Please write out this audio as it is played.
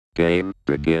Game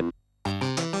begin.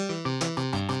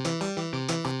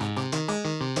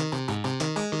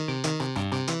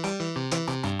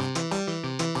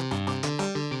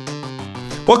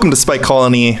 Welcome to Spike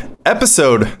Colony,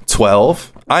 episode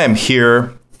 12. I am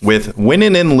here with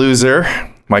winning and loser,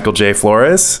 Michael J.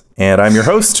 Flores, and I'm your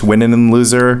host, winning and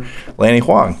loser, Lanny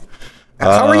Huang.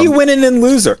 How are you winning and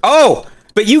loser? Oh,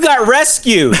 but you got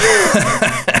rescued.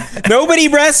 Nobody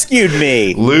rescued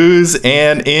me. Lose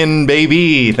and in,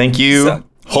 baby. Thank you.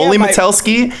 Holy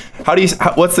Metelsky.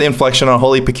 What's the inflection on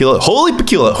Holy Pecula? Holy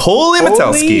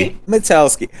Metelsky.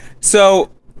 Metelsky.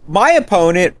 So my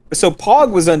opponent,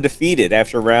 Pog was undefeated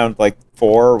after round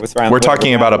 4 with round. We're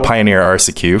talking about a Pioneer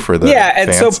RCQ for the and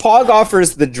fans. so Pog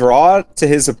offers the draw to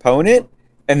his opponent,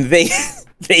 and they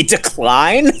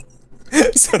decline.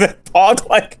 So that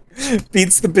Pog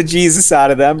beats the bejesus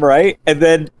out of them, right? And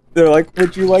then they're like,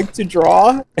 "Would you like to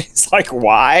draw?" It's like,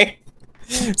 "Why?"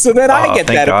 So then I get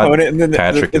that opponent, and then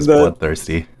Patrick is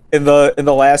bloodthirsty in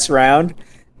the last round,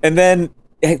 and then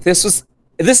this is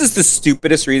the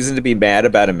stupidest reason to be mad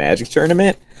about a Magic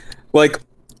tournament.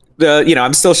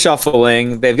 I'm still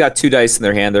shuffling. They've got 2 dice in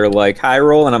their hand. They're like, high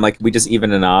roll, and I'm like, we just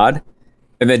even and odd,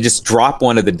 and then just drop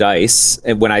one of the dice.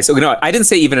 And when I didn't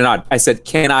say even and odd. I said,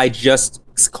 can I just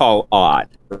call odd?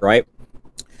 Right?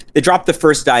 They drop the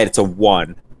first die. It's a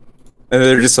 1. And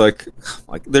they're just like,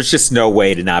 there's just no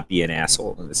way to not be an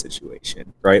asshole in this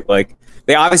situation, right?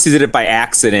 They obviously did it by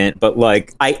accident, but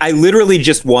I literally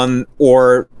just won,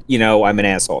 or I'm an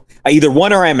asshole. I either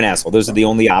won or I'm an asshole. Those are the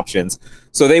only options.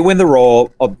 So they win the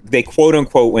roll. They quote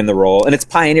unquote win the roll, and it's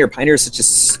Pioneer. Pioneer is such a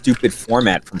stupid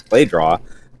format from play draw.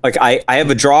 I have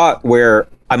a draw where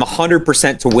I'm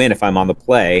 100% to win if I'm on the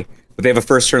play, but they have a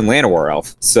first turn Llanowar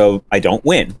Elf, so I don't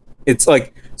win. It's so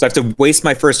I have to waste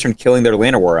my first turn killing their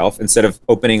Llanowar Elf instead of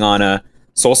opening on a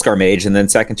Soulscar Mage, and then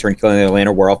second turn killing their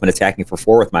Llanowar Elf and attacking for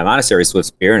 4 with my Monastery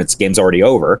Swiftspear, and its game's already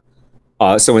over.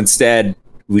 So instead,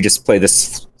 we just play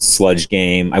this sludge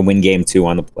game. I win game 2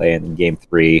 on the play, and then game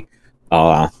 3.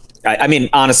 I mean,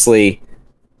 honestly,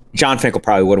 John Finkel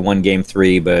probably would have won game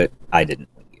 3, but I didn't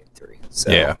win game 3.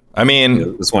 So yeah, I mean,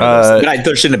 it was one of those. But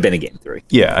there shouldn't have been a game 3.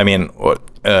 Yeah, I mean,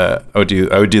 I would do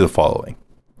the following.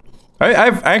 I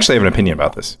actually have an opinion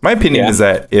about this. My opinion is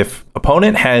that if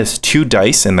opponent has 2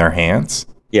 dice in their hands,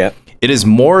 it is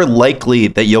more likely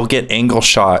that you'll get angle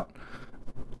shot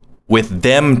with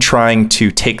them trying to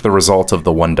take the result of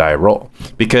the 1 die roll,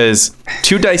 because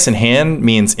 2 dice in hand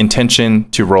means intention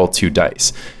to roll 2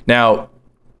 dice. Now,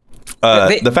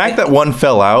 the fact that 1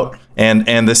 fell out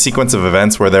and the sequence of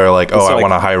events where they're like, I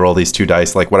want to high roll these 2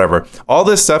 dice, whatever, all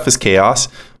this stuff is chaos.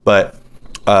 But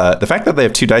the fact that they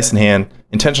have 2 dice in hand,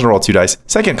 intention to roll 2 dice.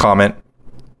 Second comment,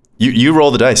 you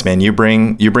roll the dice, man. You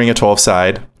bring a 12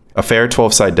 side, a fair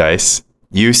 12 side dice.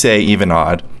 You say even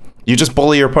odd. You just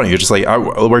bully your opponent. You're just like,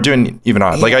 we're doing even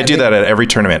odd. I do that at every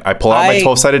tournament. I pull out my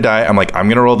 12 sided die. I'm like, I'm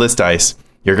gonna roll this dice.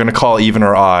 You're gonna call even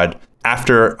or odd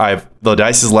after the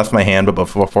dice has left my hand, but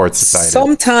before it's decided.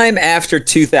 Sometime after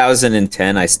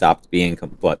 2010, I stopped being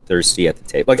bloodthirsty at the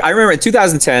table. I remember in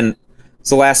 2010. It's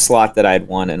the last slot that I had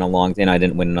won in a long day, and I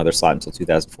didn't win another slot until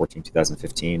 2014,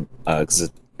 2015.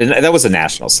 Because that was a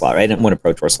national slot, right? I didn't win a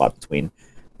Pro Tour slot between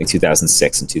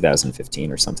 2006 and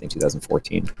 2015 or something,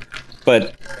 2014.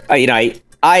 But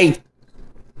I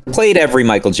played every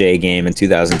Michael J game in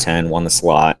 2010, won the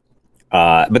slot.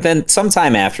 But then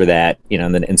sometime after that,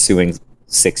 in the ensuing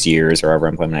 6 years or however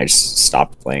I'm playing, I just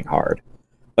stopped playing hard.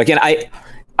 And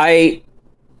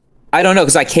I don't know,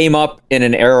 because I came up in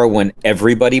an era when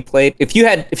everybody played. If you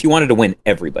wanted to win,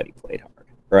 everybody played hard,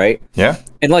 right? Yeah.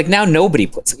 And now nobody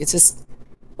plays. It's just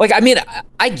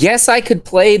I guess I could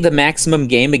play the maximum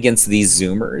game against these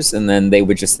Zoomers, and then they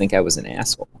would just think I was an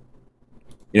asshole.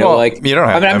 You don't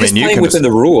have. I'm just playing within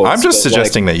the rules. I'm just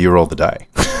suggesting that you roll the die.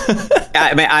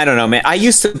 I don't know, man. I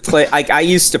used to play. I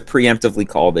used to preemptively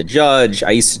call the judge.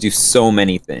 I used to do so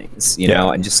many things,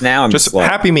 and just now I'm just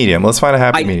happy medium. Let's find a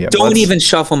happy medium. Don't even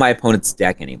shuffle my opponent's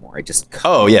deck anymore. I just.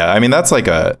 Oh yeah, I mean that's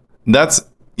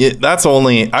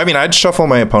only. I mean, I'd shuffle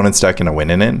my opponent's deck in a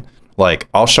win-in.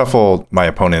 I'll shuffle my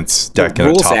opponent's deck in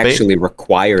a top 8. Rules actually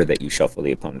require that you shuffle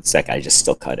the opponent's deck. I just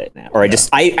still cut it now, or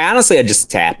I honestly just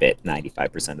tap it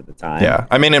 95% of the time. Yeah,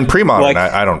 I mean in premodern,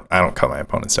 I don't cut my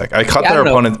opponent's deck. I cut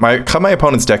cut my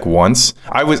opponent's deck once.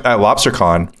 I was at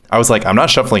LobsterCon. I was like, I'm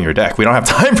not shuffling your deck. We don't have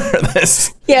time for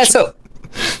this. Yeah, so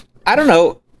I don't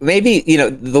know. Maybe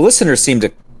the listeners seem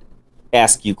to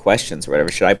ask you questions or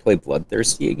whatever. Should I play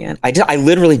bloodthirsty again? I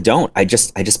literally don't. I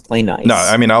just play nice. No,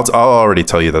 I mean I'll already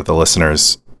tell you that the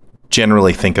listeners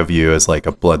generally think of you as a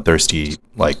bloodthirsty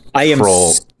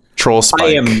troll Spike.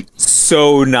 I am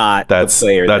so not that's the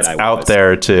player that's that I out was.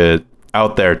 there to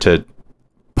out there to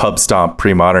pub stomp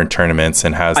pre-modern tournaments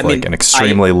and has an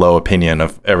extremely low opinion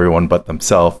of everyone but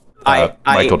themselves.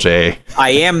 Michael J.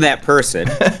 I am that person.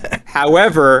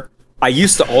 However, I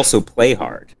used to also play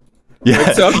hard.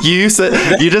 Yeah, so, you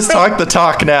just talk the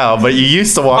talk now, but you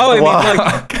used to walk the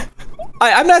walk.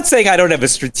 I'm not saying I don't have a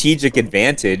strategic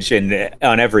advantage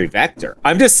on every vector.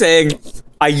 I'm just saying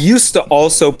I used to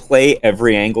also play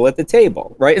every angle at the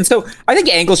table, right? And so I think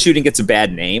angle shooting gets a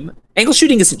bad name. Angle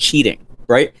shooting isn't cheating,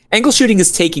 right? Angle shooting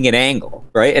is taking an angle,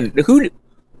 right? And who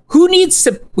needs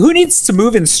to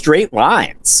move in straight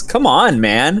lines? Come on,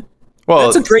 man. Well,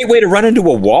 that's a great way to run into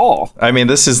a wall. I mean,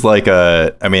 this is like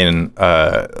to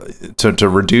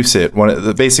reduce it.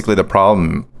 Basically the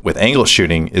problem with angle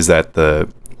shooting is that the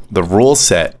rule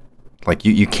set, like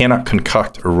you cannot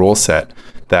concoct a rule set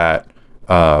that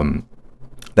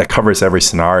covers every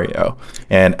scenario,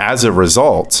 and as a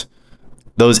result,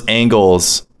 those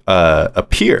angles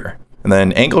appear. And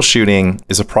then angle shooting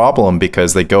is a problem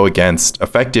because they go against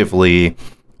effectively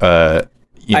a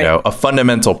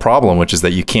fundamental problem, which is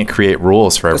that you can't create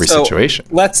rules for every situation.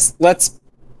 Let's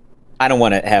I don't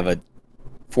want to have a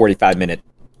 45-minute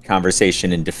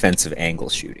conversation in defense of angle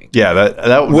shooting. Yeah,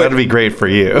 that'd be great for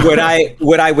you. What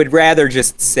I would rather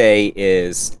just say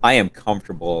is I am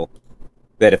comfortable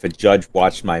that if a judge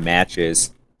watched my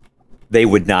matches, they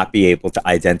would not be able to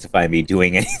identify me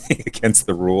doing anything against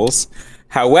the rules.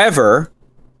 However,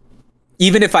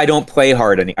 even if I don't play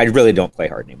hard I really don't play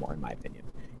hard anymore, in my opinion.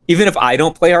 Even if I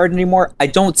don't play hard anymore, I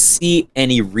don't see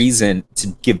any reason to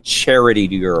give charity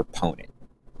to your opponent.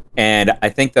 And I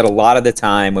think that a lot of the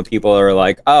time when people are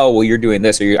like, "Oh, well, you're doing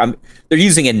this," or they're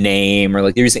using a name, or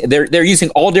like they're using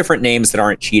all different names that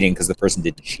aren't cheating because the person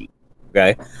didn't cheat.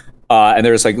 Okay, and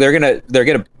they're just like they're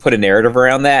gonna put a narrative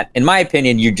around that. In my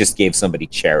opinion, you just gave somebody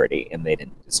charity and they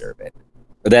didn't deserve it.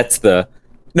 But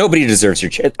nobody deserves your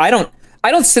charity. I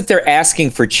don't sit there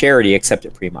asking for charity except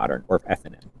at premodern or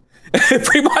FNM.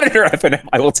 Premodern or FNM,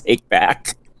 I will take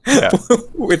back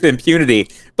with impunity.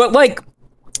 But like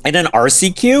in an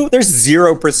RCQ, there's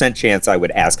 0% chance I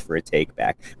would ask for a take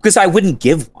back because I wouldn't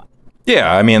give one.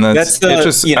 Yeah, I mean I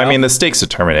mean the stakes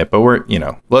determine it, but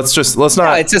let's not.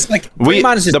 No, it's just like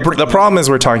the problem is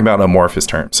we're talking about amorphous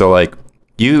terms. So like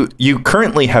you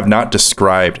currently have not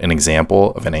described an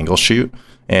example of an angle shoot,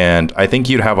 and I think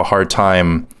you'd have a hard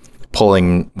time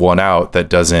pulling one out that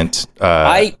doesn't.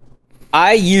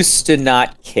 I used to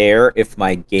not care if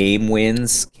my game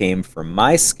wins came from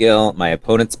my skill, my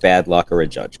opponent's bad luck, or a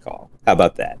judge call. How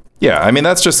about that? Yeah, I mean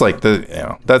that's just like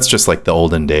the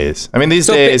olden days. I mean these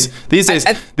days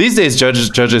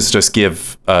judges just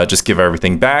give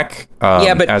everything back.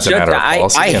 But as a matter of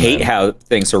policy. I hate how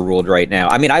things are ruled right now.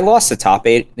 I mean, I lost the top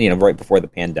 8, right before the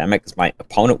pandemic because my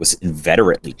opponent was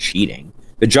inveterately cheating.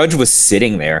 The judge was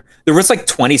sitting there. There was like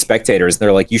 20 spectators, and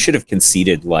they're like, "You should have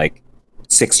conceded like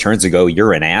 6 turns ago.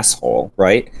 You're an asshole,"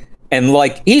 right? And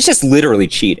like he's just literally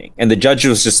cheating. And the judge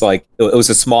was just like, it was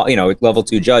a small, level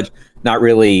 2 judge, not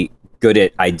really good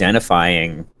at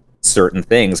identifying certain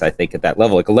things. I think at that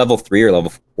level, like a level 3 or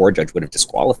level 4 judge would have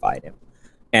disqualified him,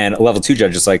 and a level 2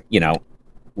 judge is like,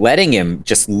 letting him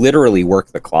just literally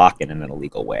work the clock in an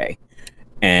illegal way.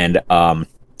 And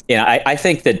I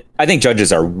think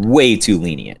judges are way too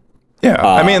lenient. Yeah,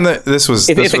 I mean, this was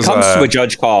if it comes to a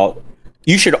judge call,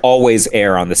 you should always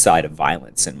err on the side of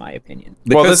violence, in my opinion.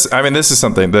 Because, this is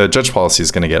something the judge policy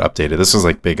is going to get updated. This was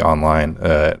like big online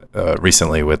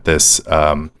recently with this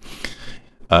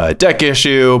deck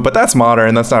issue, but that's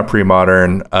modern. That's not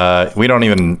pre-modern. We don't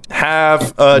even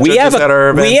have judges at our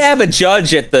events. We have a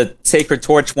judge at the Sacred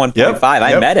Torch 1.5. Yep.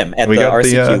 I met him at the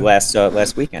RCQ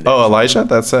last weekend. Oh, Elijah?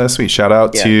 That's sweet. Shout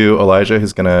out to Elijah,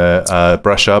 who's going to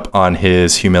brush up on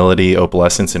his humility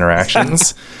opalescence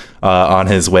interactions on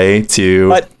his way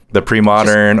to the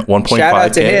pre-modern 1.5. Shout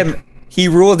out to him. He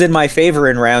ruled in my favor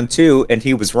in round 2, and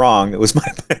he was wrong. It was my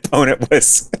opponent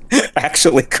was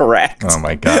actually correct. Oh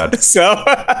my god! So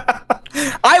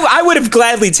I would have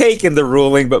gladly taken the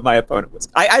ruling, but my opponent was.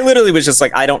 I literally was just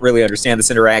like, I don't really understand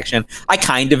this interaction. I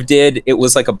kind of did. It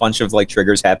was like a bunch of like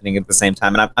triggers happening at the same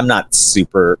time, and I'm not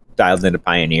super dialed into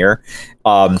Pioneer.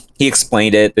 He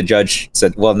explained it. The judge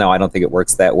said, "Well, no, I don't think it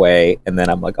works that way." And then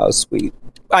I'm like, "Oh, sweet."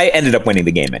 I ended up winning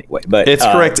the game anyway, but it's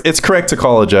correct. It's correct to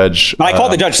call a judge. I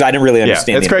called the judge because I didn't really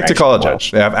understand. Yeah, it's correct to call a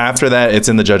judge. Yeah, after that, it's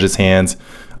in the judge's hands.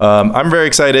 I'm very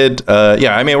excited.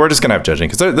 I mean, we're just gonna have judging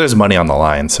because there's money on the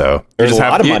line. So there's a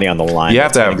lot of money on the line. You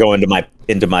have to go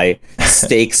into my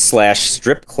stake /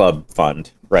 strip club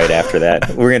fund right after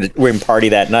that. We're gonna party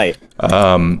that night.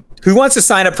 Who wants to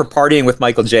sign up for partying with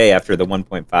Michael J after the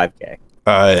 1.5K?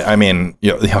 I mean,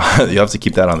 you have to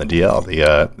keep that on the DL.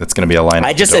 It's going to be a line.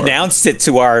 I just announced it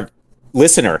to our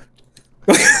listener.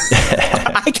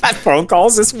 I got phone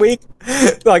calls this week,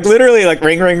 like literally, like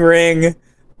ring, ring, ring.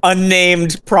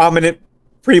 Unnamed prominent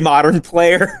premodern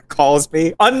player calls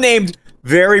me. Unnamed,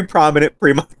 very prominent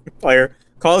premodern player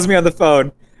calls me on the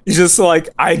phone. He's just like,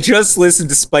 I just listened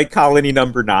to Spike Colony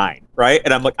number 9, right?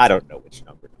 And I'm like, I don't know which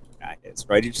number 9 is,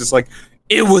 right? He's just like,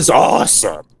 it was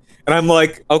awesome. And I'm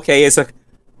like, okay, it's like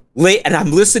late, and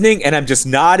I'm listening, and I'm just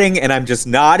nodding, and I'm just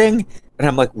nodding, and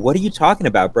I'm like, what are you talking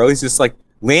about, bro? He's just like,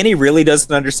 Lanny really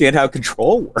doesn't understand how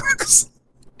control works.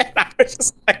 And I was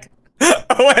just like,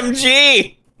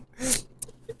 OMG.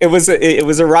 It was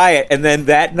a riot. And then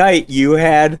that night you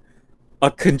had a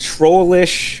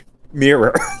control-ish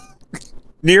mirror.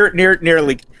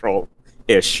 nearly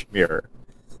control-ish mirror.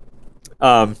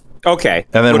 Okay.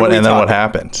 And then what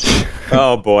happened?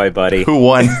 Oh boy, buddy. Who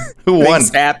won? Who won?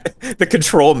 The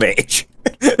control mage.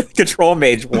 Control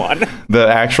mage won. The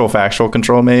actual factual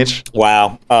control mage?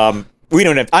 Wow. I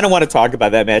don't want to talk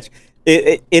about that match.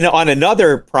 On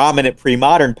another prominent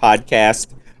pre-modern podcast,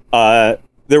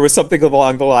 there was something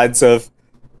along the lines of,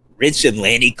 Rich and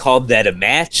Lanny called that a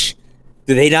match?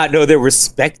 Do they not know there were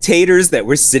spectators that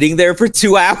were sitting there for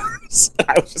 2 hours?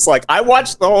 I was just like, I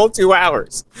watched the whole 2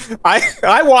 hours.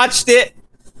 I watched it.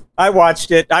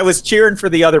 I was cheering for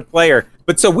the other player.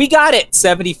 But so we got it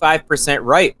 75%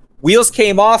 right. Wheels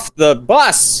came off the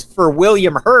bus for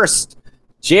William Hurst.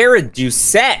 Jared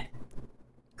Doucette.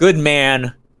 Good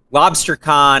man.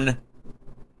 LobsterCon.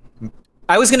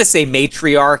 I was going to say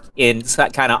matriarch in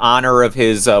kind of honor of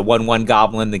his 1/1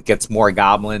 goblin that gets more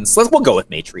goblins. We'll go with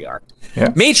matriarch. Yeah.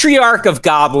 Matriarch of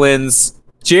goblins,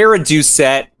 Jared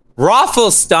Doucette,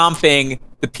 raffle stomping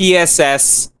the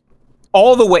PSS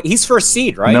all the way. He's first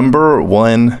seed, right? Number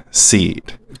 1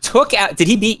 seed. Did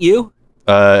he beat you?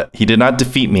 He did not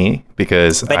defeat me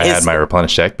because I had my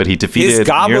replenish deck, but he defeated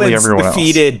nearly everyone else.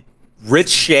 Defeated Rich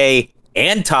Shea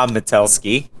and Tom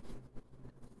Metelsky.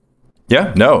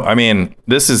 Yeah, no, I mean,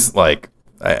 this is like,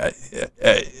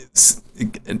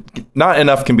 not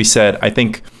enough can be said. I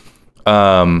think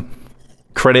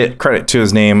credit to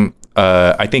his name.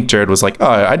 I think Jared was like, oh,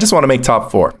 I just want to make top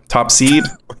 4. Top seed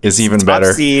is even better.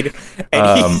 Top seed.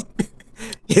 And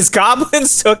his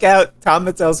goblins took out Tom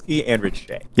Metelsky and Rich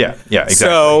Shea. Yeah, exactly.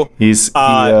 So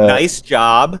nice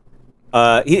job.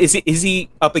 Is he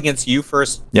up against you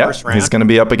first round? He's going to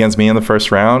be up against me in the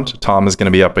first round. Tom is going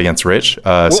to be up against Rich.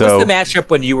 What was the matchup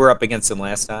when you were up against him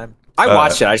last time? I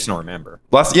watched it. I just don't remember.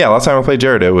 Last time I played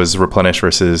Jared, it was Replenish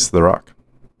versus The Rock.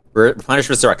 Replenish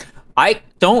versus The Rock. I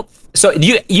don't. So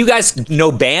you guys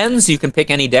know bans? You can pick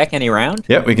any deck, any round?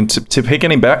 Yeah, we can to pick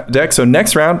any deck. So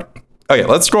next round. Okay,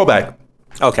 let's scroll back.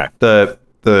 Okay.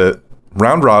 The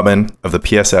round robin of the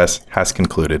PSS has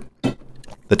concluded.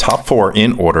 The top 4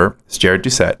 in order is Jared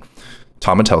Doucette,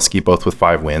 Tom Metelsky, both with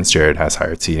 5 wins. Jared has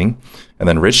higher seeding. And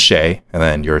then Rich Shea, and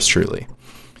then yours truly.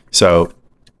 So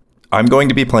I'm going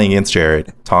to be playing against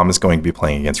Jared. Tom is going to be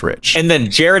playing against Rich. And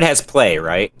then Jared has play,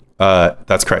 right?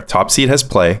 That's correct. Top seed has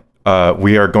play.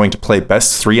 We are going to play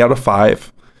best 3 out of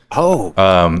 5.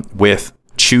 Oh. With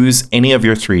choose any of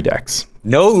your 3 decks.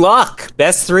 No luck.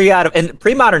 Best 3 out of... And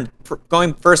pre-modern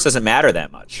going first doesn't matter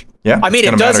that much. Yeah, I mean,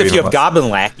 it does if you have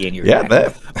Goblin Lackey in your deck.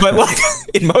 But like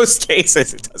in most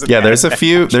cases, it doesn't. Yeah, there's a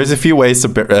few ways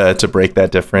to break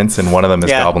that difference, and one of them is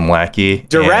Goblin Lackey.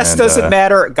 Duress doesn't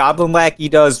matter. Goblin Lackey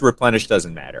does. Replenish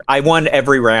doesn't matter. I won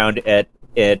every round at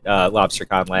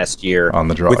LobsterCon last year on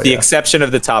the draw, with the exception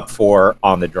of the top 4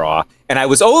 on the draw, and I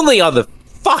was only on the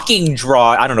fucking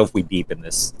draw. I don't know if we beep in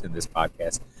this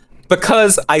podcast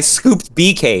because I scooped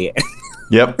BK in.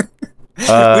 Yep.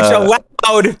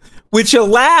 Which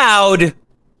allowed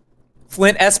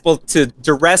Flint Espel to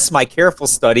duress my careful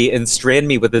study and strand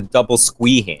me with a double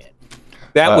squee hand.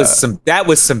 That was some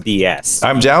BS.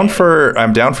 I'm down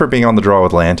for being on the draw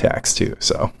with land tax too,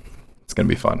 so it's gonna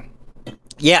be fun.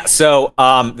 Yeah, so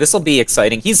this will be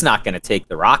exciting. He's not gonna take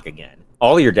the rock again.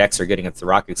 All your decks are getting against the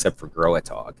rock except for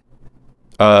Groatog.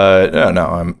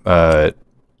 No, I'm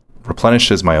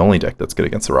Replenish is my only deck that's good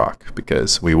against the rock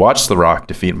because we watched the rock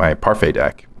defeat my Parfait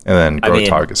deck. And then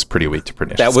Groatog is pretty weak to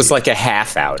Pernicious. That was like a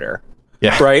half outer.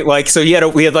 Yeah. Right? Like so he had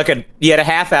a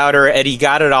half outer and he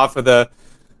got it off of the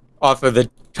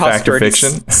Factor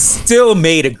Fiction. Still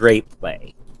made a great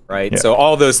play. Right? Yeah. So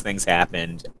all those things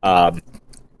happened. But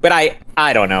I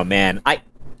don't know, man.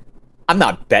 I'm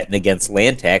not betting against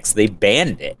land tax. They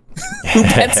banned it. Who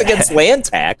bets against land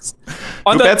tax?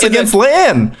 Who bets against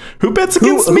land? Who bets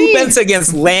against me? Who bets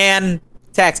against land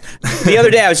tax? The other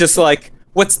day I was just like,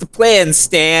 what's the plan,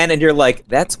 Stan? And you're like,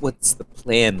 that's what's the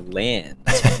plan, land.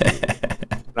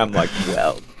 And I'm like,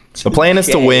 well, The plan is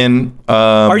to win.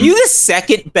 Are you the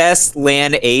second best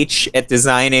Lan H at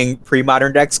designing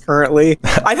pre-modern decks currently?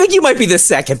 I think you might be the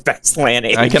second best Lan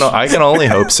H. I can only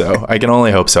hope so.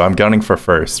 I'm gunning for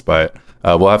first, but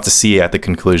we'll have to see at the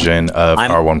conclusion of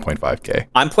our 1.5K.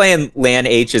 I'm playing Lan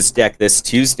H's deck this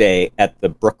Tuesday at the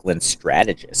Brooklyn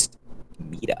Strategist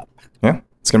meetup. Yeah,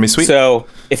 it's gonna be sweet. So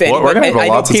if anyone, I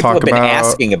know people have been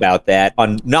asking about that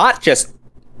on not just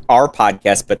our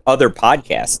podcast but other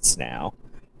podcasts now.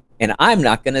 And I'm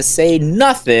not going to say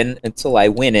nothing until I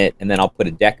win it, and then I'll put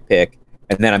a deck pick,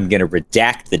 and then I'm going to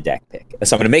redact the deck pick.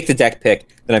 So I'm going to make the deck pick,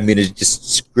 then I'm going to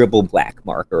just scribble black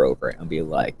marker over it and be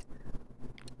like,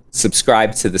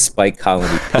 subscribe to the Spike Colony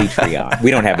Patreon. We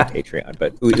don't have a Patreon,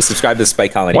 but we subscribe to the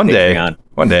Spike Colony Patreon.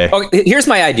 One day. Oh, here's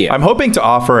my idea. I'm hoping to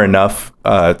offer enough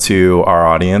to our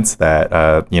audience that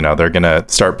they're gonna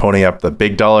start ponying up the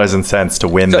big dollars and cents to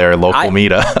win their local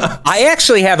meetup. I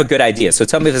actually have a good idea. So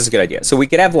tell me if this is a good idea. So we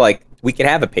could have a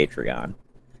Patreon,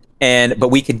 but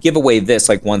we could give away this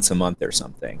like once a month or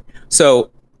something.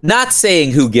 So not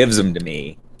saying who gives them to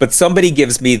me, but somebody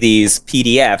gives me these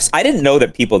PDFs. I didn't know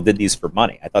that people did these for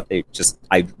money. I thought they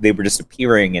were just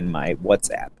appearing in my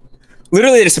WhatsApp.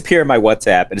 Literally, they just appear in my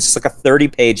WhatsApp, and it's just like a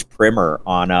 30-page primer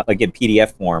on like in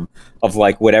PDF form of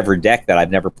like whatever deck that I've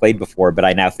never played before, but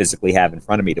I now physically have in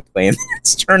front of me to play in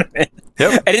this tournament.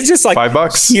 Yep. And it's just like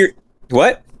 $5.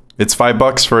 What? It's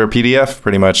 $5 for a PDF,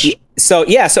 pretty much.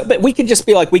 But we could just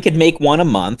be like, we could make one a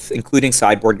month, including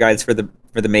sideboard guides for the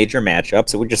major matchups.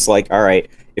 So we're just like, all right,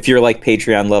 if you're like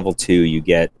Patreon level 2, you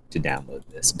get to download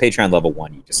this. Patreon level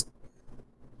 1, you just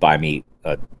buy me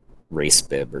a race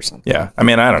bib or something. Yeah, I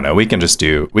mean, I don't know. We can just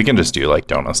do like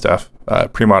dono stuff.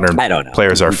 Pre-modern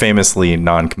players are famously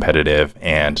non-competitive,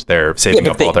 and they're saving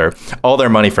up all their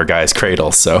money for guys'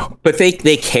 cradles. So, but they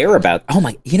care about. Oh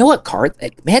my! You know what?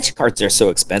 Magic cards are so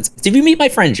expensive. Did you meet my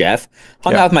friend Jeff?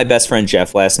 Hung out with my best friend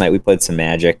Jeff last night. We played some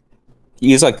Magic.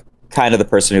 He's like kind of the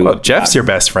person who. Well, Jeff's your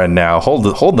best friend now. Hold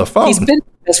the phone. He's been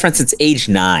my best friend since age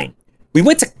 9. We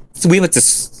went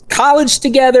to college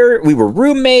together. We were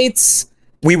roommates.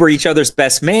 We were each other's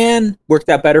best man. Worked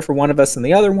out better for one of us than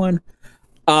the other one.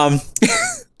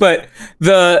 But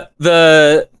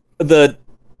the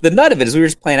nut of it is we were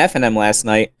just playing FNM last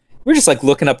night. We were just like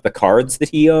looking up the cards that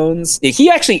he owns.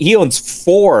 He owns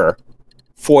 4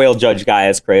 foil Judge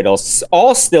Gaia's Cradles,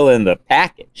 all still in the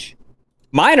package.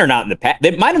 Mine are not in the package.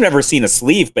 They might have never seen a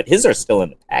sleeve, but his are still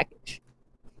in the package.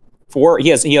 4. He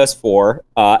has 4,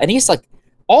 and he's like,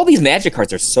 all these Magic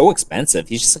cards are so expensive.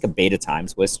 He's just like a beta Time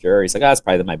Twister. He's like, that's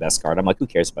probably my best card. I'm like, who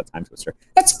cares about Time Twister?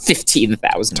 That's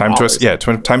 $15,000. Time Twister, yeah.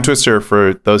 Time Twister,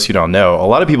 for those who don't know, a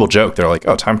lot of people joke. They're like,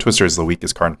 oh, Time Twister is the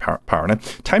weakest card in Power.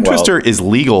 Time Twister is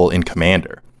legal in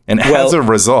Commander. And as a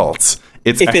result,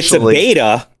 it's a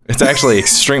beta, it's actually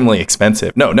extremely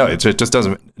expensive. No, it just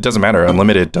doesn't matter.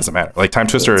 Unlimited doesn't matter. Like Time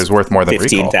Twister is worth more than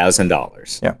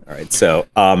 $15,000. Yeah. All right.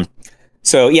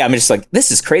 So yeah, I'm just like,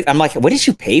 this is crazy. I'm like, what did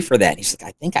you pay for that? And he's like,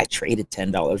 I think I traded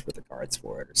 $10 worth of cards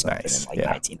for it or something in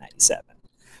 1997.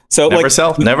 So never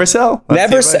sell. Never sell.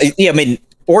 Yeah, I mean,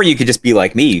 or you could just be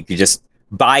like me. You could just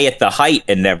buy at the height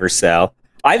and never sell.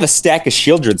 I have a stack of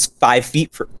Shieldreds 5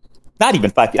 feet for, not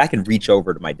even 5 feet. I can reach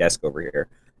over to my desk over here.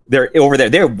 They're over there.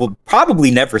 They will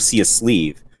probably never see a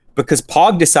sleeve because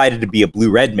Pog decided to be a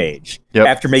blue-red mage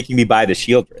after making me buy the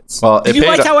Shieldreds. Well, did you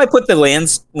like how I put the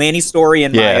Lanny story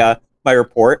in my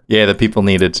report? Yeah, the people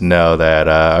needed to know that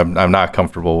I'm not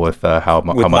comfortable with how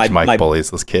much Mike bullies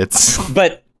those kids.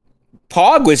 But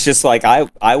Pog was just like,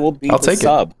 I will be the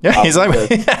sub. Yeah, he's like,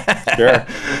 sure.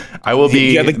 I will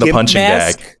be the punching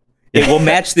bag. It will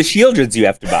match the Shieldreds you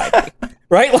have to buy.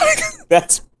 Right? Like,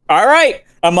 that's all right.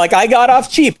 I'm like, I got off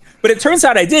cheap. But it turns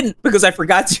out I didn't because I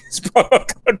forgot to use promo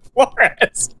code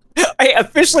Flores. I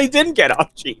officially didn't get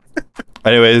off cheap.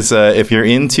 Anyways, if you're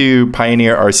into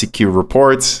Pioneer RCQ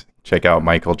reports, check out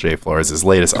Michael J. Flores'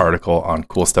 latest article on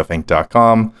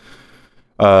coolstuffinc.com.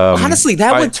 Honestly,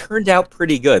 that one turned out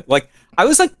pretty good. Like, I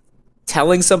was like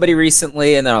telling somebody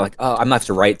recently, and they're like, "Oh, I'm gonna have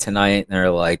to write tonight." And they're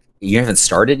like, "You haven't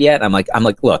started yet?" And I'm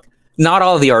like, look, not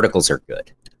all of the articles are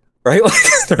good, right? Like,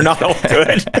 they're not all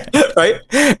good, right?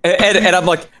 And I'm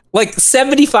like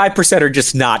 75% are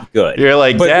just not good. You're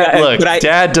like,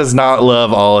 Dad does not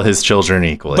love all of his children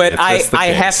equally. But I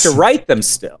have to write them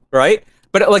still, right?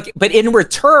 But in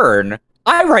return,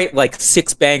 I write like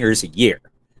 6 bangers a year.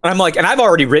 And I'm like, and I've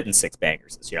already written 6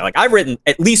 bangers this year. Like, I've written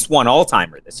at least 1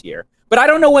 all-timer this year. But I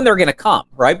don't know when they're going to come,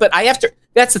 right? But I have to,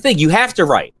 that's the thing, you have to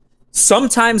write.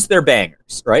 Sometimes they're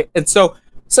bangers, right? And so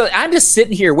I'm just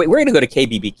sitting here, we're going to go to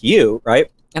KBBQ,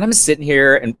 right? And I'm just sitting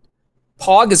here, and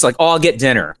Pog is like, oh, I'll get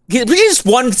dinner. We just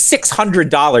won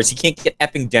 $600. He can't get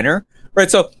effing dinner, right?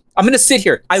 So I'm going to sit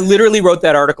here. I literally wrote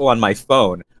that article on my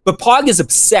phone. But Pog is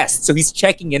obsessed. So he's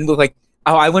checking in with like,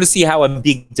 oh, I want to see how I'm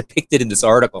being depicted in this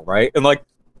article, right? And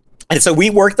so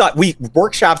we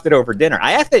workshopped it over dinner.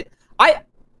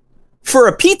 For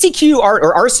a PTQ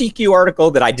or RCQ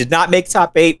article that I did not make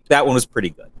top 8, that one was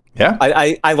pretty good. Yeah.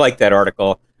 I liked that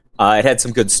article. It had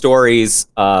some good stories.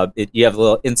 You have a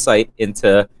little insight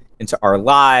into our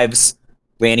lives.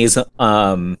 Lanny's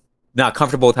not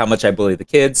comfortable with how much I bully the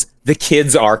kids. The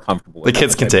kids are comfortable with the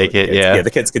kids can take it. Yeah.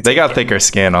 The kids can take it. They got thicker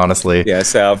skin, honestly. Yeah.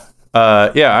 So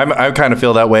I kind of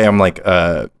feel that way. I'm like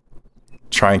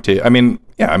trying to,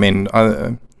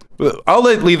 I'll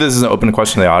leave this as an open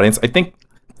question to the audience. I think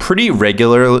pretty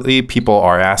regularly people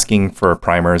are asking for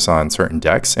primers on certain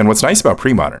decks. And what's nice about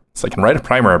premodern, it's like I can write a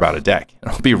primer about a deck.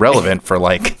 It'll be relevant for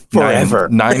like forever.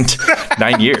 9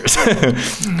 years.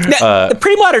 The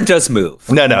premodern does move.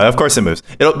 No, of course it moves.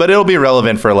 It'll be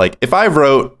relevant for like if I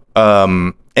wrote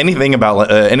anything about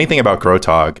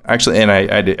Grotog, actually, and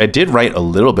I did write a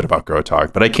little bit about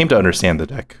Grotog, but I came to understand the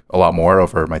deck a lot more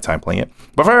over my time playing it.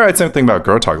 But if I write something about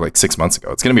Grotog like 6 months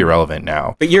ago, it's going to be relevant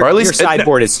now. But your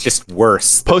sideboard is just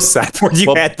worse. Post sideboard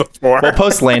you had before. Well,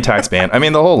 post land tax ban. I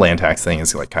mean, the whole land tax thing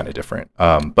is like kind of different.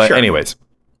 But sure. Anyways,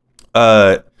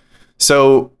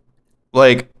 so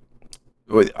like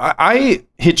I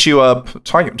hit you up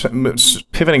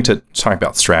pivoting to talking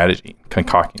about strategy,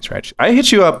 concocting strategy. I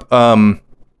hit you up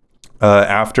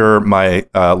after my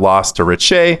loss to Rich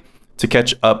Shea to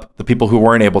catch up the people who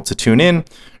weren't able to tune in.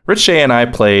 Rich Shea and I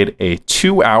played a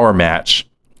 2-hour match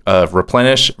of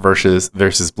Replenish versus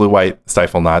Blue-White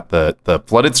Stifle Knot, the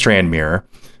Flooded Strand Mirror.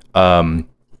 In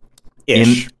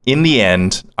the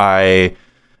end, I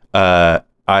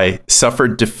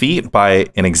suffered defeat by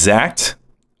an exact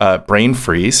Brain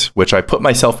Freeze, which I put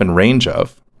myself in range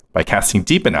of by casting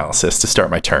Deep Analysis to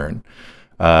start my turn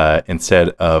instead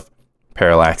of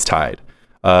Parallax Tide.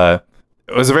 It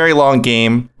was a very long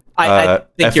game. I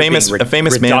think a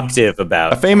famous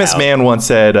man once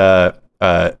said,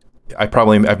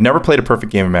 "I've never played a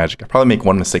perfect game of Magic. I probably make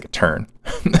one mistake a turn."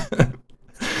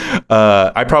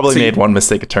 I probably made one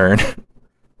mistake a turn.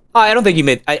 I don't think you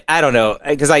made. I don't know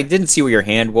because I didn't see what your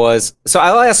hand was. So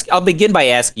I'll begin by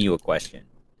asking you a question.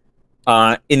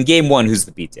 In game 1, who's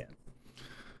the beatdown?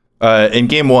 In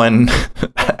game 1,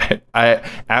 I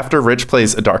after Rich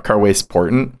plays a Dark Car Waste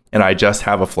Portent and I just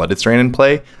have a Flooded Strand in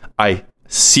play, I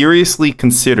seriously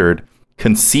considered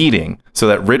conceding so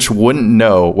that Rich wouldn't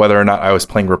know whether or not I was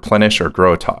playing Replenish or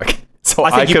Grotog. So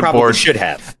I think you probably should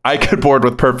have. I could board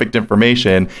with perfect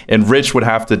information, and Rich would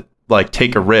have to like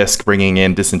take a risk bringing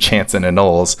in Disenchants and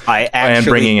Annuls. I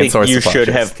actually think you should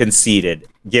have conceded,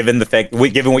 given the fact,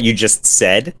 given what you just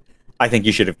said. I think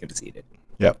you should have conceded.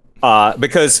 Yep.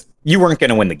 Because you weren't going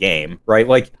to win the game, right?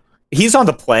 Like he's on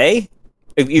the play.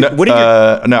 No,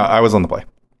 I was on the play.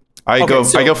 I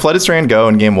go Flooded Strand go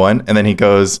in game 1, and then he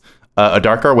goes a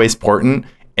Dark Waste Portent,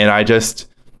 and I just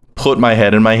put my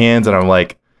head in my hands, and I'm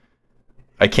like,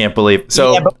 I can't believe.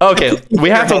 So okay, we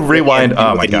have to rewind.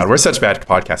 Oh my god, we're such bad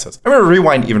podcast hosts. I'm gonna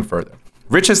rewind even further.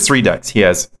 Rich has 3 decks. He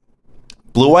has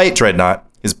Blue-White Dreadnought,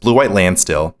 his Blue-White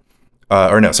Landstill.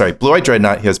 Blue-White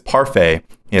Dreadnought, he has Parfait,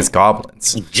 he has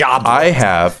Goblins. I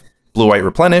have Blue-White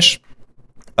Replenish,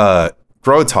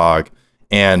 Grotog,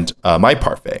 and my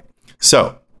Parfait.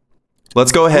 So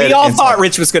let's go ahead. We all thought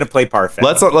Rich was going to play Parfait.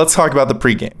 Let's talk about the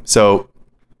pregame. So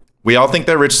we all think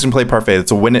that Rich is going to play Parfait.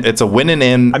 It's a win and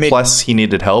in. Plus he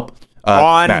needed help.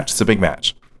 Match. It's a big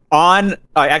match.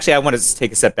 Actually, I want to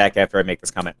take a step back after I make this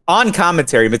comment. On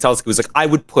commentary, Metelsky was like, I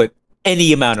would put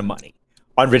any amount of money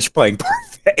on Rich playing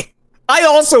Parfait. I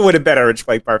also would have bet on Rich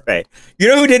playing Parfait. You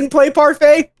know who didn't play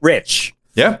Parfait? Rich.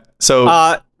 Yeah.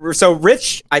 So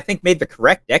Rich, I think, made the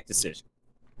correct deck decision.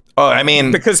 Oh, I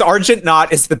mean, because Argent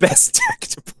Knot is the best deck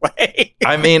to play.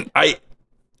 I mean,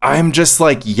 I'm just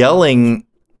like yelling.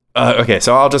 Okay,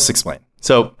 so I'll just explain.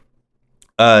 So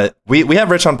we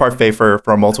have Rich on Parfait for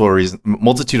a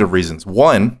multitude of reasons.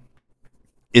 One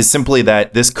is simply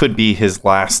that this could be his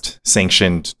last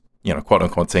sanctioned, quote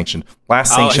unquote sanctioned,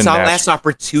 last sanctioned match. Last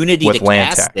opportunity with to land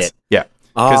cast tax. it. Yeah.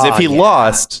 Because if he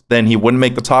lost, then he wouldn't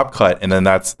make the top cut, and then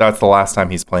that's the last time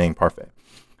he's playing Parfait.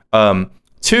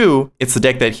 2, it's the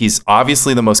deck that he's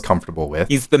obviously the most comfortable with.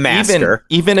 He's the master.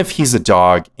 Even if he's a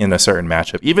dog in a certain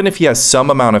matchup, even if he has some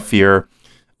amount of fear,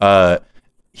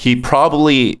 he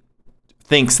probably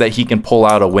thinks that he can pull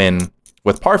out a win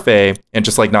with Parfait and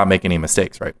just like not make any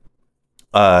mistakes, right?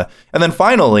 And then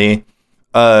finally,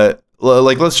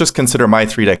 let's just consider my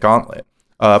 3-deck gauntlet.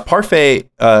 Parfait,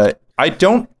 I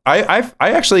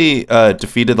actually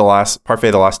defeated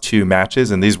Parfait the last 2 matches,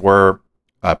 and these were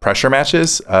pressure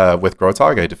matches with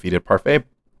Grotog. I defeated Parfait.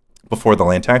 before the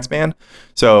land tax ban.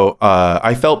 So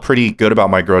I felt pretty good about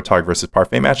my Grotog versus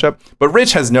Parfait matchup. But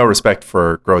Rich has no respect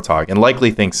for Grotog and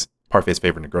likely thinks Parfait's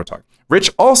favored in Grotog.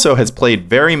 Rich also has played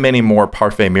very many more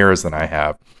Parfait mirrors than I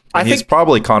have. And he's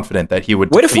probably confident that he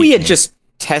would. What if we had just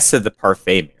tested the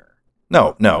Parfait mirror?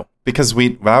 No, because we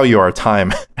value our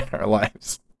time and our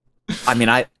lives. I mean,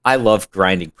 I love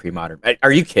grinding premodern.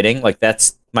 Are you kidding? Like,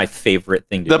 that's my favorite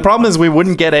thing to do. The problem is we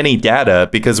wouldn't get any data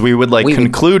because we would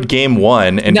conclude game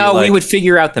one and we would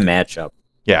figure out the matchup.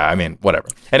 Yeah, I mean, whatever.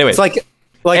 Anyway,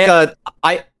 it's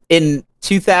I in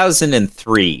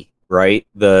 2003, right?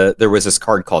 There was this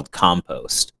card called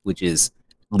Compost, which is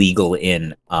legal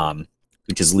in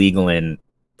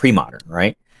premodern,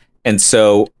 right? And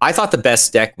so I thought the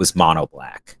best deck was mono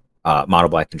black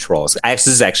controls. This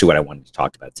is actually what I wanted to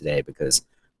talk about today because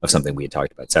of something we had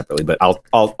talked about separately. But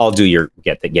I'll do your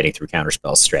getting through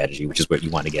counterspell strategy, which is what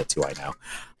you want to get to. I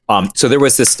know. So there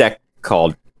was this deck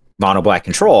called mono black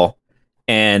control,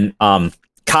 and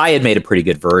Kai had made a pretty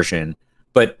good version,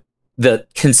 but the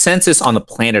consensus on the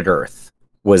planet Earth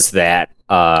was that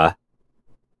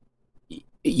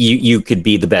you could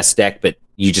be the best deck, but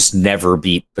you just never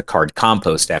beat the card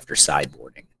Compost after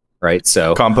sideboarding, right?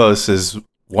 So Compost is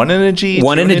 1 in a G.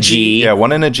 1 in a G. Yeah,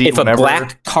 1 in a G. If a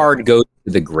black card goes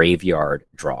to the graveyard,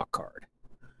 draw a card.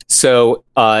 So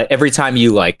every time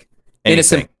you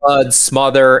Innocent Blood,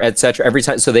 Smother, etc., every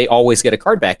time, so they always get a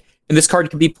card back. And this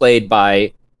card can be played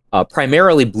by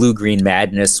primarily Blue-Green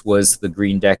Madness was the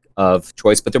green deck of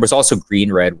choice, but there was also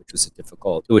Green-Red, which was a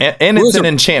difficult. And it's an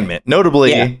enchantment.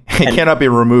 Notably, it cannot be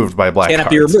removed by black cards. Cannot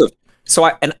be removed. So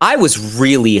I was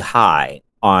really high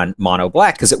on mono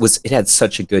black because it had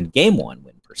such a good game one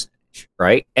win percentage,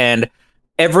 right? And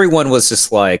everyone was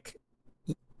just like,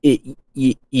 you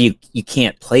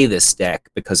can't play this deck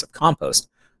because of Compost.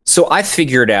 So I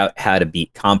figured out how to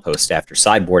beat Compost after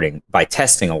sideboarding by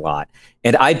testing a lot,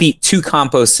 and I beat 2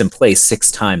 Composts in play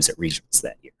 6 times at regionals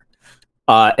that year.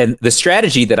 And the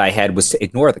strategy that I had was to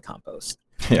ignore the Compost.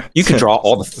 Yeah, you can draw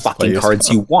all the fucking cards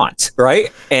you want,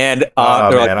 right? And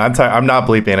I'm not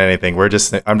bleeping anything. I'm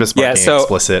just marking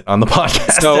explicit on the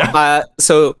podcast.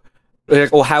 So they're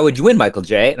like, well, how would you win, Michael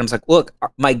J? And I was like, look,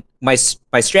 my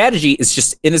strategy is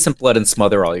just Innocent Blood and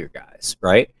smother all your guys,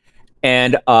 right?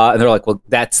 And they're like, well,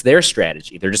 that's their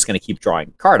strategy. They're just going to keep drawing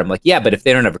a card. I'm like, yeah, but if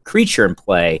they don't have a creature in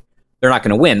play, they're not going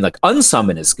to win. Like,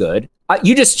 unsummon is good.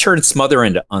 You just turn smother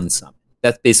into unsummon.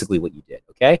 That's basically what you did,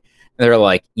 okay? And they're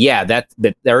like, yeah,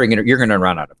 you're going to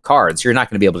run out of cards. You're not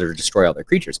going to be able to destroy all their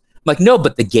creatures. I'm like, no,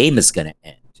 but the game is going to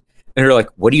end. And they're like,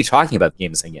 what are you talking about? The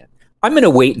game is going to end. I'm going to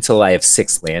wait until I have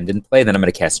 6 land in play. Then I'm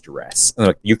going to cast Duress. And they're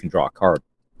like, you can draw a card.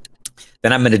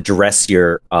 Then I'm going to Duress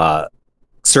your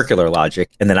Circular Logic,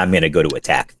 and then I'm going to go to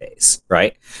attack phase,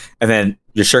 right? And then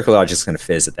your Circular Logic is going to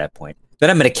fizz at that point.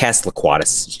 Then I'm going to cast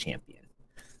Laquatus' Champion.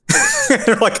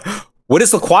 They're like, what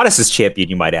is Laquatus' Champion,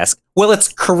 you might ask? Well,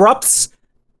 it's corrupts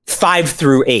 5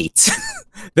 through 8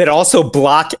 that also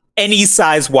block any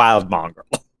size Wild Mongrel.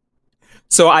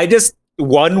 So I just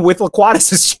won with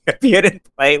Laquatus' Champion and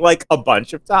play like a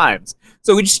bunch of times.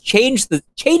 So we just change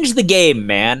the game,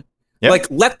 man. Yep. Like,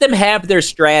 let them have their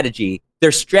strategy.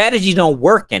 Their strategy don't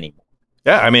work anymore.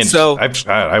 Yeah, I mean, so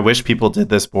I wish people did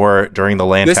this more during the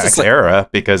land tax era,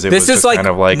 because it was just kind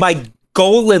of like my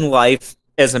goal in life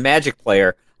as a Magic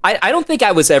player. I don't think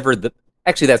I was ever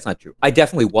actually, that's not true. I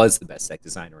definitely was the best deck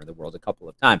designer in the world a couple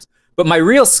of times. But my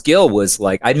real skill was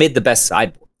I made the best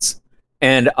sideboards.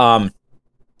 And that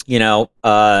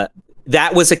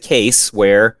was a case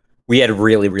where we had a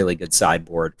really, really good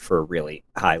sideboard for a really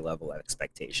high level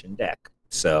expectation deck.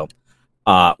 So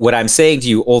what I'm saying to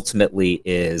you ultimately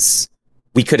is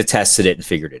we could have tested it and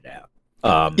figured it out.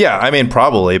 Yeah, I mean,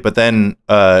 probably. But then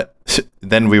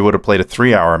we would have played a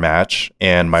 3-hour match,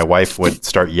 and my wife would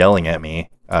start yelling at me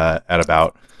at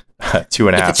about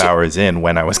 2.5 hours in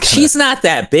when I was She's not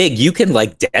that big. You can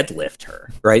deadlift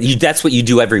her, right? That's what you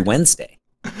do every Wednesday.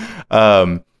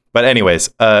 But anyways,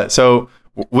 so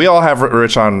we all have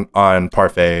Rich on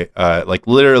Parfait.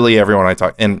 Literally everyone I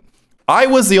talk, and I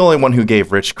was the only one who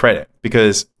gave Rich credit,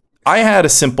 because I had a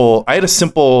simple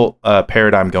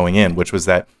paradigm going in, which was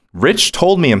that Rich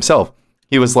told me himself.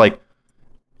 He was like,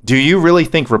 do you really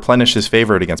think Replenish is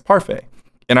favored against Parfait?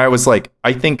 And I was like,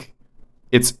 I think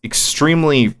it's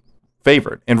extremely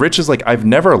favored. And Rich is like, I've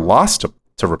never lost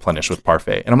to Replenish with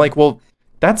Parfait. And I'm like, well,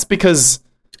 that's because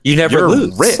you're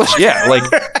lose. Rich. Yeah.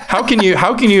 How can you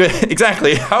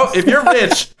exactly, if you're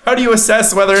Rich, how do you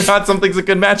assess whether or not something's a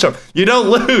good matchup? You don't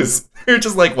lose. You're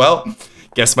just like, well,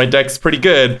 guess my deck's pretty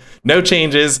good. No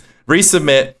changes,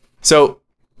 resubmit. So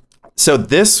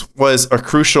this was a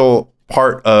crucial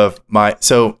part of my,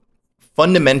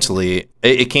 fundamentally,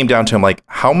 it came down to him like,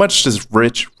 how much does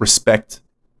Rich respect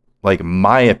like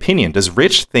my opinion? Does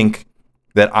Rich think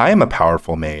that I am a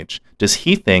powerful mage? Does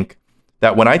he think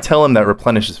that when I tell him that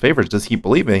replenishes favors, does he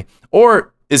believe me?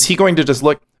 Or is he going to just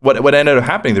look, what ended up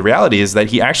happening, the reality is that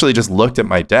he actually just looked at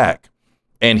my deck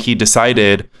and he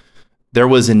decided there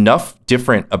was enough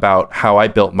different about how I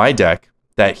built my deck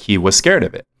that he was scared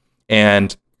of it.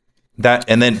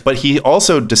 But he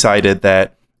also decided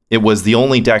that it was the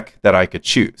only deck that I could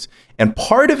choose. And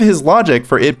part of his logic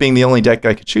for it being the only deck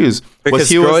I could choose was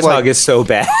he was like, is so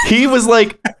bad. He was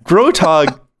like,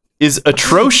 Grotog is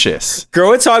atrocious.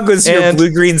 Grotog was your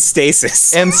blue-green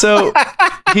stasis. And so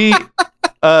he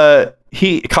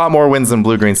caught more wins than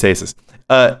blue-green stasis.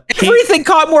 Everything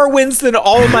caught more wins than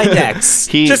all of my decks.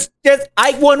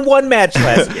 I won one match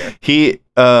last year.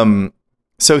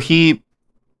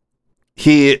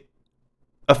 He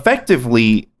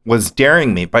effectively was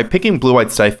daring me by picking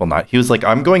Blue-White Stifle Knot. He was like,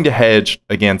 I'm going to hedge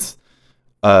against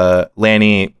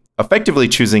Lanny, effectively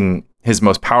choosing his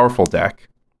most powerful deck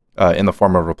in the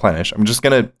form of Replenish. I'm just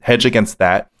going to hedge against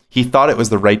that. He thought it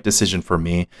was the right decision for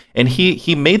me. And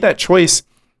he made that choice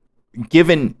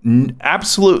given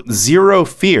absolute zero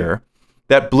fear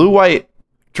that Blue-White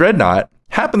Dreadnought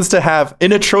happens to have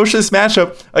an atrocious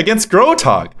matchup against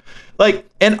Grotog. Like,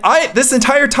 and this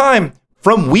entire time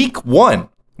from week 1,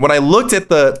 when I looked at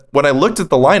the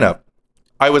lineup,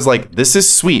 I was like, this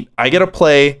is sweet. I get to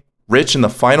play Rich in the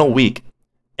final week,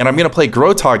 and I'm going to play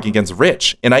Grotog against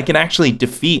Rich, and I can actually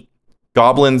defeat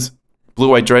Goblins,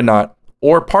 Blue-White Dreadnought,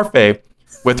 or Parfait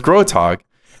with Grotog.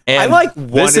 And I like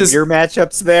one of your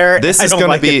matchups there. This is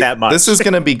going to be that much. This is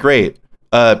going to be great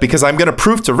because I'm going to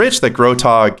prove to Rich that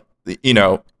Grotog,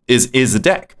 is a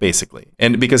deck basically,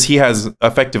 and because he has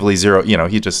effectively zero,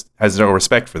 he just has no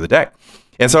respect for the deck.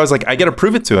 And so I was like, I got to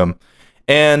prove it to him.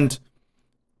 And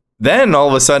then all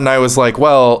of a sudden I was like,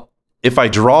 well, if I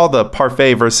draw the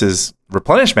Parfait versus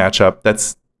Replenish matchup,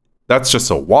 that's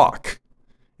just a walk.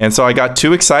 And so I got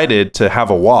too excited to have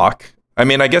a walk. I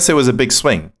mean, I guess it was a big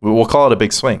swing. We'll call it a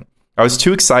big swing. I was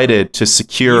too excited to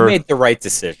secure you made the right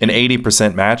decision. An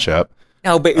 80% matchup.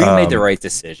 No, but you made the right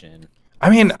decision. I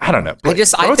mean, I don't know. I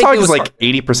think it was like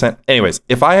 80%. Anyways,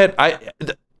 if I had,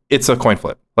 it's a coin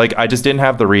flip. Like, I just didn't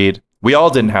have the read. We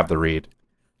all didn't have the read.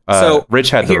 So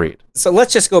Rich had the read. So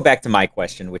let's just go back to my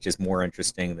question, which is more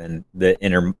interesting than the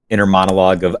inner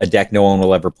monologue of a deck no one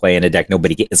will ever play and a deck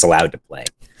nobody is allowed to play.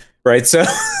 Right. So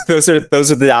those are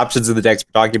the options of the decks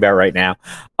we're talking about right now.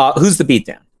 Who's the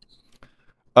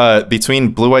beatdown? Between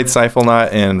Blue-White Stifle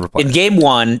Knot and Replenish. In game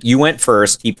 1, you went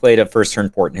first. He played a first turn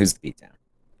port. And who's the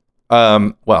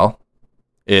beatdown? Well,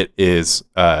 it is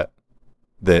the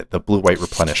Blue-White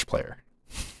Replenish player.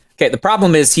 Okay. The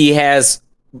problem is he has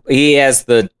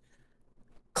the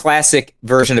classic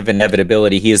version of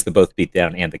inevitability. He is the both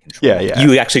beatdown and the control. Yeah.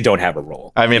 You actually don't have a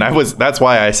role. I mean, that's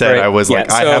why I said right? I was like,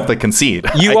 I have to concede.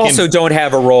 You also don't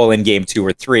have a role in game 2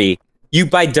 or 3. You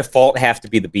by default have to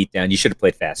be the beatdown. You should have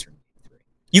played faster in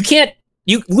game 3.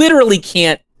 You literally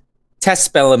can't test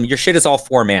spell him. Your shit is all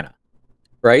 4 mana,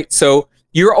 right? So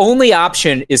your only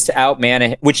option is to out mana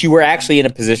him, which you were actually in a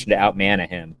position to out mana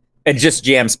him and just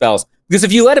jam spells. Because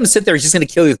if you let him sit there, he's just going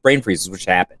to kill you with brain freezes, which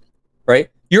happened, right?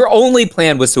 Your only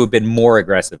plan was to have been more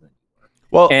aggressive.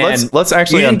 Well, let's actually unpack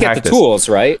this. You didn't get the tools,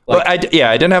 right? Like, I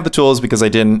didn't have the tools because I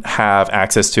didn't have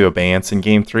access to Abeyance in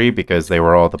game 3 because they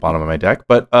were all at the bottom of my deck.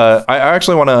 But I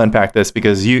actually want to unpack this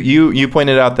because you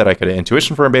pointed out that I could have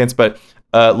intuition for Abeyance, but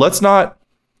let's not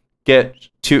get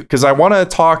to, because I want to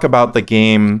talk about the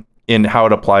game in how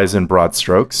it applies in broad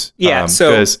strokes. Yeah,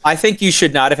 so I think you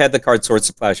should not have had the card Swords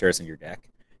to Plowshares in your deck.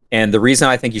 And the reason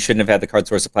I think you shouldn't have had the card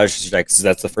Swords to Plowshares in your deck is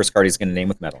that's the first card he's going to name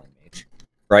with Meddling Mage,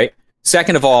 right?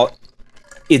 Second of all,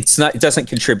 it doesn't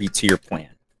contribute to your plan,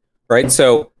 right?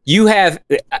 So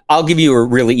I'll give you a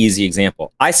really easy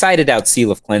example. I sided out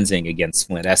Seal of Cleansing against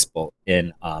Flint Espel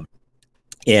in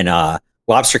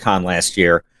LobsterCon last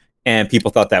year, and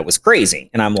people thought that was crazy.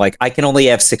 And I'm like, I can only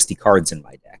have 60 cards in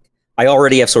my deck. I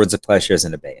already have Swords of Plowshares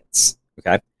and Abeyance,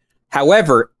 okay?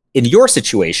 However, in your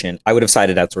situation, I would have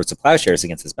sided out Swords of Plowshares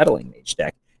against his Meddling Mage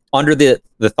deck under the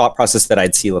thought process that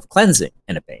I'd Seal of Cleansing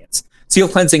and Abeyance. Seal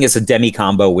of Cleansing is a demi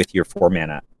combo with your 4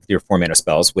 mana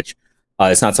spells, which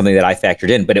is not something that I factored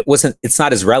in, but it's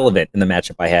not as relevant in the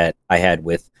matchup I had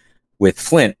with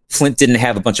Flint. Flint didn't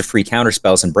have a bunch of free counter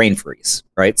spells and brain freeze,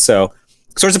 right? So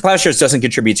Swords of Plowshares doesn't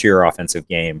contribute to your offensive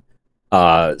game.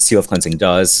 Seal of Cleansing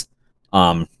does.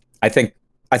 I think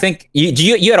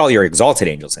you had all your Exalted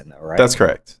Angels in though, right? That's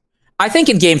correct. I think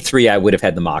in game 3 I would have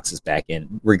had the Moxes back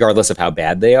in, regardless of how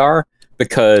bad they are,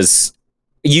 because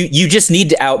you just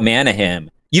need to out mana him.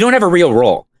 You don't have a real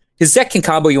role. his deck can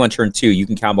combo you on turn 2. You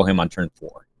can combo him on turn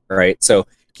 4. Right. So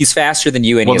he's faster than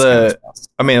you. And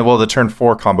the turn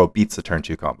 4 combo beats the turn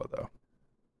 2 combo, though.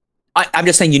 I'm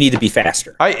just saying you need to be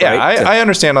faster. I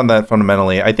understand on that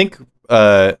fundamentally. I think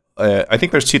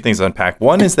there's two things to unpack.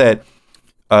 One is that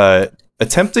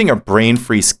attempting a brain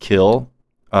freeze kill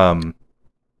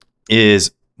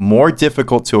is more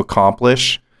difficult to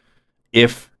accomplish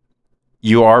if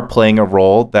you are playing a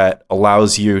role that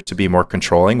allows you to be more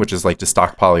controlling, which is like to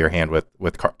stockpile your hand with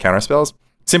counterspells,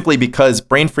 simply because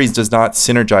brain freeze does not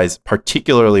synergize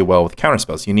particularly well with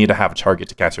counterspells. You need to have a target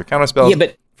to cast your counterspells. Yeah,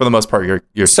 but for the most part,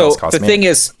 your spells cost mana. The thing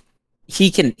is,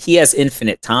 he has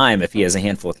infinite time if he has a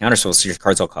handful of counterspells, so your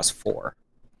cards all cost 4.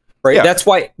 Right. Yeah. That's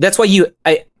why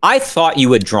I thought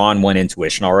you had drawn 1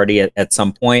 intuition already at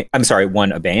some point. I'm sorry,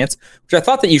 1 abeyance, which I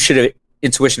thought that you should have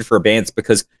intuition for abeyance,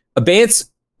 because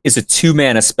abeyance is a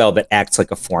 2-mana spell that acts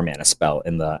like a 4-mana spell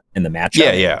in the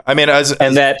matchup. Yeah. I mean, I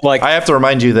have to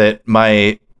remind you that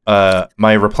my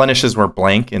replenishes were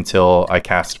blank until I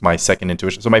cast my second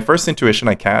intuition. So my first intuition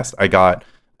I cast, I got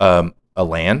a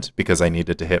land because I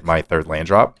needed to hit my 3rd land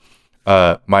drop.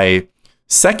 My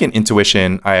second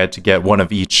intuition, I had to get 1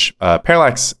 of each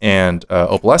Parallax and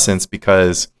Opalescence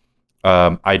because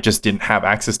I just didn't have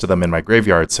access to them in my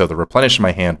graveyard. So the replenish in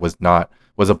my hand was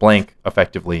a blank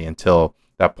effectively until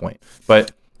that point.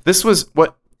 But this was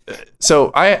what.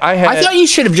 So I thought you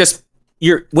should have just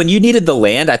when you needed the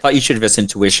land, I thought you should have just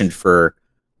intuitioned for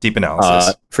deep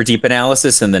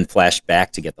analysis, and then flashed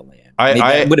back to get the land.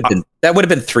 That would have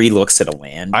been 3 looks at a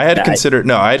land. I had considered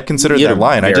that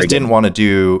line. I just didn't want to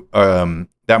do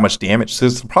that much damage. So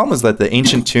the problem is that the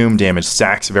Ancient Tomb damage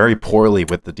stacks very poorly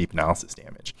with the deep analysis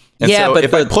damage. And so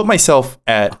if I put myself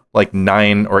at like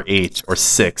 9 or 8 or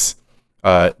 6,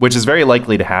 which is very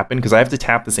likely to happen because I have to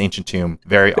tap this Ancient Tomb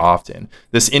very often.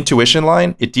 This intuition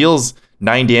line, it deals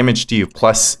 9 damage to you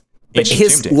plus Ancient Tomb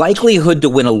damage. His likelihood to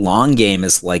win a long game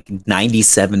is like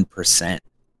 97%.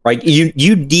 Right?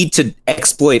 You need to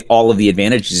exploit all of the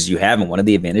advantages you have, and one of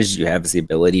the advantages you have is the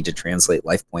ability to translate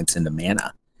life points into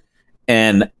mana.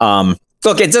 And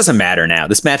look, it doesn't matter now.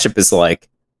 This matchup is like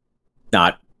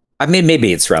not. I mean,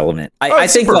 maybe it's relevant. I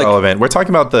think super relevant. We're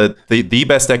talking about the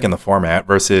best deck in the format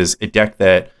versus a deck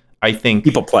that I think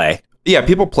people play. Yeah,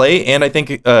 people play, and I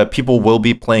think people will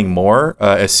be playing more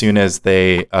as soon as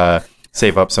they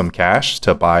save up some cash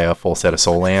to buy a full set of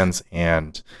soul lands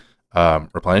and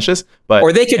replenishes,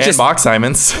 or they could just Mox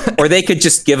Simons, or they could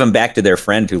just give them back to their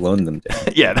friend who loaned them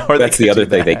to. Yeah, or that's the other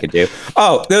thing they could do.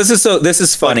 Oh, this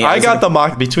is funny. Look, I got the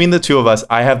Mox between the two of us.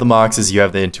 I have the Moxes, you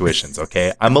have the intuitions.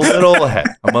 Okay, I'm a little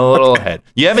ahead.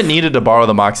 You haven't needed to borrow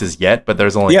the Moxes yet, but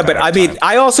there's only but I mean,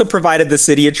 I also provided the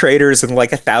City of Traders and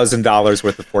like $1,000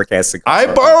 worth of forecasting.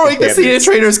 I'm borrowing the City of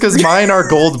Traders because mine are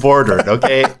gold bordered.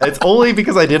 Okay, it's only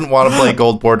because I didn't want to play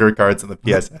gold bordered cards in the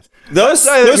PSS. Those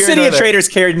City of Traders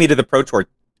carried me to the Pro Tour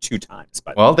 2 times.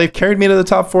 Well, they've carried me to the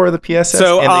top 4 of the PSS,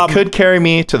 and they could carry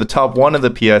me to the top 1 of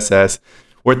the PSS.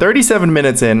 We're 37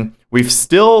 minutes in. We've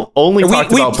still only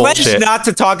talked about bullshit. We pledged not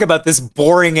to talk about this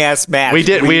boring ass match. We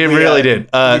did. We really did.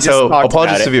 So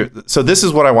apologies to you. So this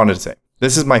is what I wanted to say.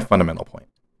 This is my fundamental point.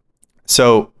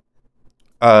 So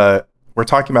we're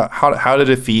talking about how to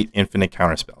defeat infinite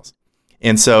counterspells,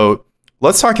 and so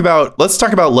let's talk about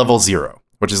level 0,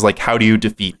 which is like how do you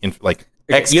defeat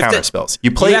X counterspells.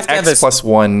 You play X plus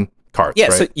 1 cards. Yeah,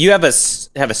 right? So you have a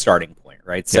starting point,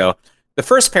 right? Yeah. So the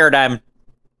first paradigm,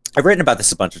 I've written about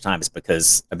this a bunch of times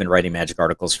because I've been writing Magic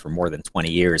articles for more than 20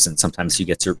 years, and sometimes you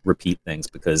get to repeat things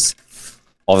because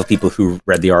all the people who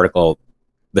read the article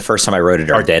the first time I wrote it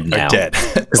are dead now. Dead.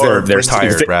 They're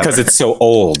retired, because it's so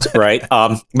old, right?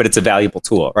 But it's a valuable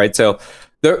tool, right? So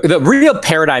the real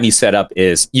paradigm you set up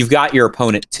is you've got your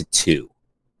opponent to 2,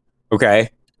 okay?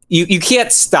 You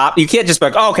can't stop. You can't just be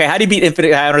like, oh, okay, how do you beat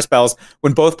infinite counter spells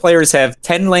when both players have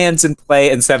 10 lands in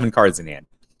play and 7 cards in hand?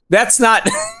 That's not.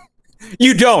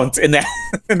 You don't in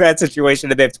that situation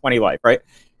if they have 20 life, right?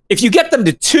 If you get them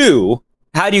to 2,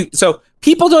 how do you? So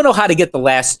people don't know how to get the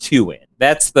last 2 in.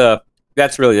 That's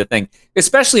really the thing,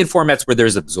 especially in formats where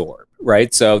there's absorb,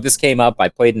 right? So this came up. I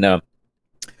played in a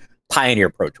Pioneer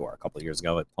Pro Tour a couple of years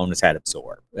ago. Opponents had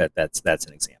absorb. That's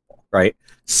an example. Right.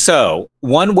 So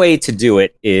one way to do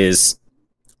it is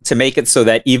to make it so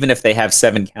that even if they have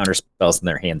 7 counter spells in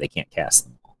their hand, they can't cast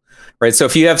them all. Right. So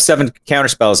if you have 7 counter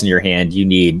spells in your hand, you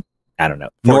need, I don't know,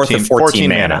 north of 14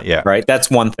 mana. Yeah. Right. That's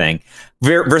one thing.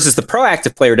 Versus the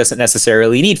proactive player doesn't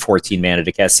necessarily need 14 mana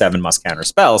to cast 7 must counter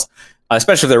spells,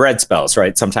 especially if they're red spells.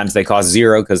 Right. Sometimes they cost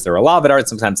 0 because they're a Lava Dart.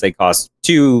 Sometimes they cost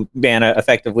 2 mana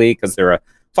effectively because they're a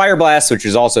Fire Blast, which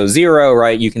is also 0.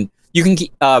 Right. You can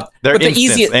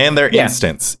they're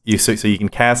instants. So you can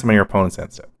cast them on your opponent's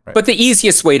instant. Right? But the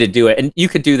easiest way to do it, and you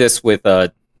could do this with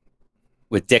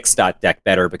Dix.deck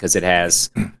better because it has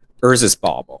Urza's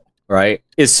Bauble, right?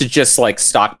 Is to just like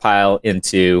stockpile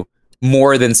into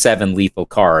more than 7 lethal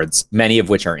cards, many of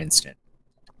which are instant,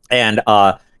 and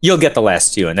you'll get the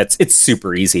last 2, and it's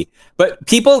super easy. But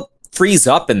people freeze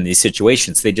up in these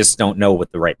situations; they just don't know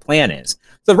what the right plan is.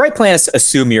 So the right plan is to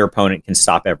assume your opponent can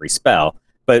stop every spell,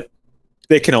 but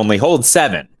they can only hold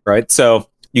 7, right? So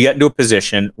you get into a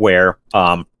position where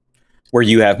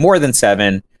you have more than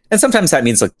 7, and sometimes that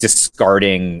means like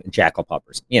discarding Jackal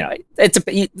Puppers. You know,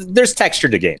 there's texture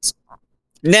to games.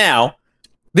 Now,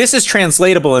 this is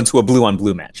translatable into a blue on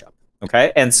blue matchup.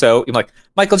 Okay, and so you're like,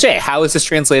 Michael J, how is this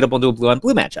translatable into a blue on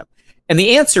blue matchup? And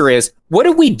the answer is, what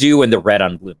did we do in the red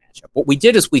on blue matchup? What we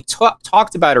did is we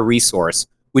talked about a resource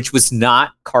which was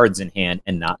not cards in hand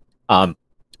and not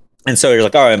and so you're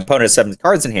like, oh, an opponent has 7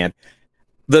 cards in hand.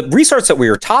 The resource that we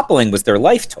were toppling was their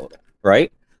life total,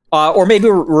 right? Or maybe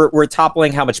we're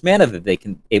toppling how much mana that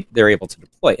they're able to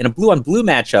deploy. In a blue on blue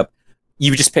matchup,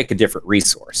 you just pick a different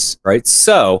resource, right?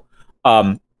 So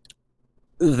one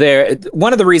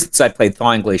of the reasons I played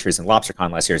Thawing Glaciers and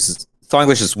LobsterCon last year is Thawing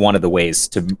Glaciers is one of the ways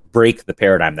to break the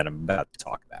paradigm that I'm about to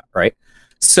talk about, right?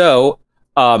 So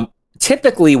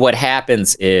typically what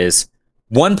happens is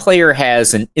one player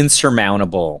has an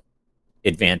insurmountable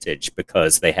advantage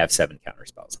because they have 7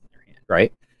 counterspells in their hand,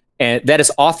 right? And that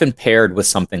is often paired with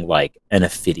something like an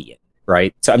Ophidian,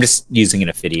 right? So I'm just using an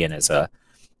Ophidian as a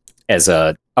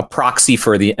proxy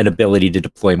for an ability to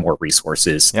deploy more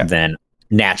resources than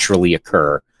naturally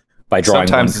occur by drawing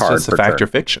Sometimes one card. It's just a fact or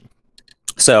fiction.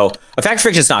 So a fact or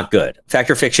fiction is not good. Fact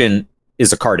or fiction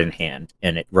is a card in hand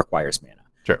and it requires mana.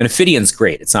 Sure. An Ophidian's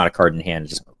great. It's not a card in hand. It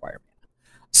doesn't require mana.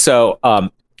 So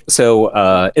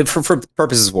for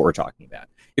purposes of what we're talking about,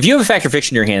 if you have a fact or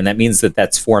fiction in your hand, that means that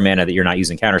that's 4 mana that you're not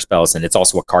using counterspells, and it's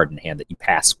also a card in hand that you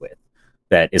pass with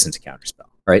that isn't a counterspell,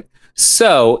 right?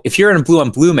 So if you're in a blue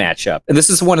on blue matchup, and this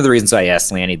is one of the reasons I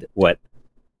asked Lanny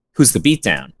who's the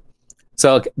beatdown.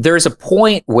 So there's a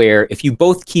point where if you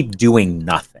both keep doing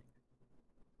nothing,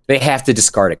 they have to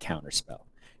discard a counterspell.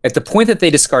 At the point that they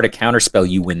discard a counterspell,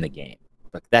 you win the game.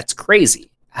 But that's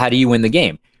crazy. How do you win the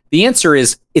game? The answer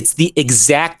is it's the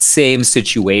exact same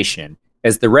situation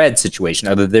as the red situation,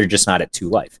 other they're just not at 2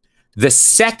 life. The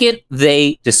second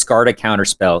they discard a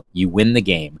counterspell, you win the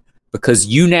game because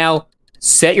you now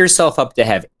set yourself up to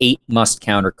have 8 must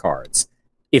counter cards.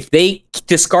 If they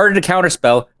discarded a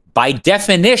counterspell, by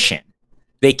definition,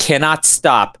 they cannot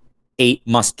stop 8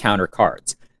 must counter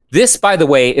cards. This, by the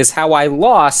way, is how I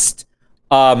lost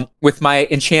with my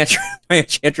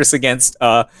Enchantress against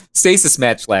Stasis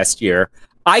match last year.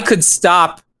 I could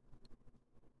stop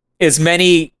as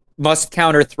many must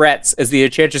counter threats as the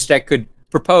Enchantress deck could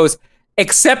propose,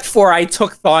 except for I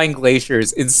took Thawing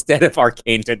Glaciers instead of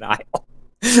Arcane Denial.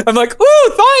 I'm like, ooh,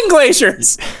 Thawing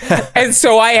Glaciers! And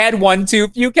so I had 1 too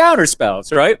few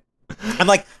counterspells, right? I'm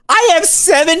like, I have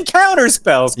 7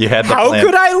 counterspells. How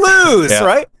could I lose,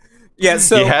 right? Yeah,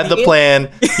 so you had the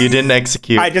plan, you didn't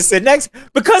execute. I just said next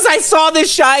because I saw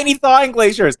this shiny Thawing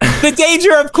Glaciers. The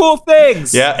danger of cool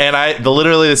things. Yeah, and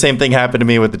literally the same thing happened to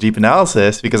me with the Deep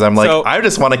Analysis because I'm like, I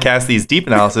just want to cast these Deep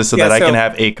Analysis so that I can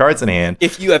have 8 cards in hand.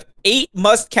 If you have 8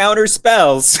 must counter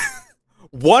spells,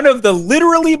 one of the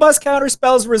literally must counter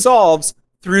spells resolves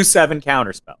through 7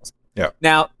 counter spells. Yeah.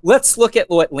 Now let's look at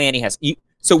what Lanny has.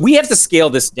 So we have to scale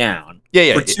this down.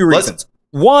 For 2 reasons.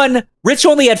 One, Rich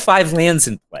only had 5 lands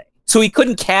in play. So he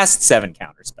couldn't cast 7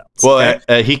 counterspells. Well,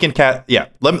 he can cast. Yeah,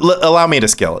 allow me to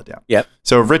scale it down. Yep.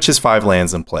 So Rich has 5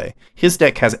 lands in play. His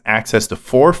deck has access to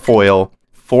 4 foil,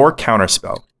 4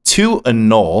 counterspell, 2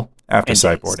 annul after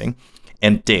sideboarding,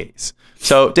 and Daze.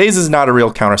 So Daze is not a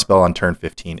real counterspell on turn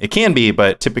 15. It can be,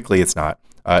 but typically it's not.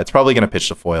 It's probably going to pitch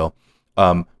to foil.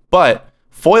 But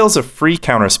foil's a free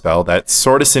counterspell that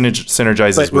sort of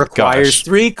synergizes with requires Gush.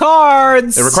 3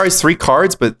 cards. It requires 3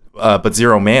 cards, but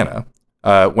 0 mana.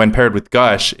 When paired with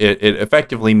Gush, it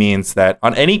effectively means that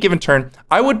on any given turn,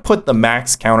 I would put the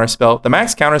max counterspell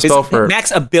for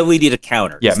max ability to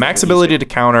counter. Yeah, max ability to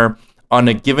counter on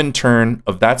a given turn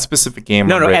of that specific game.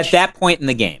 No, at that point in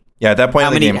the game. Yeah, at that point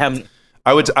in the game.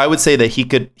 I would say that he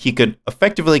could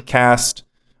effectively cast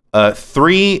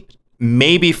 3,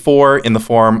 maybe 4 in the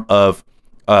form of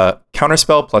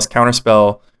counterspell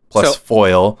plus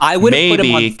foil. I would maybe put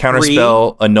him on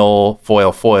counterspell, annul,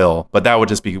 foil, but that would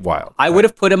just be wild. I would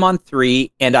have put him on 3,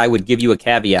 and I would give you a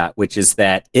caveat, which is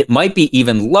that it might be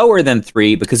even lower than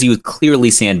 3 because he was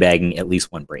clearly sandbagging at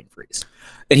least 1 brain freeze.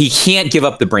 And he can't give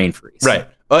up the brain freeze. Right.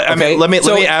 I mean, let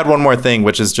me add one more thing,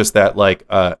 which is just that, like,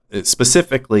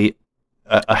 specifically,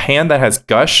 a hand that has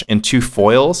gush and 2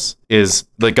 foils is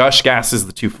the gush gas is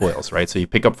the 2 foils, right? So you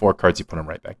pick up 4 cards, you put them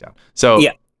right back down. So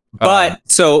yeah, but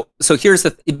so here's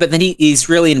but then he's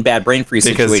really in bad brain freeze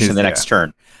situation the next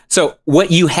turn. So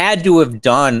what you had to have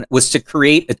done was to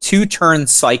create a 2-turn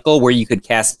cycle where you could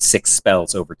cast 6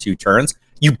 spells over 2 turns.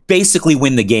 You basically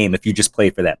win the game if you just play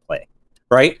for that play,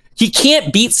 right? He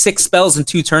can't beat 6 spells in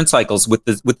 2-turn cycles with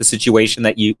the situation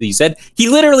that you said. He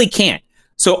literally can't.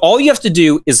 So all you have to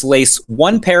do is lace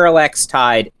 1 Parallax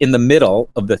Tide in the middle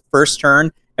of the first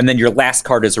turn, and then your last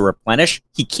card is a replenish.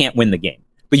 He can't win the game.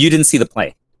 But you didn't see the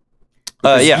play.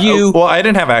 Well, I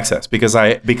didn't have access because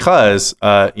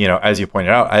you know, as you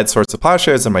pointed out, I had Swords of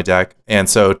Plowshares in my deck, and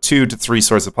so 2 to 3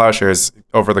 Swords of Plowshares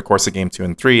over the course of game 2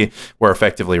 and 3 were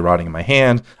effectively rotting in my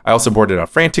hand. I also boarded out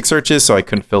Frantic Searches, so I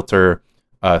couldn't filter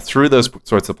through those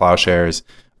Swords of Plowshares.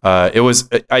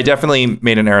 I definitely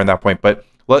made an error in that point, but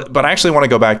I actually want to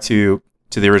go back to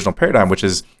the original paradigm, which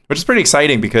is pretty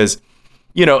exciting because,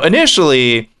 you know,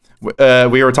 initially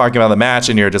we were talking about the match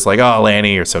and you're just like, oh,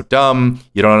 Lanny, you're so dumb.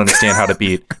 You don't understand how to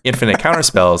beat infinite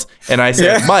counterspells. And I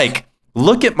said, Mike,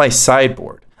 look at my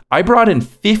sideboard. I brought in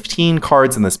 15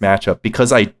 cards in this matchup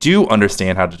because I do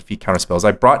understand how to defeat counterspells.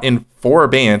 I brought in 4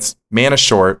 Abeyance, Mana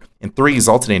Short, and 3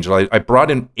 Exalted Angel. I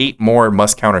brought in 8 more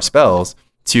must counter spells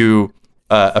to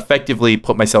effectively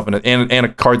put myself in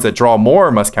and cards that draw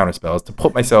more must counter spells to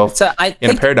put myself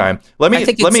in a paradigm. I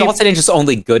think Exalted Angel is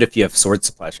only good if you have Swords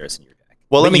of Plowshares in your deck.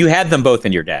 Well, you had them both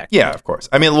in your deck. Yeah, of course.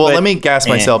 I mean, let me gas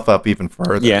myself up even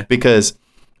further because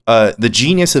the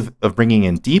genius of bringing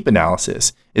in deep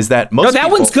analysis is that most people,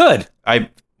 one's good.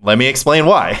 Let me explain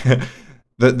why.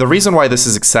 The reason why this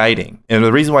is exciting and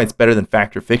the reason why it's better than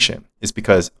Fact or Fiction is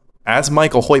because, as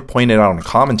Michael Hoyt pointed out in a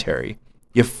commentary,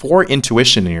 you have 4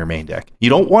 Intuition in your main deck. You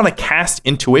don't want to cast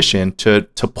Intuition to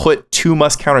put 2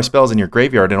 must counter spells in your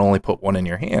graveyard and only put 1 in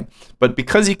your hand. But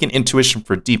because you can Intuition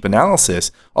for deep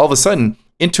analysis, all of a sudden,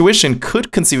 Intuition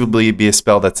could conceivably be a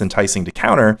spell that's enticing to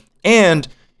counter, and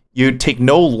you take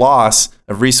no loss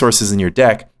of resources in your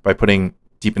deck by putting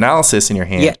deep analysis in your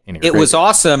hand. Yeah, it was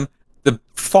awesome. The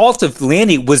fault of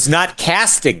Lanny was not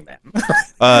casting them.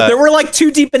 There were like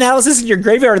 2 deep analysis in your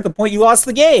graveyard at the point you lost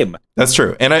the game. That's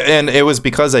true, and it was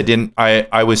because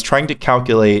I was trying to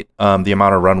calculate the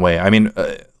amount of runway. I mean,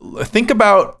 think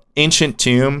about Ancient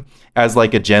Tomb as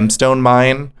like a gemstone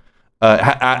mine,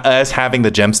 as having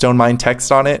the gemstone mine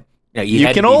text on it. No, you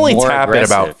can only tap it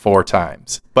about 4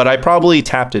 times, but I probably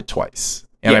tapped it twice,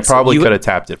 and I probably could have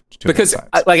tapped it 2 times.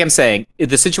 Like I'm saying,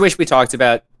 the situation we talked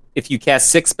about, if you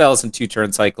cast 6 spells in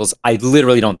 2-turn cycles, I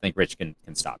literally don't think Rich can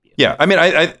stop you. Yeah, I mean,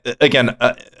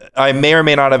 I may or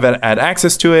may not have had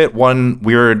access to it. One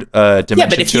weird dimension. Yeah,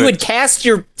 but if you had cast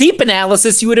your deep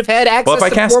analysis, you would have had access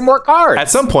to 4 more cards. At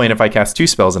some point, if I cast 2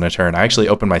 spells in a turn, I actually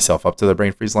open myself up to the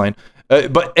brain freeze line.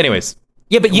 But anyways.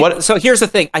 Yeah, but so here's the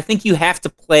thing. I think you have to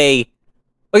play.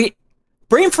 Okay,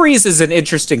 Brain Freeze is an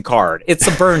interesting card. It's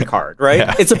a burn card, right?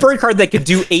 Yeah. It's a burn card that could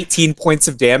do 18 points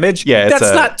of damage. Yeah,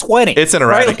 that's not 20. It's an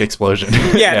erratic explosion.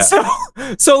 Yeah.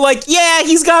 So like, yeah,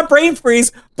 he's got Brain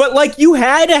Freeze, but like, you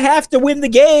have to win the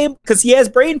game because he has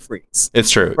Brain Freeze.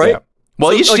 It's true, right? Yeah.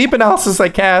 Well, each deep analysis I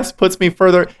cast puts me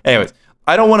further. Anyways,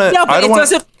 I don't want to. Yeah,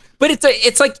 but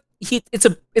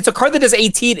it's a card that does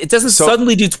 18. It doesn't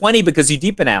suddenly do 20 because you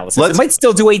deep analysis. It might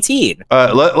still do 18.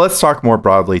 Let's talk more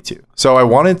broadly too. So I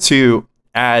wanted to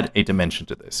add a dimension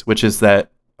to this, which is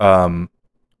that I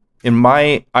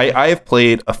have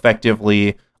played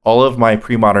effectively all of my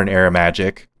pre-modern era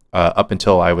Magic up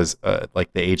until I was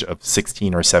like the age of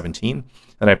 16 or 17,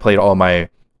 and I played all my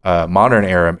modern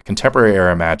era, contemporary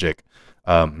era Magic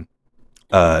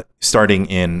starting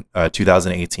in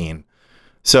 2018.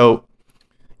 So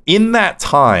in that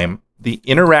time, the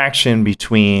interaction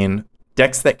between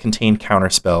decks that contain counter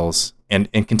spells and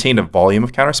contain a volume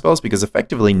of counter spells, because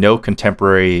effectively no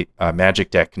contemporary Magic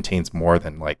deck contains more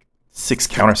than like 6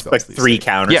 counter spells. Like 3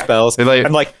 counter spells.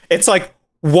 And like it's like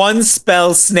 1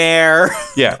 spell snare,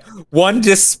 1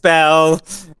 dispel,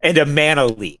 and a mana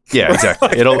leak. Yeah,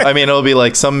 exactly. It'll be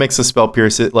like some mix of spell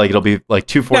pierce. It'll be like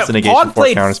 2 force negation, 4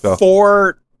 counter spell.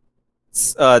 4.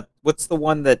 What's the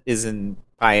one that is in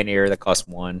Pioneer that costs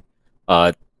 1?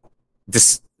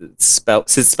 Spell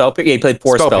pierce. Yeah, he played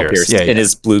 4 spell pierce in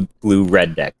his blue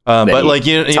red deck. But like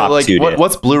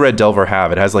what's blue red Delver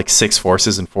have? It has like 6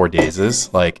 forces and 4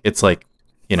 dazes. Like it's like,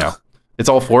 it's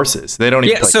all forces. They don't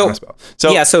even play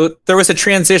counterspell. So there was a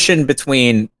transition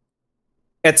between.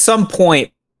 At some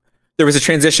point, there was a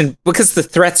transition because the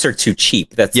threats are too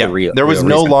cheap. That's the real. There was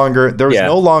no longer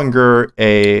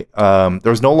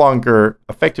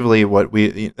effectively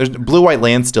blue white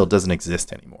land still doesn't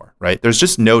exist anymore, right? There's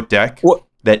just no deck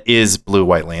that is blue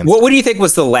white land. What do you think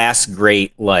was the last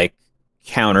great like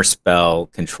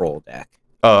counterspell control deck?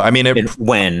 Oh, I mean,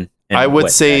 I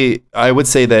would say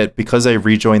that because I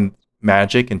rejoined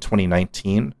Magic in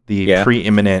 2019, the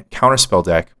preeminent counterspell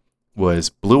deck was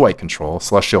blue-white control,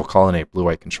 Celestial Colonnade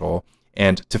blue-white control,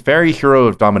 and Teferi Hero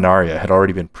of Dominaria had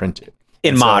already been printed.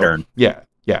 In Modern. Yeah.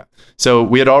 So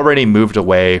we had already moved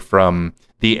away from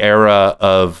the era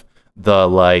of the,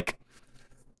 like,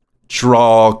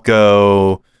 draw,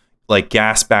 go, like,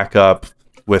 gas back up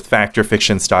with Fact or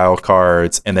Fiction style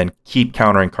cards, and then keep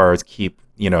countering cards, keep,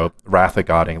 Wrath of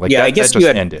Godding. Like, I guess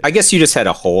ended. I guess you just had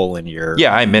a hole in your...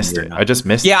 Yeah, I missed it. I just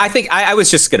missed it. Yeah, I think I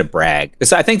was just going to brag.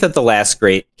 So I think that the last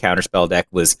great counterspell deck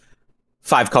was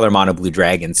 5-color mono blue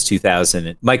dragons,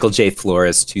 2000, Michael J.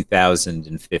 Flores,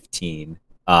 2015.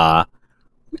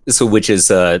 Which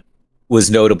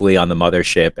was notably on the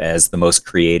mothership as the most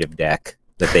creative deck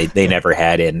that they never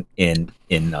had in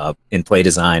play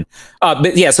design.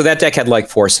 But yeah, so that deck had like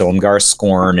 4 Silumgar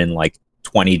Scorn and like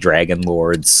 20 Dragon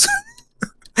Lords.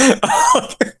 You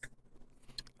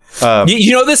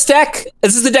know this deck?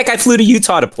 This is the deck I flew to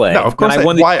Utah to play. No, of course. I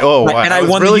won the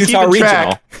Utah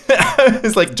Regional.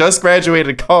 It's like just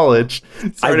graduated college.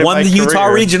 I won the Utah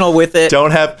Regional with it.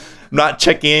 I'm not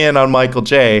checking in on Michael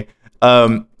J.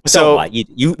 So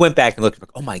you went back and looked like,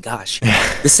 oh my gosh,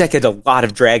 this deck had a lot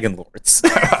of Dragon Lords.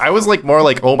 I was like more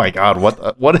like, oh my god,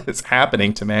 what is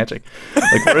happening to Magic?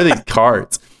 Like, what are these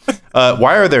cards?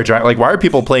 Why are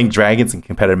people playing dragons in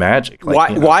competitive Magic?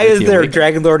 Like, why is there a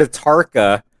Dragon Lord of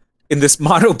Tarka in this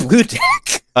mono blue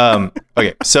deck?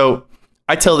 Okay, so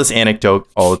I tell this anecdote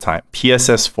all the time.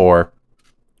 PSS4,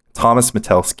 Thomas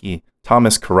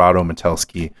Corrado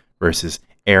Metelsky versus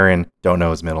Aaron, don't know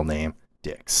his middle name,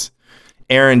 Dix.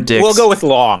 Aaron Dix. We'll go with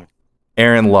Long.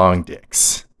 Aaron Long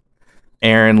Dix.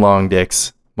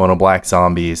 Mono Black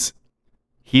Zombies.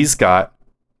 He's got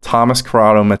Thomas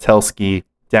Corrado Metelsky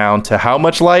down to how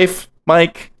much life,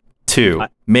 Mike? 2.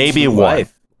 Maybe 1.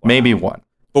 Life. Wow. Maybe 1.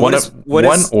 But what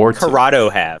does Corrado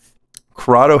have?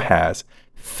 Corrado has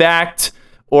Fact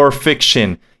or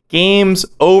Fiction. Game's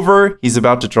over. He's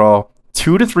about to draw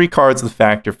 2 to 3 cards with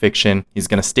Fact or Fiction. He's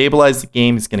going to stabilize the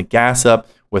game. He's going to gas up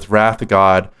with Wrath of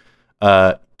God.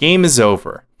 Game is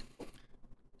over.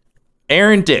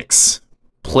 Aaron Dix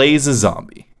plays a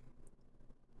zombie.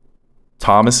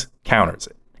 Thomas counters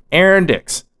it. Aaron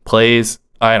Dix plays,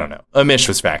 I don't know, a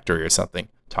Mishra's Factory or something.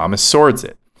 Thomas swords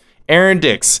it. Aaron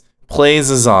Dix plays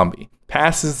a zombie.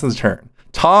 Passes the turn.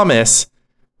 Thomas,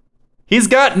 he's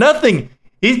got nothing.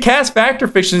 He cast Fact or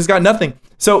Fiction. He's got nothing.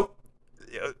 So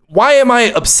why am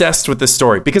I obsessed with this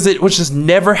story? Because it would just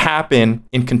never happen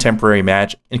in contemporary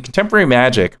Magic. In contemporary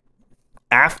Magic,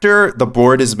 after the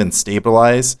board has been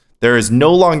stabilized, there is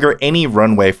no longer any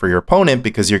runway for your opponent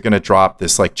because you're going to drop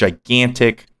this like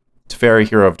gigantic Teferi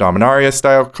Hero of Dominaria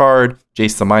style card,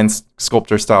 Jace the Mind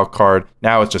Sculptor style card.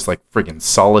 Now it's just like friggin'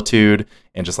 Solitude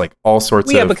and just like all sorts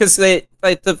of... Yeah, because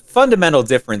the fundamental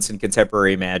difference in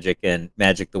contemporary Magic and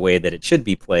Magic the way that it should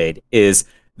be played is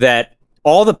that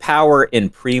all the power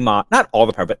in not all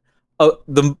the power, but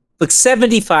the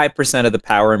 75% of the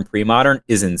power in pre-modern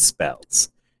is in spells.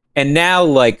 And now,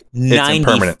 like,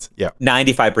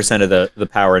 95% of the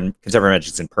power in contemporary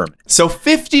Magic is in permanent. So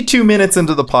 52 minutes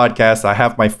into the podcast, I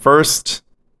have my first,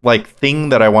 thing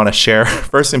that I want to share.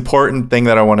 First important thing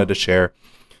that I wanted to share.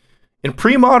 In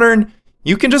pre-modern,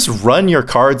 you can just run your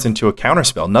cards into a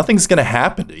counterspell. Nothing's going to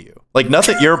happen to you.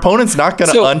 Your opponent's not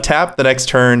going to untap the next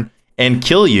turn and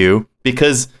kill you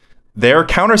because their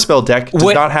counterspell deck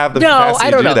does not have the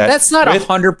capacity to do that. That's not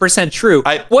 100% true.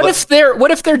 What if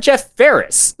they're Jeff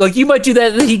Ferris? Like, you might do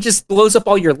that and he just blows up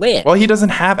all your land. Well, he doesn't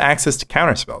have access to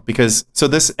counterspell because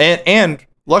and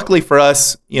luckily for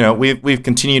us, we've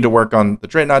continued to work on the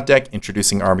Dreadnought deck,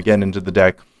 introducing Armageddon into the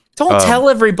deck. Don't tell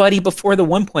everybody before the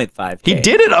 1.5. He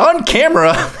did it on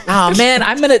camera. Oh man,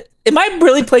 am I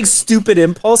really playing Stupid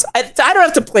Impulse? I don't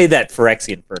have to play that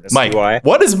Phyrexian Furnace, Mike, do I?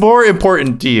 What is more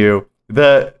important to you?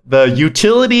 The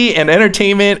utility and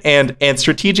entertainment and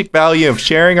strategic value of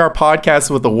sharing our podcast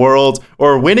with the world,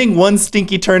 or winning one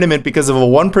stinky tournament because of a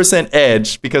 1%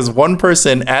 edge, because one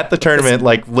person at the tournament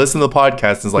listened to the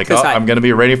podcast and is like, I'm going to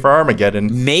be ready for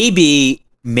Armageddon. Maybe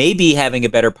having a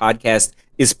better podcast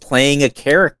is playing a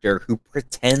character who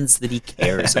pretends that he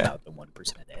cares about the 1%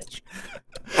 edge.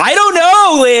 I don't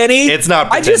know, Lanny. It's not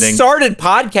pretending. I just started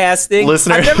podcasting.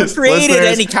 I've never created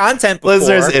any content before.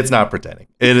 Listeners, it's not pretending.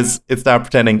 It's not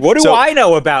pretending. What do I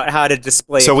know about how to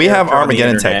display? So we have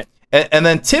Armageddon tech. And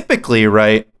then typically,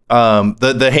 right,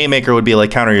 the Haymaker would be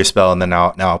like counter your spell, and then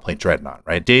now I'll play Dreadnought,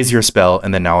 right? Daze your spell,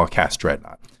 and then now I'll cast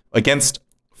Dreadnought. Against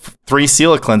 3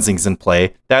 Seal of Cleansings in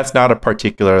play, that's not a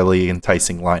particularly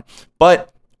enticing line.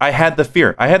 But I had the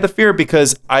fear. I had the fear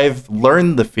because I've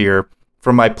learned the fear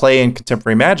from my play in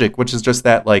Contemporary Magic, which is just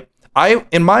that, like,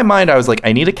 in my mind, I was like,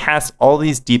 I need to cast all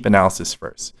these deep analysis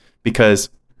first, because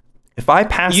if I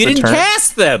pass the turn... You didn't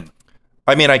cast them!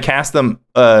 I mean, I cast them...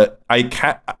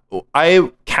 I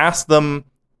cast them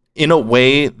in a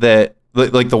way that,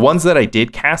 like, the ones that I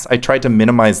did cast, I tried to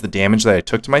minimize the damage that I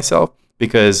took to myself,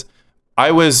 because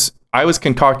I was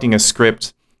concocting a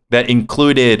script that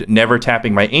included never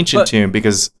tapping my Ancient Tomb,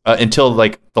 because until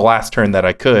like the last turn that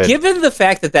I could. Given the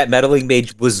fact that Meddling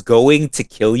Mage was going to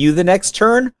kill you the next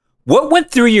turn, what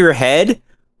went through your head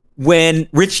when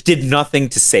Rich did nothing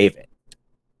to save it?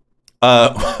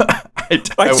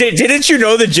 Didn't you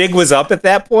know the jig was up at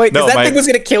that point? Because that thing was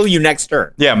going to kill you next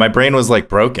turn. Yeah, my brain was like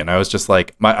broken. I was just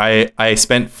like, I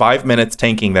spent 5 minutes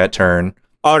tanking that turn.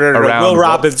 Oh, no. Will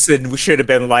Robinson should have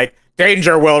been like,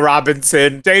 danger, Will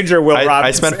Robinson. Danger, Will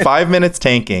Robinson. I spent 5 minutes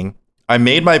tanking. I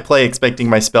made my play expecting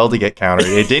my spell to get countered.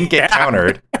 It didn't get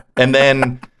countered. And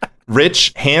then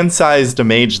Rich hand-sized a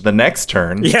mage the next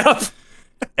turn. Yep.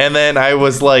 And then I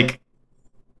was like,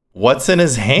 what's in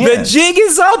his hand? The jig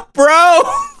is up, bro.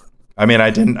 I mean, I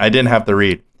didn't have the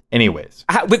read. Anyways.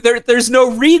 But there's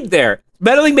no read there.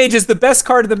 Meddling Mage is the best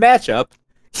card of the matchup.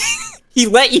 He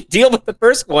let you deal with the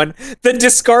first one, then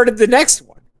discarded the next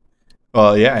one.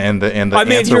 Well, yeah, and the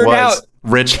answer was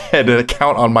Rich had an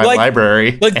account on my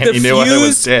library, and he knew I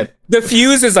was dead. The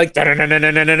fuse is like,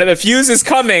 the fuse is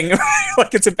coming,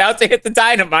 like it's about to hit the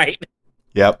dynamite.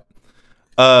 Yep.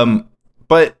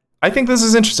 But I think this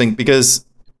is interesting because,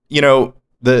 you know,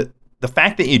 the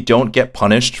fact that you don't get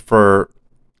punished for,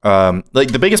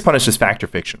 like the biggest punish is Fact or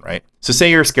Fiction, right? So say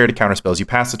you're scared of counter spells, you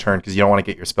pass the turn because you don't want to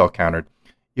get your spell countered.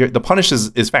 The punish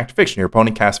is Fact or Fiction. Your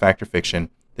opponent casts Fact or Fiction,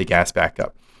 they gas back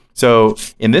up. So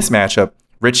in this matchup,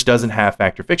 Rich doesn't have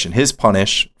Fact or Fiction. His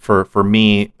punish for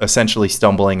me essentially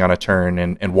stumbling on a turn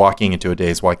and walking into a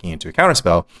daze, walking into a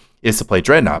counterspell is to play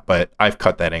Dreadnought, but I've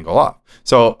cut that angle off.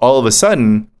 So all of a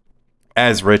sudden,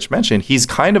 as Rich mentioned, he's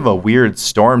kind of a weird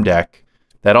Storm deck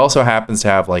that also happens to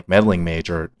have like Meddling Mage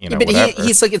or, you know, but whatever.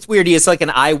 He's like, it's weird. He's like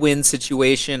an I win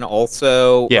situation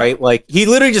also, right? Like he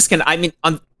literally just can, I mean,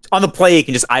 on the play, he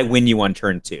can just I win you on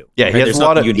turn 2. Yeah, right? he has a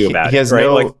lot of, you do about he has it, right?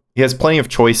 no, like, he has plenty of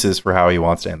choices for how he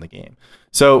wants to end the game.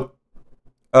 So,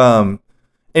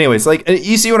 anyways, like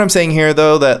you see what I'm saying here,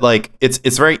 though, that like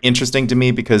it's very interesting to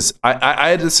me because I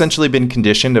had essentially been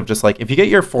conditioned of just like if you get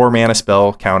your 4 mana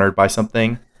spell countered by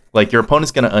something, like your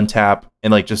opponent's gonna untap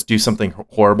and like just do something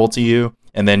horrible to you,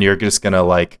 and then you're just gonna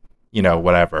like, you know,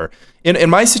 whatever. In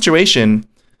my situation,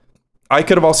 I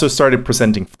could have also started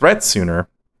presenting threats sooner.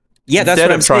 Yeah, that's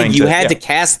what I'm saying. You had to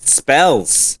cast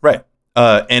spells, right?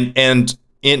 And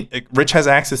Rich has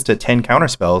access to 10 counter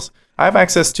spells. I have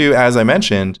access to, as I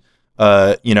mentioned,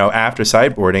 you know, after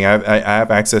sideboarding, I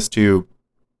have access to,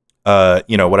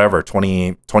 you know, whatever,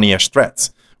 20-ish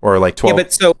threats or like 12. Yeah,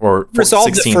 but so or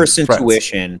resolve the first threats.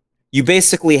 intuition. You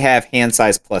basically have hand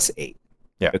size plus 8.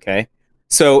 Yeah. Okay.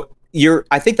 So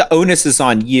I think the onus is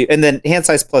on you, and then hand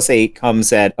size plus 8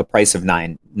 comes at a price of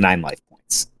 9 life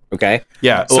points. Okay.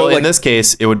 Yeah. So well, in this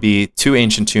case, it would be 2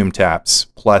 Ancient Tomb taps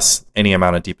plus any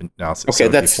amount of deep analysis.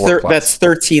 Okay, so that's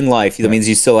 13 life. That means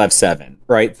you still have 7,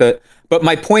 right? But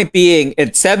my point being,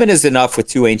 7 is enough with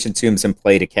 2 Ancient Tombs in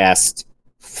play to cast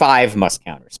 5 must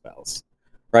counter spells,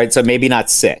 right? So maybe not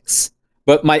 6.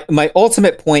 But my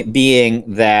ultimate point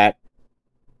being that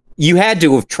you had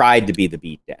to have tried to be the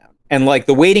beatdown, and like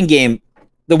the waiting game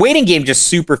just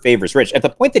super favors Rich at the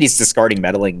point that he's discarding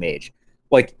Meddling Mage.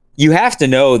 Like, you have to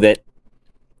know that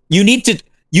you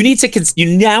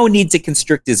now need to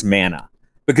constrict his mana,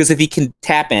 because if he can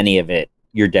tap any of it,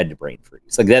 you're dead to brain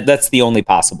freeze. Like that's the only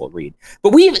possible read.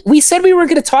 But we said we were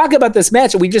going to talk about this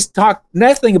match, and we just talked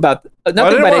nothing about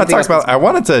I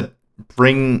wanted to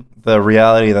bring the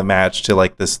reality of the match to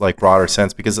like this like broader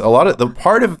sense, because a lot of the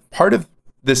part of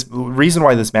this reason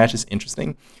why this match is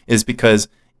interesting is because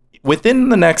within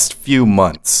the next few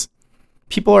months,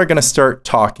 people are going to start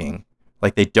talking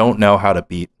like they don't know how to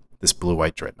beat this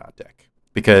blue-white Dreadnought deck,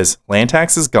 because land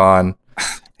tax is gone,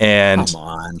 and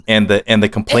the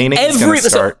complaining is going to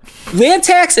start. So land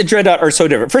tax and Dreadnought are so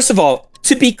different. First of all,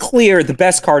 to be clear, the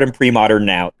best card in pre-modern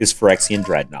now is Phyrexian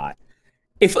Dreadnought.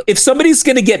 If somebody's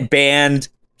going to get banned,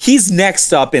 he's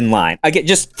next up in line. I get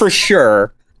just for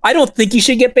sure. I don't think he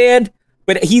should get banned,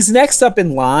 but he's next up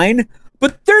in line.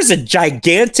 But there's a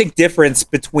gigantic difference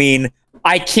between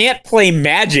I can't play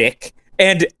Magic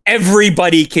and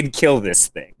everybody can kill this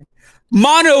thing.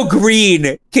 Mono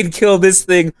green can kill this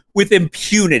thing with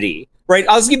impunity, right?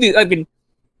 I'll give you. I mean,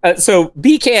 so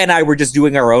BK and I were just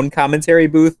doing our own commentary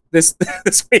booth this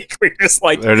week. We're just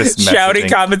like shouting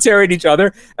commentary at each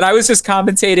other, and I was just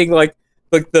commentating like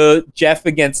the Jeff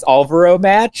against Alvaro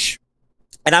match,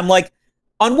 and I'm like,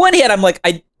 on one hand, I'm like,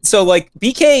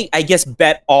 BK, I guess,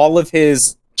 bet all of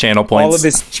his channel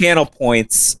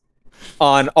points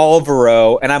on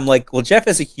Alvaro, and I'm like, well, Jeff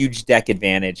has a huge deck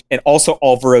advantage, and also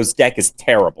Alvaro's deck is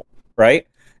terrible, right?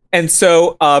 And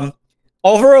so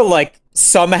Alvaro like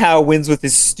somehow wins with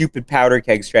his stupid powder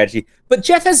keg strategy, but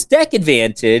Jeff has deck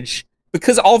advantage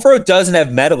because Alvaro doesn't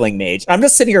have meddling mage. I'm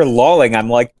just sitting here lolling. I'm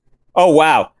like, oh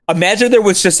wow, imagine there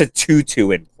was just a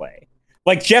 2/2 in play.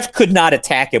 Like Jeff could not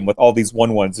attack him with all these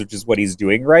 1/1s, which is what he's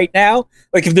doing right now.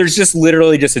 Like if there's just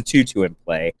literally just a 2/2 in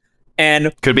play.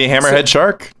 And could be a hammerhead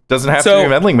shark. Doesn't have to be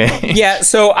meddling mage. Yeah,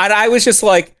 so I was just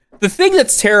like, the thing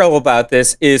that's terrible about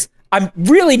this is I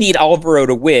really need Alvaro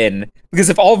to win, because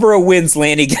if Alvaro wins,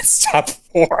 Lanny gets top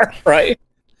 4, right?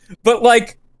 But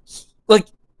like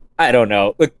I don't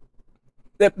know. Like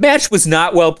that match was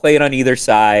not well played on either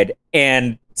side,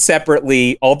 and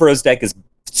separately, Alvaro's deck is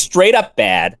straight up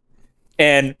bad,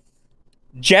 and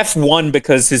Jeff won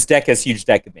because his deck has huge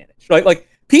deck advantage. Right? Like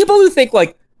people who think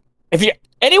like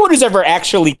anyone who's ever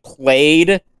actually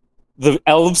played the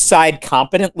Elves side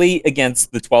competently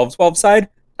against the 12-12 side,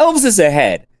 Elves is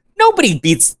ahead. Nobody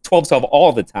beats 12-12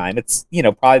 all the time. It's,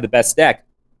 probably the best deck.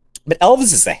 But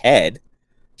Elves is ahead.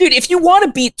 Dude, if you want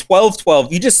to beat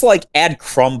 12-12, you just, add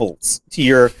crumbles to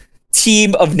your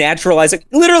team of naturalizing.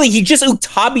 Literally, he just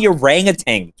Utabi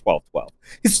orangutan with 12-12.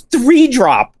 His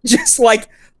 3-drop, just,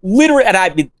 literally, and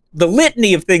I mean, the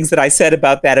litany of things that I said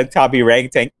about that Utabi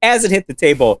orangutan as it hit the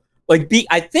table,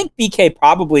 I think BK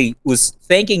probably was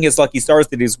thanking his lucky stars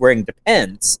that he was wearing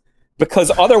Depends, because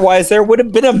otherwise there would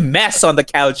have been a mess on the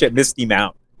couch at Misty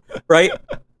Mount, right?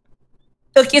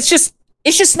 It's just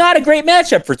not a great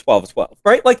matchup for 12-12,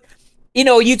 right?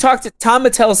 You talked to Tom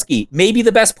Metelsky, maybe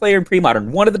the best player in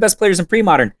Premodern, one of the best players in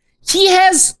Premodern. He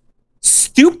has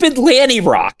stupid Lanny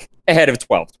Rock ahead of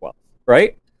 12-12,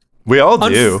 right? We all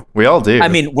do. I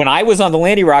mean, when I was on the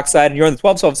Lanny Rock side and you're on the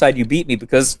 12-12 side, you beat me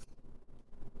because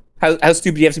how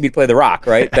stupid you have to be to play the Rock,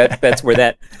 right? That's where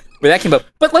that came up.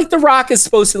 But the Rock is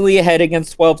supposedly ahead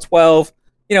against 12-12.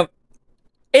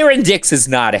 Aaron Dix is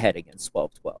not ahead against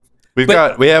 12-12.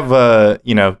 We have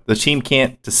the team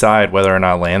can't decide whether or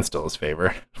not Landstill is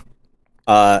favored.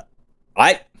 I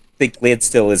think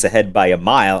Landstill is ahead by a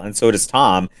mile, and so does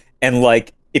Tom. And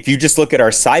if you just look at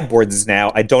our sideboards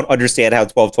now, I don't understand how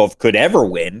 12-12 could ever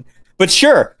win. But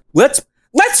sure, let's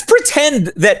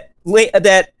pretend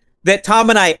that Tom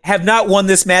and I have not won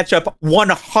this matchup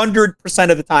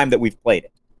 100% of the time that we've played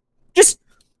it. Just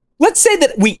let's say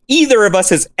that either of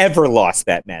us has ever lost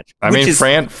that match. I mean,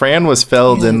 Fran was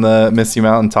felled in the Misty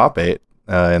Mountain top 8 in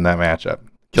that matchup.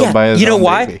 Killed by his You know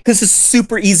why? baby. Because it's a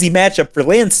super easy matchup for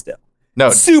Landstill.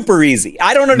 No, super easy.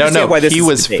 I don't understand why this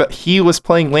he was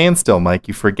playing Landstill, Mike.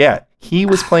 You forget. He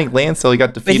was playing Landstill. He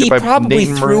got defeated by Nathan probably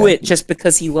threw it just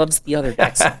because he loves the other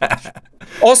decks so much.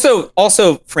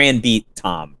 Also, Fran beat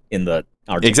Tom in the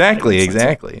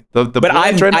Exactly. But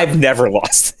I've never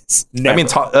lost this. Never. I mean,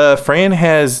 Fran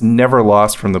has never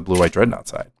lost from the Blue-White Dreadnought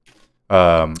side.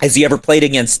 Has he ever played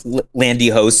against Landy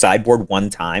Ho's sideboard one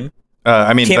time?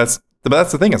 I mean, that's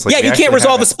the thing. It's you can't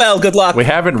resolve a spell. Good luck. We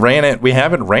haven't ran it.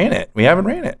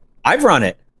 I've run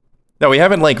it. No, we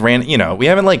haven't ran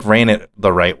it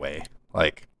the right way.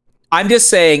 I'm just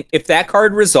saying, if that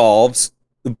card resolves,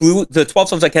 the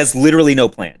 12-12 deck has literally no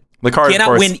plan. The card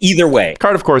cannot win either way.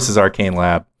 Card, of course, is Arcane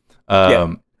Lab.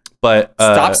 But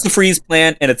stops the freeze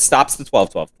plan and it stops the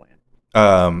 12-12 plan.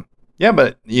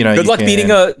 But good luck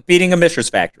beating a Mishra's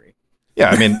Factory.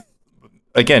 Yeah, I mean,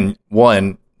 again,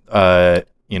 one, we can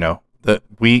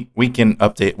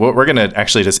update. We're gonna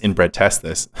actually just inbred test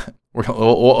this.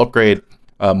 We'll upgrade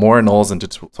more nulls into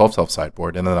 12-12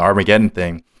 sideboard, and then the Armageddon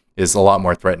thing is a lot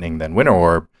more threatening than Winter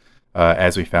Orb,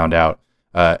 as we found out.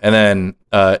 And then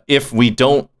if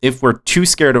we're too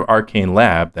scared of Arcane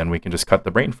Lab, then we can just cut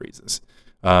the Brain Freezes.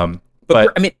 But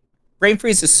I mean, Brain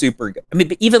Freeze is super good. I mean,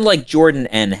 but even Jordan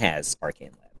N has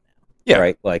Arcane Lab now. Yeah,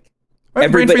 right.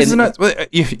 Brain Freeze is not.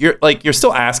 You're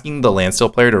still asking the Landstill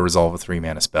player to resolve a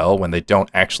 3-mana spell when they don't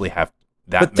actually have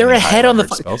that. But they're ahead on the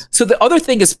spells. So the other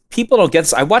thing is, people don't get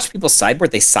this. I watch people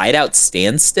sideboard. They side out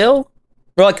Standstill.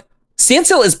 We're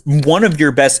Standstill is one of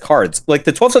your best cards. The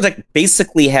 12-12 deck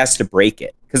basically has to break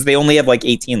it because they only have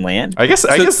 18 land. I guess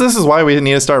this is why we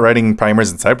need to start writing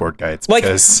primers and sideboard guides.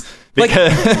 Because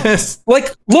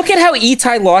look at how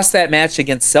Itai lost that match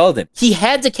against Selden. He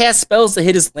had to cast spells to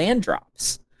hit his land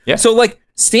drops. Yeah. So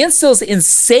Standstill's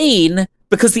insane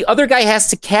because the other guy has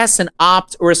to cast an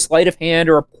opt or a sleight of hand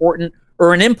or a portent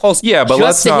or an impulse but just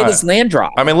let's to not hit his land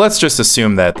drop. I mean, let's just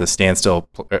assume that the standstill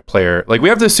player, like we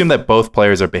have to assume that both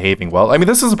players are behaving well. I mean,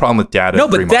 this is a problem with data. No,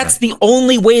 but that's the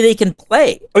only way they can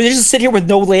play. Or they just sit here with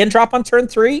no land drop on turn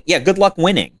 3? Yeah, good luck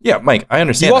winning. Yeah, Mike, I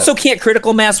understand. You also can't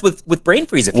critical mass with brain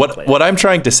freeze if you play. What I'm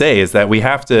trying to say is that we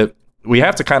have to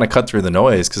kind of cut through the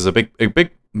noise, because a big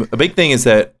thing is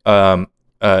that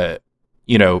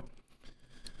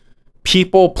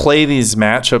people play these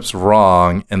matchups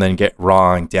wrong and then get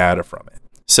wrong data from it.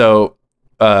 So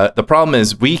the problem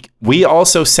is we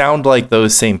also sound like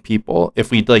those same people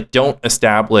if we like don't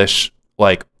establish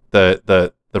like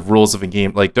the rules of a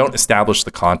game, like don't establish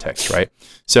the context, right?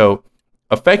 So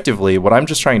effectively, what I'm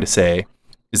just trying to say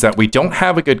is that we don't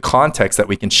have a good context that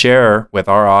we can share with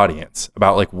our audience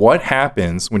about like what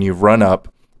happens when you run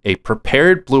up a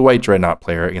prepared blue-white Dreadnought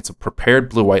player against a prepared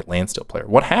blue-white Landstill player.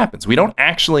 What happens? We don't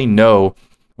actually know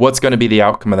what's going to be the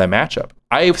outcome of that matchup.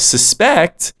 I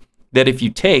suspect that if you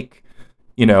take,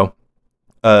 Landy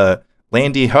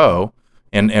Ho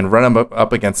and run him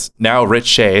up against now Rich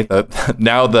Shea,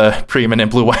 the preeminent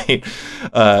blue-white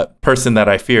person that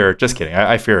I fear. Just kidding.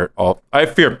 I fear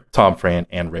Tom, Fran,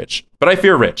 and Rich, but I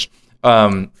fear Rich.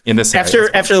 In this after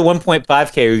the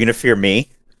 1.5K, are you going to fear me?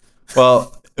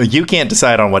 Well, you can't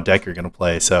decide on what deck you're going to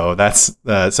play, so that's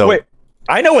so. Wait,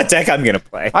 I know what deck I'm going to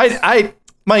play.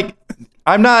 Mike,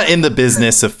 I'm not in the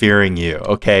business of fearing you.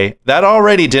 Okay, that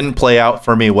already didn't play out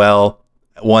for me well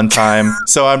one time,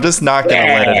 so I'm just not going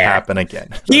to let it happen again.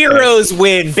 Okay? Heroes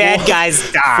win, bad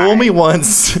guys die. Fool me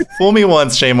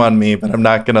once, shame on me, but I'm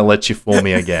not going to let you fool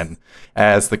me again,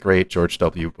 as the great George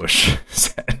W. Bush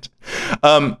said.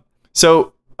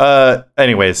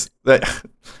 Anyways,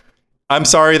 I'm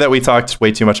sorry that we talked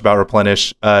way too much about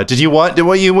Replenish.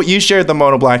 You shared the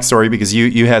Mono Black story because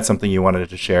you had something you wanted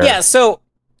to share. Yeah, so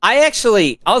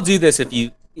I'll do this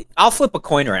I'll flip a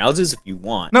coin around. I'll do this if you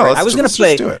want. No, right? I was going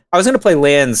to play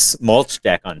Land's mulch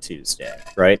deck on Tuesday,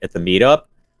 right, at the meetup.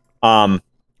 Are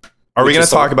we going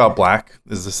to talk about black?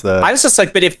 Is this the? I was just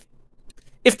like, but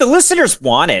if the listeners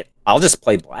want it, I'll just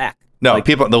play black. No,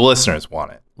 the listeners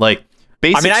want it. Like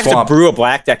basic. I have to brew a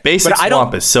black deck. Basic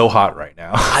Swamp is so hot right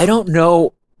now. I don't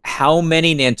know how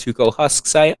many Nantuko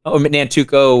husks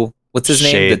Nantuko. What's his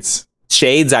name?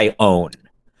 Shades I own,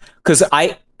 because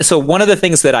So one of the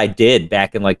things that I did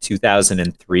back in like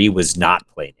 2003 was not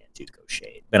play Nantuko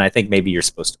Shade, and I think maybe you're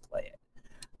supposed to play it.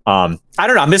 I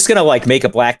don't know. I'm just gonna like make a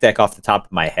black deck off the top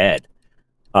of my head,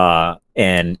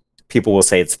 and people will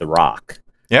say it's the Rock.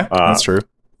 Yeah, that's true.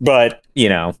 But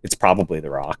it's probably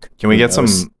the Rock. Can we get some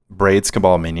Braids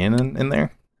Cabal Minion in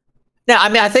there? No, I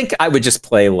mean I think I would just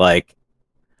play like.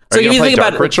 Are you gonna play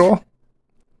Dark Ritual?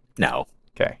 No.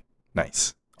 Okay.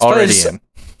 Nice. Already in.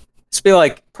 Just be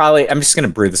like, probably, I'm just going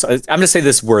to brew this. I'm going to say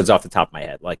this words off the top of my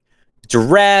head. Like,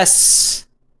 duress.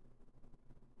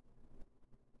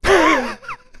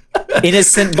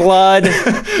 Innocent blood.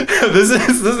 This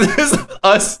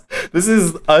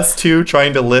is us two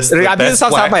trying to list the best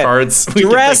black cards we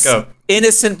duress, can think of.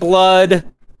 Innocent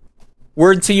blood.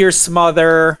 Word to your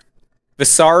smother.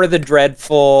 Visara the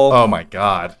Dreadful. Oh my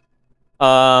god.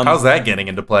 How's that getting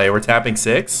into play? We're tapping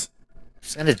 6?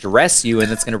 It's going to duress you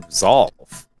and it's going to resolve.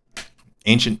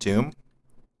 Ancient Tomb?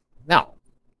 No.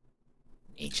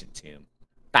 Ancient Tomb.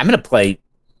 I'm going to play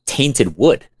Tainted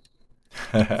Wood.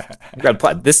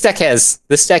 This deck has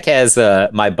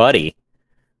my buddy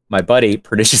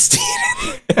Pernicious Deed.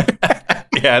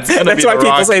 Yeah, it's gonna that's be why the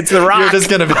people rock. say it's the Rock. You're just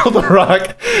gonna build the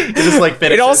Rock. You just like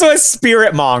finish. It also has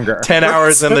Spirit Monger. 10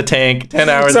 hours in the tank. 10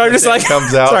 hours. So I'm just like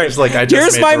comes out. Sorry. Just like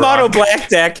Here's my mono black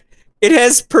deck. It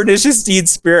has Pernicious Deed,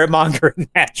 Spirit Monger, and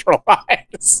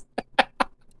Naturalize.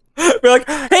 We're like,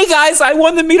 hey guys, I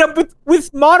won the meetup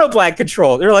with mono black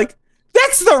control. They're like,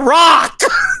 that's the Rock.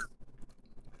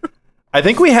 I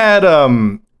think we had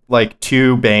like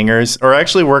 2 bangers, or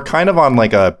actually we're kind of on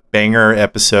like a banger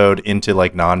episode into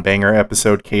like non-banger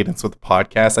episode cadence with the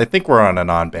podcast. I think we're on a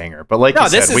non-banger, but like you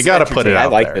said, we got to put it out I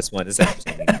like there. this one. It's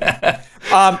entertaining.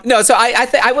 No, so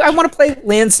I want to play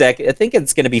Land's deck. I think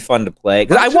it's going to be fun to play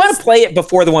because I want to play it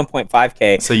before the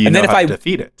 1.5K. So know how to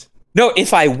defeat it. No,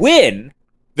 if I win,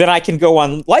 then I can go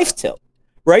on Life Tilt.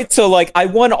 Right? So like I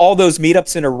won all those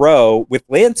meetups in a row with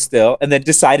Landstill and then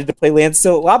decided to play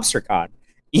Landstill at LobsterCon,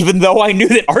 even though I knew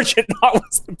that Argent Knot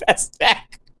was the best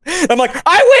deck. I'm like,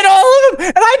 I win all of them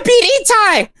and I beat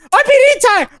Etai.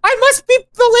 I must be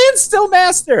the Landstill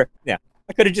master. Yeah.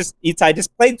 I could have Etai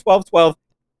just played 12-12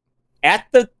 at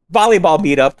the volleyball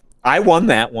meetup. I won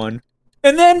that one.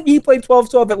 And then he played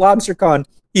 12-12 at LobsterCon.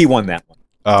 He won that one.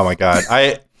 Oh my God.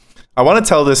 I want to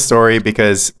tell this story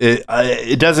because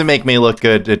it doesn't make me look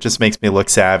good. It just makes me look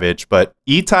savage. But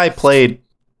Itai played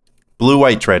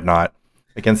Blue-White Dreadnought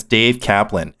against Dave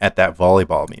Kaplan at that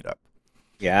volleyball meetup.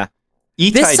 Yeah.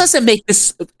 This doesn't make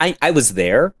this. I was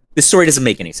there. This story doesn't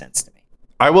make any sense to me.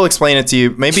 I will explain it to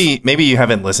you. Maybe you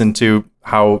haven't listened to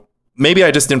how. Maybe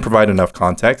I just didn't provide enough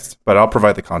context, but I'll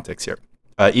provide the context here.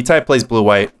 Itai plays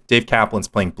Blue-White. Dave Kaplan's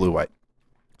playing Blue-White.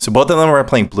 So both of them are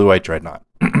playing Blue-White Dreadnought.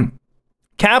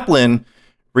 Kaplan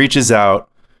reaches out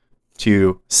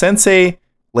to Sensei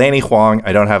Lanny Huang.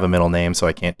 I don't have a middle name, so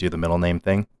I can't do the middle name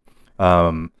thing.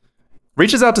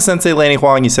 Reaches out to Sensei Lanny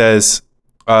Huang. He says,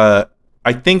 I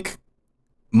think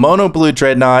Mono Blue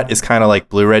Dreadnought is kind of like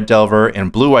Blue Red Delver,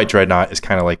 and Blue White Dreadnought is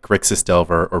kind of like Grixis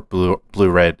Delver or Blue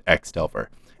Red X Delver.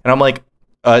 And I'm like,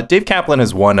 Dave Kaplan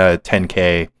has won a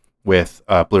 10K with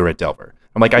Blue Red Delver.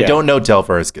 I'm like, I don't know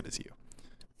Delver as good as you,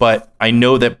 but I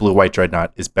know that Blue White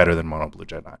Dreadnought is better than Mono Blue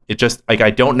Dreadnought. It just like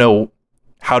I don't know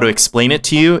how to explain it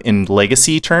to you in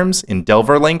legacy terms in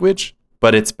Delver language,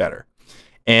 but it's better.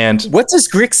 And what does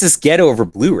Grixis get over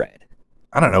Blue Red?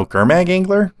 I don't know. Gurmag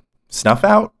Angler? Snuff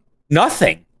Out?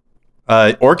 Nothing.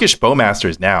 Orcish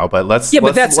Bowmasters now, but let's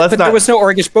but there was no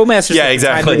Orcish Bowmasters. Yeah,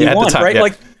 exactly. At the time, right? Yeah.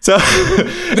 Like, so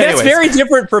that's very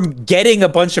different from getting a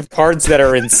bunch of cards that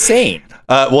are insane.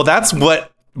 Well, that's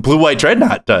what Blue White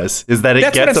Dreadnought does. Is that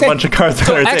it gets a bunch of cards that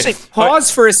are insane. Actually,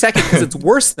 pause for a second because it's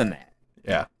worse than that.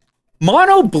 Yeah.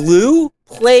 Mono Blue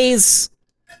plays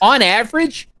on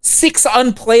average 6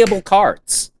 unplayable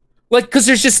cards, like because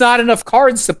there's just not enough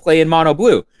cards to play in Mono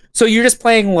Blue. So you're just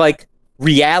playing like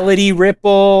Reality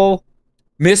Ripple,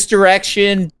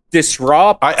 Misdirection,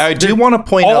 Disrupt. I do want to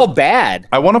point out all bad.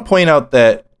 I want to point out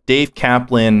that Dave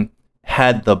Kaplan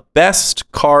had the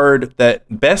best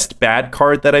bad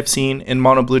card that I've seen in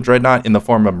Mono Blue Dreadnought in the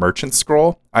form of Merchant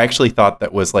Scroll. I actually thought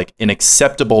that was like an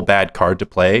acceptable bad card to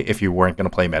play if you weren't going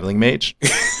to play Meddling Mage.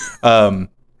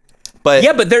 But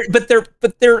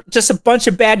they're just a bunch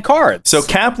of bad cards. So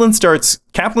Kaplan starts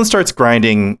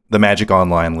grinding the Magic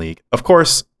Online League. Of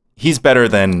course, he's better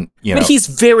than, But he's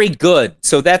very good.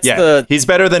 So he's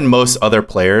better than most other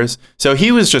players. So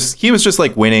he was just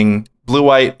like winning Blue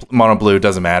White, Mono Blue,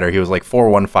 doesn't matter. He was like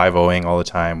 4-1-5-0ing all the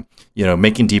time,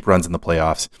 making deep runs in the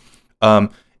playoffs. And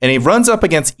he runs up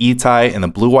against Itai in the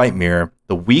Blue White Mirror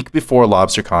the week before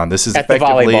LobsterCon. This is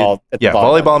effectively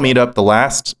volleyball meetup, the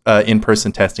last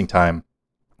in-person testing time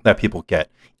that people get.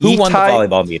 Who won the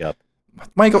volleyball meetup?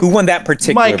 Michael, who won that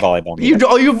particular volleyball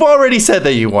meetup? You've already said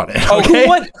that you won it. Okay?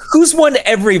 Who's won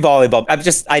every volleyball?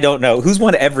 I don't know. Who's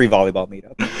won every volleyball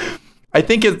meetup? I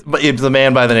think it's a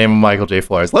man by the name of Michael J.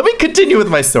 Flores. Let me continue with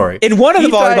my story. In one of the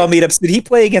volleyball meetups, did he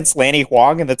play against Lanny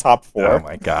Huang in the top 4? Oh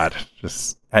my God!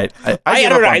 I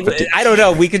don't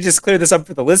know. We could just clear this up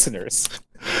for the listeners.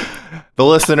 The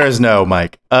listeners know,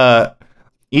 Mike.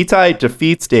 Itai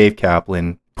defeats Dave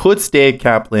Kaplan, puts Dave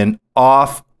Kaplan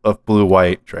off of Blue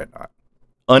White Dreadnought.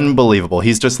 Unbelievable.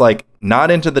 He's just like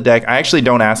not into the deck. I actually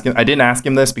don't ask him. I didn't ask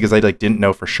him this because I didn't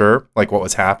know for sure what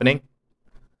was happening.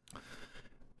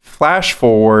 Flash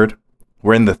forward,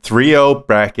 we're in the 3-0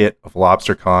 bracket of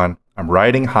LobsterCon. I'm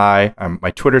riding high.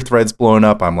 My Twitter thread's blowing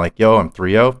up. I'm like, yo, I'm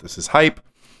 3-0. This is hype.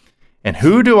 And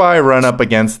who do I run up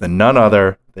against than none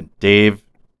other than Dave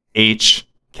H.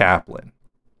 Kaplan?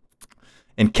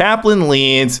 And Kaplan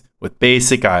leads with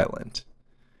Basic Island.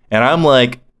 And I'm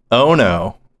like, oh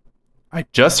no. I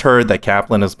just heard that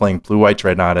Kaplan is playing Blue White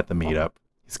Dreadnought at the meetup.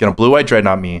 He's going to Blue White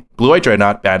Dreadnought me. Blue White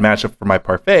Dreadnought, bad matchup for my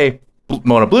parfait.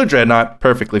 Mono Blue Dreadnought,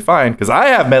 perfectly fine, because I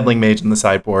have Meddling Mage in the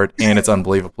sideboard, and it's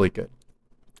unbelievably good.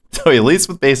 So he leads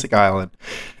with Basic Island.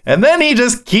 And then he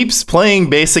just keeps playing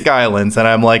Basic Islands, and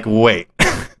I'm like, wait.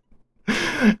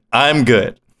 I'm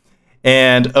good.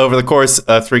 And over the course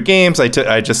of 3 games, I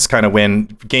just kind of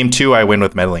win. Game 2, I win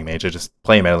with Meddling Mage. I just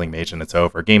play Meddling Mage, and it's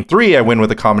over. Game 3, I win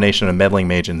with a combination of Meddling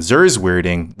Mage and Zur's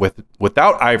Weirding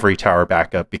without Ivory Tower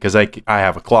backup, because I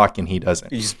have a clock, and he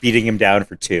doesn't. You're just beating him down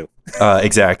for 2.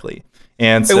 Exactly.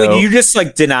 And so you just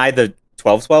deny the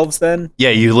 12-12s then?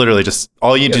 Yeah, you literally just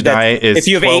all you deny is if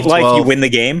you have 8 life, you win the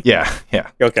game. Yeah.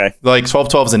 Okay. Like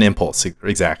 12-12's an impulse,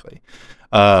 exactly.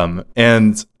 So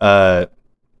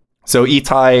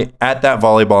Itai at that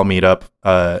volleyball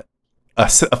meetup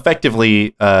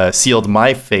effectively sealed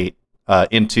my fate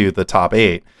into the top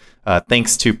 8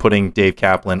 thanks to putting Dave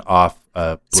Kaplan off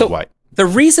Blue White. The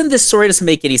reason this story doesn't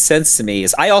make any sense to me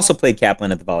is I also played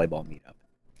Kaplan at the volleyball meetup,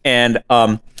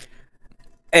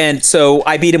 and so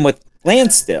I beat him with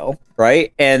land still,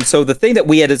 right? And so the thing that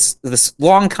we had is this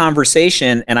long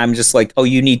conversation, and I'm just like, oh,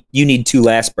 you need 2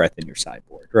 last breath in your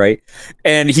sideboard, right?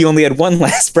 And he only had 1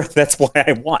 last breath. That's why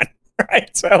I won.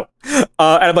 Right. So, and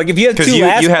I'm like, if you had two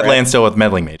last you had Landstill with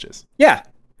meddling mages. Yeah.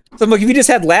 So I'm like, if you just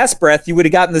had last breath, you would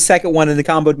have gotten the second one and the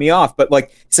comboed me off. But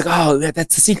like, he's like, oh,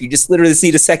 that's the secret. You just literally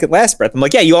need a second last breath. I'm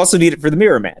like, yeah, you also need it for the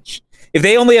mirror match. If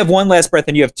they only have one last breath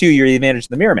and you have two, you're the advantage in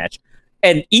the mirror match.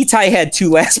 And Itai had two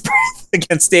last breaths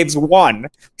against Dave's one,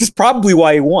 which is probably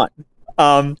why he won.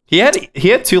 He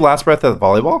had two last breath at the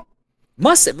volleyball.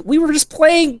 Must have. We were just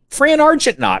playing Fran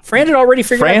Argent not. Fran had already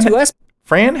figured out two last.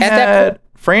 Fran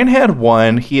had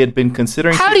one. He had been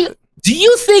considering. Do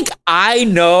you think I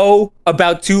know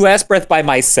about two last breath by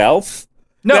myself?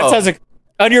 No. That sounds like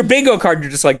on your bingo card,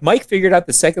 you're just like, Mike figured out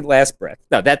the second last breath.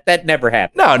 No, that never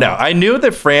happened. No. I knew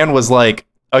that Fran was like,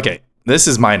 okay, this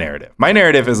is my narrative. My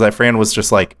narrative is that Fran was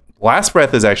just like, last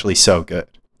breath is actually so good.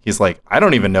 He's like, I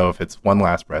don't even know if it's one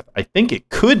last breath. I think it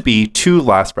could be two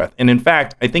last breath. And in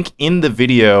fact, I think in the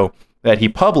video that he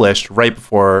published right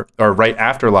before or right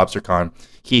after LobsterCon,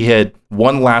 he had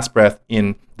one last breath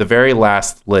in the very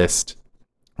last list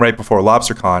right before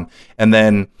LobsterCon. And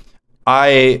then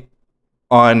I,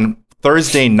 on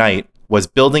Thursday night, was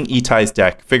building Itai's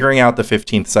deck, figuring out the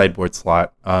 15th sideboard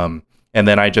slot. And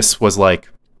then I just was like,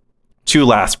 two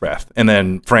last breath. And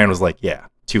then Fran was like, yeah,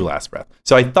 two last breath.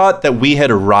 So I thought that we had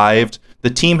arrived. The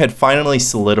team had finally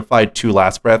solidified two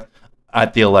last breath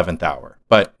at the 11th hour.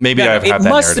 But maybe I've had that. It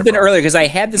must have been earlier because I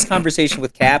had this conversation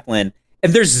with Kaplan.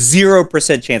 And there's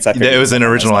 0% chance I figured it was an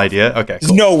original idea? Okay, cool.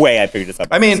 There's no way I figured this out.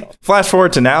 I mean, flash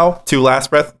forward to now, two last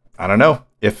breath. I don't know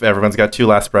if everyone's got two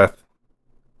last breath,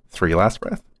 three last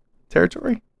breath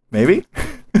territory. Maybe.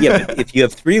 Yeah, but if you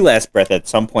have three last breath, at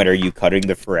some point, are you cutting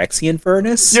the Phyrexian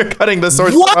Furnace? You're cutting the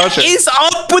Source. What is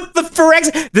up with the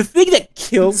Phyrexian? The thing that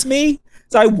kills me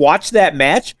is I watched that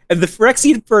match, and the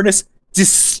Phyrexian Furnace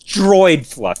destroyed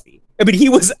Fluffy. I mean, he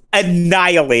was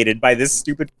annihilated by this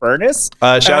stupid furnace.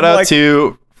 Shout out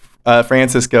to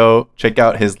Francisco. Check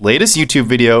out his latest YouTube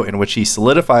video in which he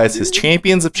solidifies his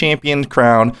Champions of Champions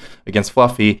crown against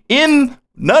Fluffy in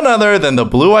none other than the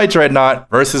Blue-Eye Dreadnought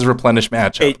versus Replenish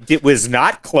matchup. It was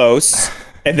not close.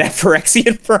 And that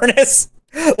Phyrexian Furnace,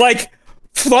 like,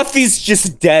 Fluffy's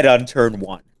just dead on turn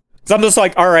one. So I'm just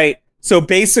like, all right, so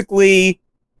basically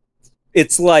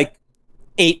it's like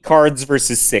 8 cards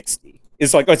versus 60.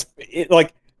 It's like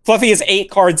Fluffy has 8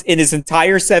 cards in his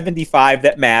entire 75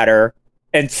 that matter,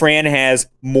 and Fran has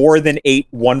more than 8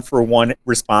 1-for-1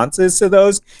 responses to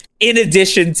those, in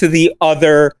addition to the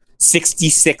other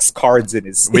 66 cards in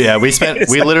his. Yeah, we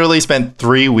literally spent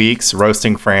 3 weeks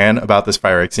roasting Fran about this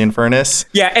Phyrexian Furnace.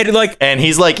 Yeah, and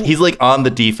he's on the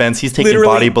defense. He's taking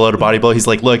body blow to body blow. He's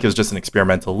like, look, it was just an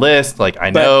experimental list. Like, I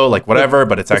know, like whatever,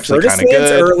 but it's actually kind of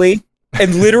good. Early,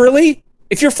 and literally.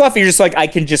 If you're Fluffy, you're just like, I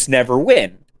can just never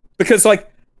win. Because, like,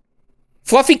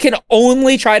 Fluffy can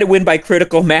only try to win by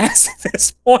critical mass at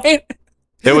this point.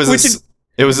 It was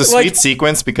a sweet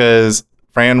sequence because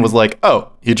Fran was like,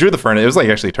 oh, he drew the Furnace. It was like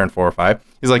actually turn 4 or 5.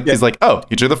 He's like, oh,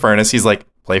 you drew the Furnace. He's like,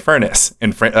 play Furnace.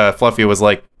 And Fluffy was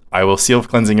like, I will seal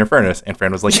cleansing your Furnace. And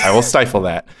Fran was like, I will stifle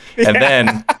that. And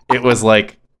then it was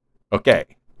like, okay,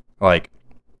 like,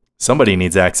 somebody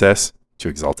needs access to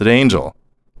Exalted Angel.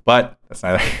 But that's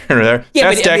neither here nor there. Yeah,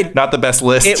 Best deck, not the best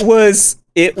list.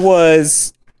 It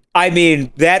was. I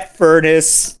mean, that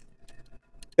furnace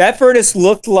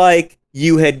looked like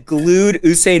you had glued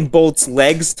Usain Bolt's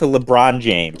legs to LeBron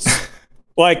James.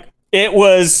 Like, it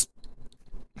was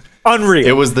unreal.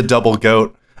 It was the double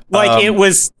goat. Like, it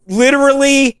was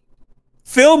literally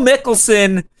Phil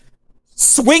Mickelson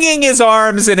swinging his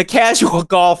arms in a casual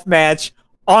golf match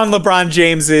on LeBron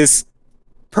James's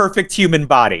perfect human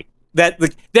body. That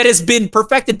has been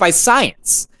perfected by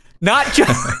science, not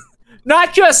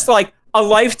just like a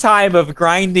lifetime of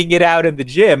grinding it out in the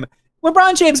gym.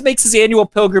 LeBron James makes his annual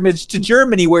pilgrimage to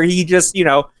Germany where he just,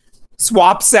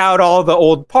 swaps out all the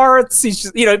old parts. He's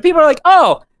just, people are like,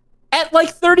 oh, at like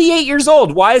 38 years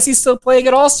old, why is he still playing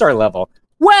at all-star level?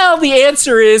 Well, the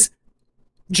answer is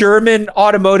German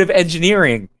automotive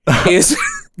engineering is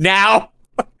now.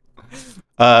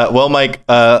 Well, Mike,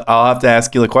 I'll have to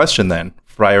ask you a question then.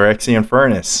 Phyrexian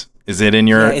Furnace. Is it in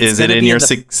your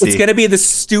 60? It's going to be the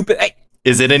stupid.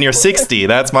 Is it in your 60?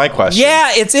 That's my question.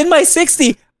 Yeah, it's in my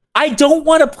 60. I don't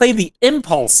want to play the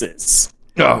impulses.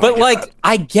 But like,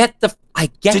 I get.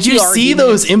 Did you see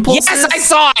those impulses? Yes, I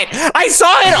saw it. I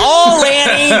saw it all,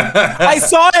 Lanny. I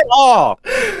saw it all.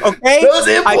 Okay, those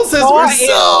impulses were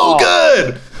so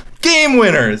good. Game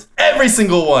winners, every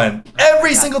single one.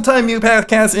 Every single time you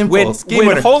cast impulse, game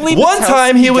winner. One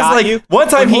time he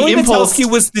impulsed. He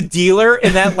was the dealer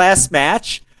in that last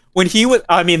match. When he was,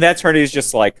 I mean, that turn is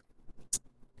just like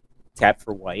tap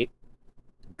for white,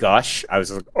 gush. I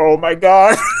was like, oh my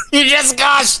God, you just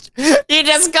gushed.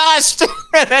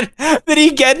 And then he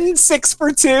get in 6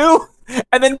 for 2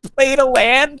 and then played a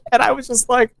land. And I was just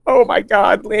like, oh my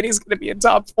God, Lanny's going to be in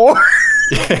top 4.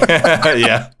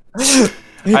 Yeah. I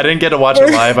didn't get to watch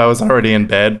it live. I was already in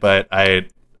bed, but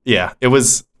it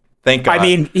was, thank God. I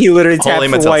mean, he literally tapped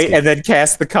the white and then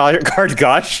cast the card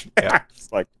gush. Yeah.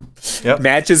 Like,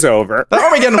 match is over. The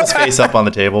Armageddon was face up on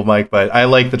the table, Mike, but I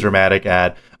like the dramatic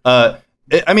ad.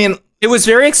 It was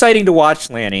very exciting to watch,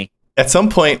 Lanny. At some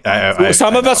point,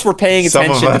 some of us were paying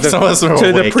attention to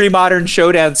the Premodern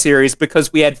Showdown series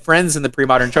because we had friends in the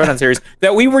Premodern Showdown series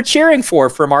that we were cheering for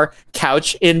from our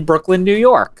couch in Brooklyn, New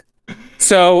York.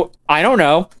 So I don't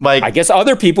know. Like, I guess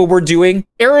other people were doing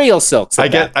aerial silks. I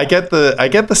get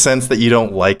the sense that you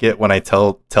don't like it when I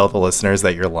tell the listeners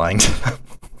that you're lying to them.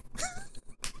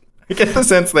 I get the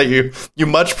sense that you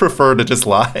much prefer to just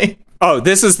lie. Oh,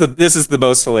 this is the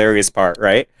most hilarious part,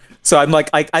 right? So I'm like,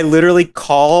 I literally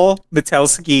call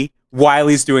Metelsky while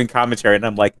he's doing commentary, and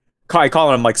I'm like, I call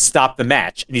him, I'm like, stop the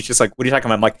match, and he's just like, what are you talking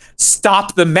about? I'm like,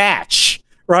 stop the match,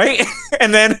 right?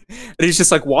 and he's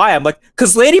just like, why? I'm like,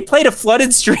 because Lanny played a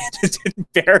flooded strand in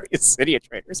various City of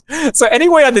Traders. So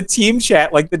anyway, on the team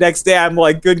chat, like the next day, I'm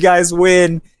like, good guys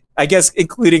win, I guess,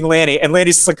 including Lanny, and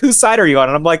Lanny's just like, whose side are you on?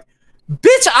 And I'm like,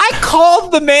 bitch, I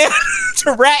called the man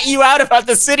to rat you out about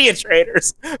the City of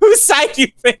Traders. Whose side do you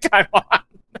think I'm on?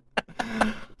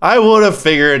 I would have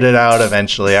figured it out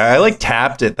eventually. I like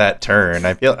tapped at that turn.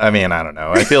 I don't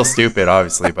know. I feel stupid,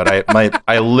 obviously, but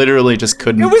I literally just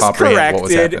couldn't comprehend what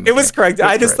was happening. It was correct.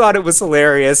 I just thought it was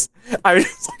hilarious. I was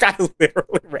just like, I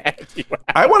literally ratted you out.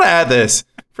 I want to add this.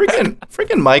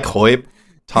 Freaking Mike Hoyp,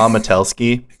 Tom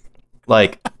Metelsky,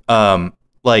 like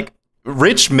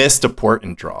Rich missed a port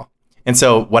and draw. And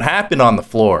so what happened on the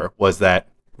floor was that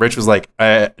Rich was like,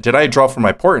 did I draw for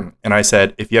my portent? And I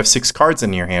said, if you have 6 cards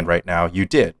in your hand right now, you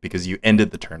did, because you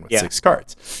ended the turn with 6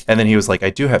 cards. And then he was like, I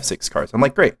do have 6 cards. I'm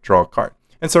like, great, draw a card.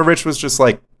 And so Rich was just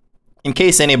like, in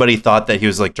case anybody thought that he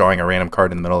was like drawing a random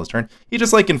card in the middle of his turn, he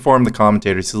just like informed the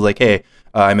commentators. He was like, hey,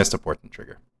 I missed a portent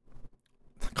trigger.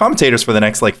 Commentators for the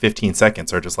next like 15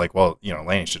 seconds are just like, well,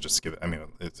 Lanny should just give it. I mean,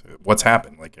 what's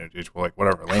happened? Like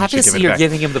whatever. Lanny should give it back. You're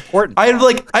giving him the portent. I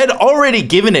had already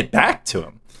given it back to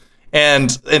him, and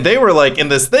they were like in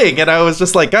this thing, and I was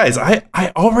just like, guys, I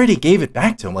already gave it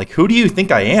back to him. Like, who do you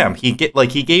think I am? He gave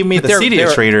me the City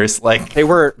of Traders. Like they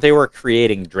were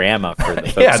creating drama for the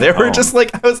folks yeah, they were home. just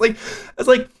like I was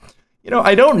like,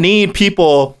 I don't need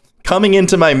people coming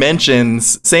into my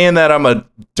mentions saying that I'm a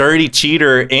dirty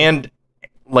cheater and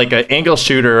like an angle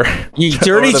shooter. You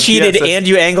dirty cheated and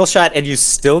you angle shot and you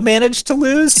still managed to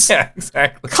lose? Yeah,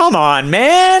 exactly. Come on,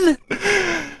 man.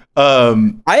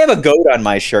 I have a goat on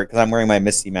my shirt because I'm wearing my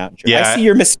Misty Mountain shirt. Yeah, I see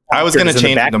your Misty Mountain I was going to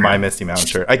change it to my Misty Mountain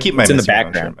shirt. I keep my Misty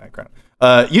Mountain shirt in the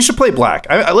background. You should play black.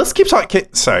 Let's keep talking.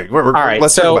 Sorry, all right,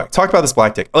 let's talk about this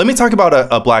black deck. Let me talk about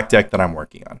a black deck that I'm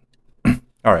working on.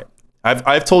 All right,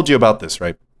 I've told you about this,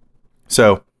 right?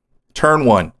 So, turn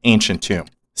 1, Ancient Tomb,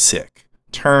 sick.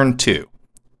 Turn 2,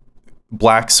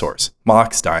 Black Source,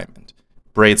 Mox Diamond,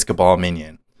 Braids Cabal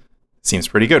Minion. Seems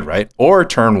pretty good, right? Or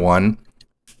turn 1,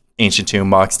 Ancient Tomb,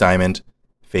 Mox Diamond,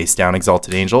 face down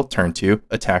Exalted Angel. Turn 2,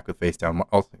 attack with face down.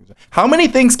 How many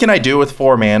things can I do with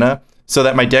 4 mana so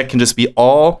that my deck can just be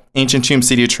all Ancient Tomb,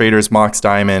 City of Traders, Mox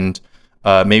Diamond,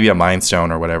 maybe a Mind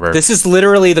Stone or whatever? This is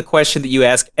literally the question that you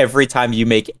ask every time you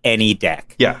make any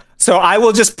deck. Yeah. So I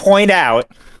will just point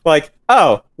out, like,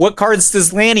 oh, what cards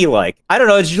does Lanny like? I don't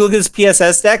know. Did you look at his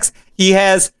PSS decks? He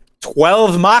has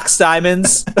 12 Mox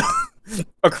Diamonds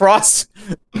across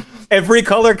every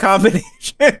color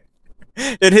combination.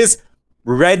 In his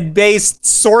red-based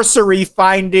sorcery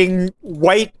finding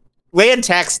white land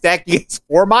tax deck, he has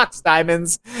 4 Mox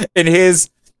Diamonds. In his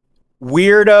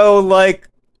weirdo, like,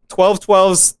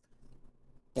 12/12's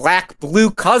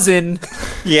black-blue cousin,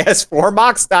 he has 4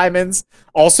 Mox Diamonds.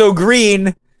 Also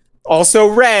green. Also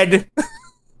red.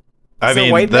 I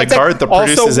mean, the card that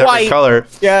produces every color.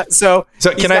 Yeah, so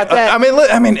can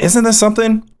I mean, isn't this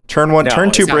something? Turn 1,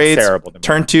 turn 2 Braids,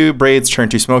 turn 2 Braids, turn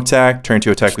 2 Smoke Attack, turn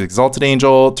 2 Attack with Exalted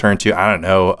Angel, turn 2, I don't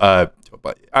know.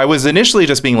 I was initially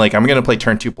just being like, I'm going to play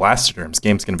turn 2 Blastoderms.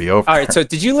 Game's going to be over. All right, so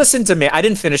did you listen to I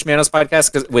didn't finish Mano's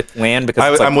podcast with Lan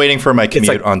because I'm waiting for my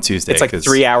commute on Tuesday. It's like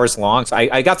 3 hours long, so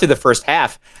I got through the first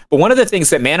half. But one of the things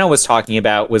that Mano was talking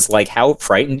about was like how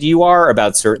frightened you are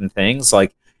about certain things.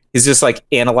 Like he's just like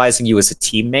analyzing you as a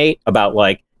teammate about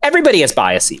like everybody has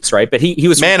biases, right? But he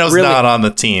was Mano's really not on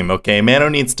the team, okay? Mano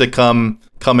needs to come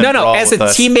and no, as a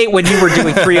teammate when you were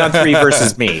doing 3-on-3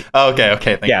 versus me.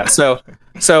 Okay, thank you. So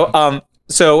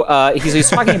he's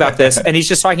talking about this, and he's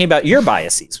just talking about your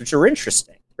biases, which are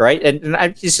interesting, right? And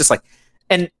it's just like,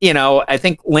 and I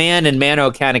think Lan and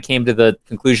Mano kind of came to the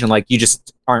conclusion like, you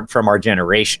just aren't from our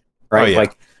generation, right? Oh, yeah.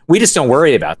 Like we just don't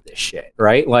worry about this shit,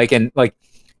 right?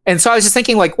 And so I was just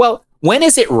thinking like, well, when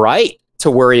is it right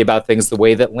to worry about things the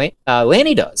way that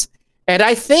Lanny does? And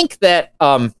I think that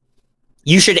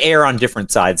you should err on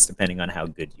different sides depending on how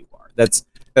good you are. That's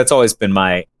always been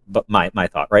my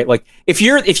thought, right? Like if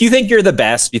you think you're the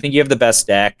best, you think you have the best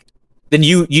deck, then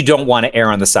you don't want to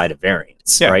err on the side of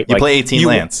variance, right? You like, play 18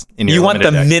 lands. You want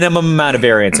the deck. minimum amount of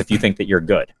variance if you think that you're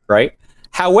good, right?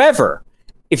 However,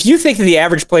 if you think that the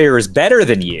average player is better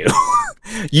than you,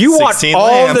 you want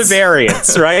all lands. the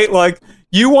variance, right? Like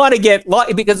you want to get luck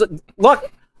because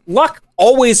luck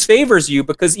always favors you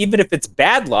because even if it's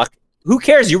bad luck, who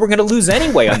cares? You were going to lose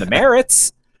anyway on the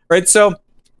merits, right? So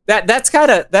that's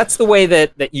the way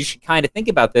that you should kind of think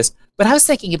about this. But I was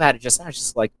thinking about it just now,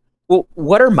 just like, well,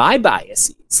 what are my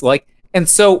biases? Like, and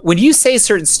so when you say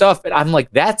certain stuff, I'm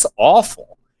like, that's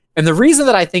awful. And the reason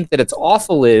that I think that it's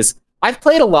awful is I've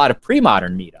played a lot of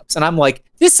pre-modern meetups, and I'm like,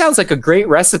 this sounds like a great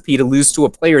recipe to lose to a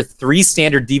player 3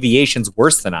 standard deviations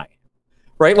worse than I am,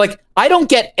 right? Like, I don't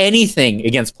get anything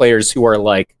against players who are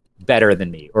like better than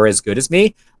me or as good as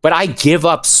me, but I give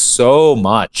up so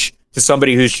much to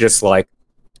somebody who's just like,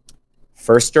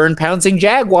 first turn pouncing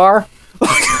Jaguar.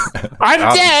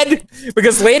 I'm dead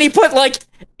because Lanny put like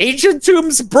Ancient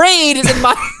Tomb's braid in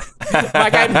my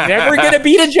like I'm never gonna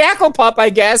beat a Jackal Pup, I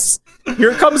guess.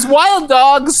 Here comes Wild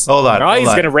Dogs. Hold on. He's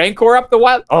gonna Rancor up the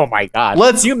Wild. Oh my god.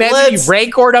 Can you imagine he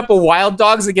Rancored up a Wild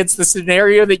Dogs against the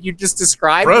scenario that you just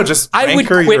described? Bro, just I would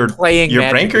quit playing your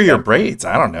Magic Rancor your braids.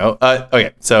 I don't know.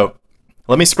 Okay, so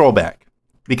let me scroll back.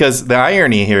 Because the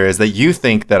irony here is that you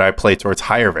think that I play towards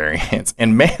higher variants.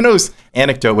 And Mano's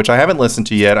anecdote, which I haven't listened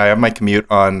to yet, I have my commute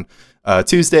on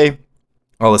Tuesday.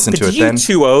 I'll listen to it then. Did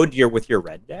you 2-0'd with your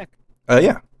red deck?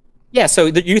 Yeah. Yeah, so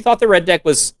you thought the red deck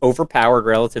was overpowered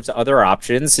relative to other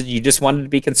options, and you just wanted to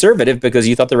be conservative because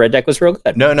you thought the red deck was real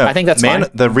good. No. I think that's fine.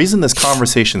 The reason this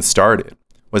conversation started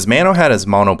was Mano had his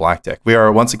mono black deck. We are,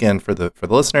 once again, for the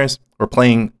listeners, we're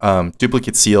playing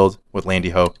Duplicate Sealed with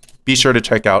Landy Ho. Be sure to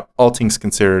check out All Things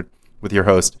Considered with your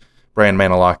host, Brian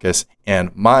Manalakis, and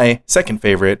my second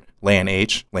favorite,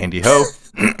 Landy Ho,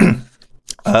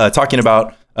 talking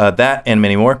about that and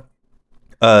many more.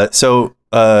 So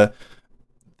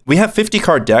we have 50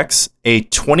 card decks. A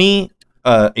 20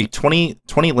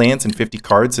 lands and 50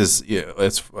 cards is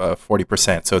it's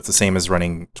 40%. So it's the same as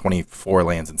running 24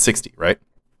 lands and 60, right?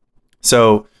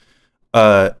 So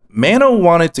Mano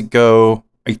wanted to go,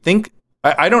 I think.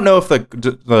 I don't know if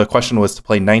the question was to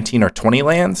play 19 or 20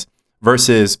 lands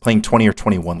versus playing 20 or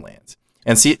 21 lands.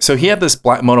 And see, so he had this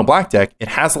mono black deck. It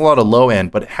has a lot of low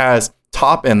end, but it has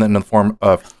top end in the form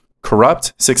of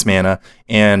Corrupt 6 mana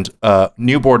and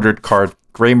new bordered card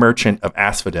Gray Merchant of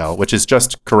Asphodel, which is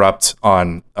just Corrupt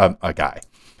on a guy.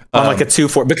 On like a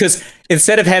 2/4, because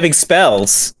instead of having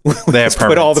spells, they have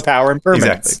put all the power in permanents.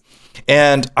 Exactly.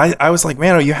 And I was like,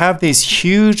 man, you have these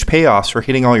huge payoffs for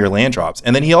hitting all your land drops.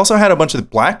 And then he also had a bunch of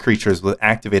black creatures with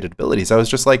activated abilities. I was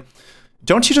just like,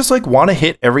 don't you just like want to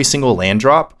hit every single land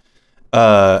drop?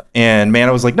 And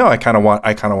Mana was like, no, I kind of want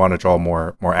to draw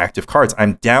more active cards.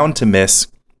 I'm down to miss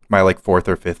my like 4th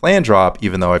or 5th land drop,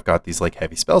 even though I've got these like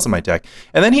heavy spells in my deck.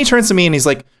 And then he turns to me and he's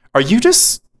like, are you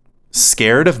just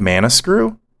scared of mana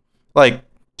screw? Like,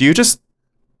 do you just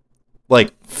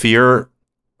like fear?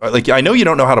 Like, I know you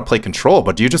don't know how to play control,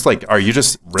 but do you just like, are you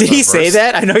just Did he say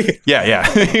that? I know you. Yeah.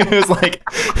 He was like,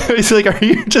 he's like, are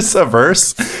you just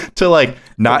averse to like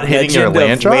not hitting your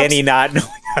land drops? Lanny not knowing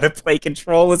how to play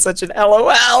control is such an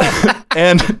LOL.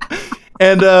 and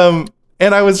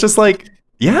I was just like,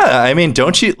 yeah, I mean,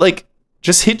 don't you like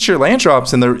just hit your land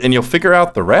drops and you'll figure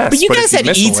out the rest. But you guys had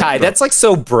E-Tie. That's like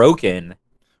so broken.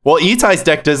 Well, E-Tie's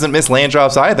deck doesn't miss land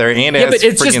drops either, and yeah, but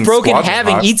it's just broken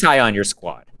having E-Tie on your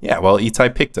squad. Yeah, well, E-Tie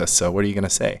picked us, so what are you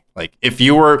gonna say? Like, if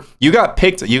you got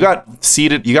picked, you got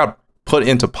seeded, you got put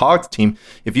into Pog's team.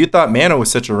 If you thought Mano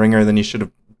was such a ringer, then you should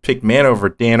have picked Mano over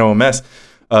Dan OMS.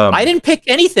 I didn't pick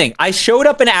anything. I showed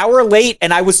up an hour late,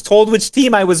 and I was told which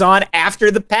team I was on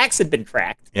after the packs had been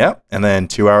cracked. Yeah, and then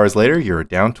 2 hours later, you were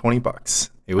down $20.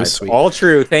 It was sweet. All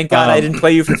true. Thank God I didn't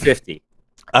play you for 50.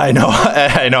 I know.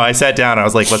 I sat down. I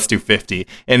was like, let's do 50.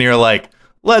 And you're like,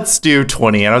 let's do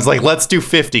 20. And I was like, let's do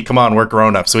 50. Come on, we're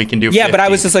grown up, so we can do 50. Yeah, but I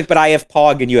was just like, but I have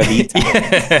Pog and you have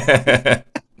E-Tie.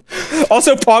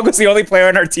 Also, Pog was the only player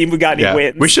on our team who got any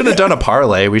wins. We should have done a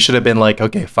parlay. We should have been like,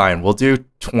 okay, fine, we'll do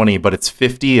 20, but it's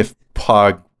 50 if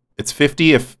Pog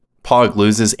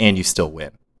loses and you still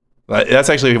win. That's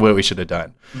actually what we should have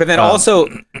done. But then also,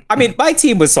 I mean, my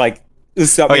team was like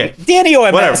Okay. Danny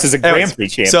OMS is a Grand Prix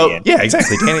champion. So yeah,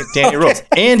 exactly. Danny rules.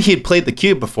 And he had played the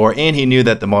cube before, and he knew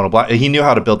that he knew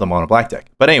how to build the mono black deck.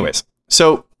 But anyways,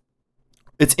 so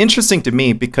it's interesting to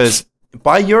me because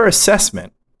by your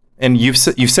assessment, and you've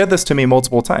said this to me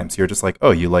multiple times, you're just like,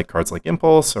 oh, you like cards like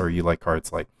Impulse, or you like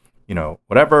cards like,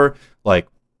 whatever, like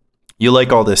you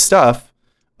like all this stuff,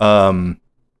 and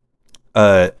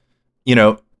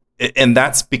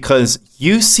that's because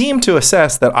you seem to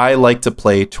assess that I like to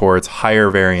play towards higher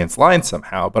variance lines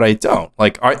somehow, but I don't.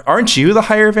 Like, aren't you the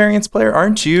higher variance player?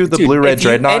 Aren't you the blue-red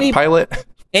Dreadnought pilot?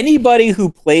 Anybody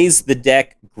who plays the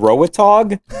deck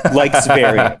Growatog likes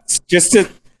variance.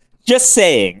 Just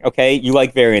saying, okay? You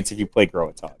like variance if you play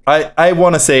Growatog. I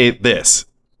want to say this.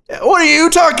 What are you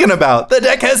talking about? The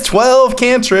deck has 12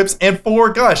 cantrips and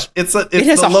 4 gush. It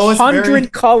has the lowest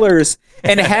 100 colors,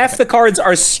 and half the cards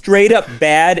are straight up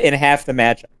bad in half the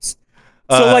matchups.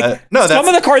 So some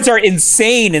of the cards are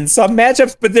insane in some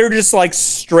matchups, but they're just like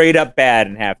straight up bad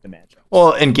in half the matchups.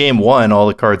 Well, in game 1, all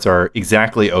the cards are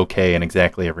exactly okay in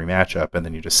exactly every matchup, and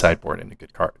then you just sideboard into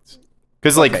good cards.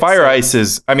 Because Fire Ice,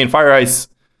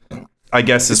 I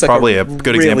guess, is probably a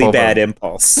good really example bad of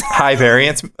impulse. High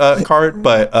variance card,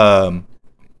 but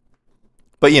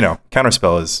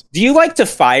Counterspell is. Do you like to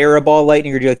fire a ball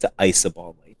lightning, or do you like to ice a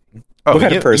ball lightning? Oh, what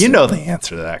kind of person? You know the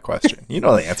answer to that question. You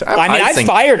know the answer.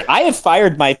 I have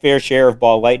fired my fair share of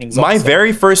ball lightnings. My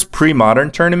very first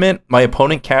pre-modern tournament, my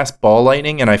opponent cast ball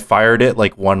lightning, and I fired it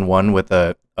 1/1 with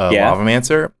a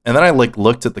Lavamancer, and then I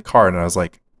looked at the card and I was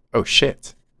like, oh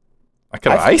shit. I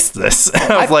could have iced this.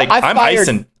 I was I'm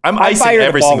icing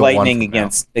every single one. I fired lightning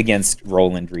against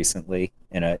Roland recently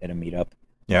in a meetup.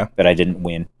 Yeah, but I didn't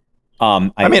win.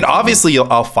 Obviously,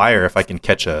 I'll fire if I can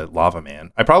catch a Lava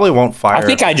Man. I probably won't fire. I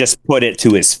think I just put it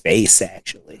to his face,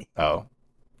 actually. Oh,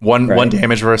 one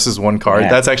damage versus 1 card. Yeah.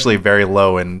 That's actually very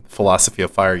low in Philosophy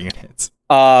of Fire units.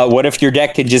 What if your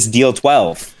deck could just deal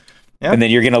 12? Yeah. And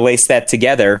then you're going to lace that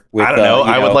together with, I don't know.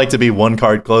 I would like to be 1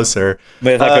 card closer.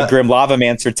 With a Grim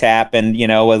Lavamancer tap and,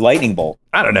 a Lightning Bolt.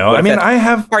 I don't know. I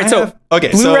have... All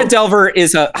right, Blue-Red Delver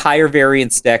is a higher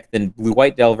variance deck than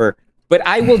Blue-White Delver, but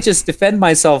I will just defend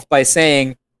myself by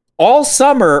saying all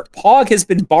summer, Pog has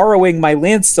been borrowing my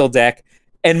Landstill deck,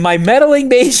 and my Meddling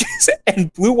Mages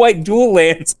and Blue-White Dual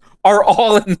Lands are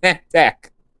all in that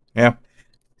deck. Yeah.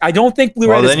 I don't think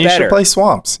Blue-Red is better. Well, then you should play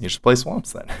Swamps. You should play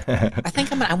Swamps then. I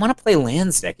think I want to play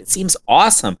Lands deck. It seems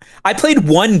awesome. I played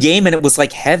 1 game and it was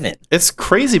like heaven. It's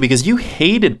crazy because you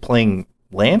hated playing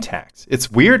land tax. It's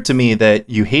weird to me that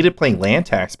you hated playing land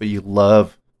tax, but you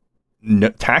love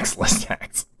taxless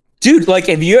tax. Dude, why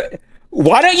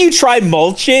don't you try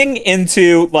mulching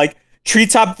into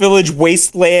Treetop Village,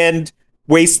 Wasteland,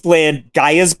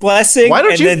 Gaia's Blessing? Why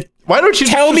don't you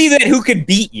tell me that who could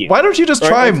beat you? Why don't you just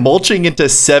try mulching into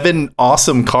 7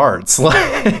 awesome cards?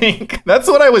 That's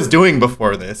what I was doing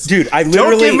before this. Dude, I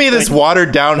literally don't give me this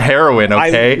watered down heroin,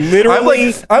 okay?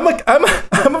 I'm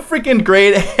a freaking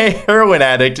grade A heroin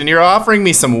addict, and you're offering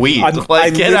me some weed.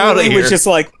 Get out of here. Was just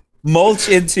mulch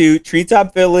into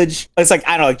Treetop Village. It's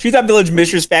Treetop Village,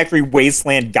 Mishra's Factory,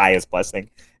 Wasteland, Gaia's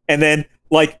Blessing, and then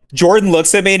Jordan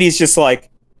looks at me and he's just like.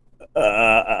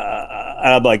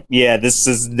 I'm like, yeah, this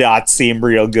does not seem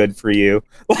real good for you.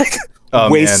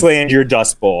 Wasteland, your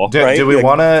Dust Bowl. Do we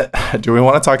want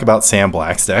to talk about Sam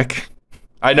Black's deck?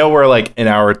 I know we're an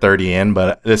hour 30 in,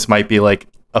 but this might be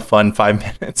a fun 5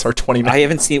 minutes or 20 minutes. I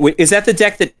haven't seen. Wait, is that the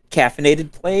deck that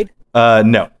Caffeinated played?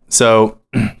 No. So,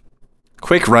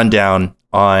 quick rundown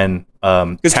on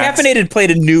because Caffeinated played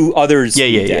a new others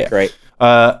deck, right?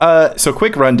 So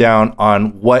quick rundown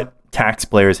on what tax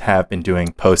players have been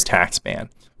doing post tax ban.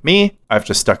 Me, I've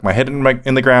just stuck my head in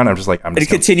the ground. I'm just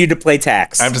continue to play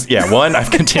tax. One,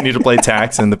 I've continued to play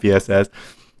tax in the PSS.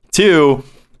 2,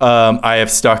 I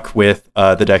have stuck with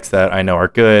the decks that I know are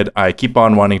good. I keep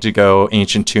on wanting to go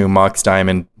Ancient Tomb, Mox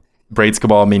Diamond, Braids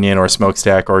Cabal Minion, or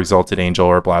Smokestack, or Exalted Angel,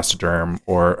 or Blastoderm,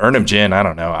 or Urnum Jin. I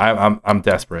don't know. I'm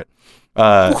desperate.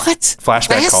 What?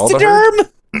 Flashback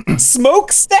Blastoderm?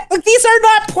 Smokestack? These are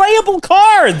not playable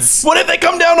cards. What if they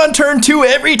come down on turn 2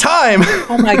 every time?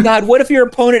 Oh my god, what if your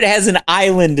opponent has an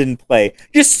island in play?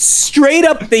 Just straight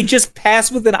up, they just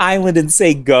pass with an island and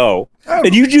say go.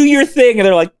 And you do your thing, and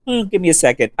they're like, give me a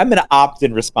second. I'm going to opt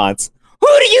in response. Who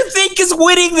do you think is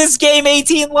winning this game,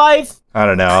 18 Life? I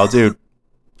don't know.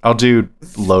 I'll do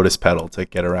Lotus Petal to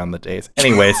get around the days.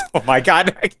 Anyways. Oh my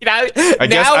god. I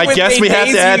guess we have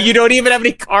to add. You don't even have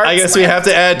any cards. I guess we have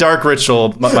to add Dark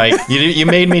Ritual, Mike. You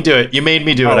made me do it.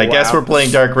 I guess we're playing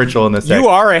Dark Ritual in this deck. You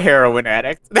are a heroin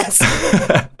addict. That's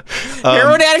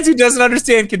heroin addict who doesn't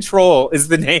understand control is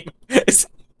the name.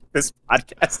 this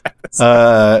podcast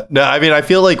No, I mean, I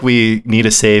feel like we need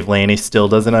to save Lanny still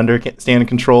doesn't understand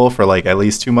control for like at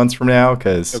least 2 months from now,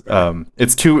 because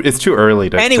it's too early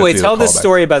to. Anyway, to tell this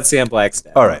story about Sam Black's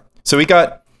deck. All right, so we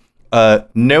got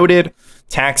noted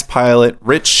tax pilot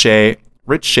Rich Shea.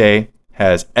 Rich Shea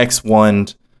has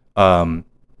X1'd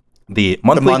the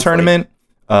monthly tournament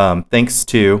thanks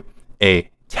to a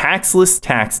taxless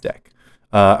tax deck.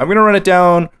 I'm going to run it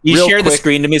down. You share the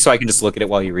screen to me so I can just look at it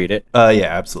while you read it? Yeah,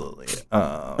 absolutely.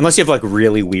 Unless you have like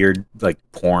really weird like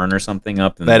porn or something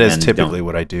up. That is typically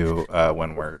what I do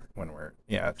when we're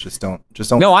just don't.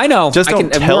 No, I know. Just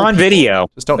don't tell we're on people. video.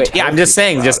 Just don't. Yeah, I'm just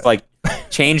saying. Just like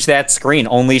change that screen.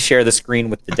 Only share the screen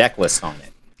with the deck list on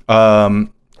it.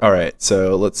 All right.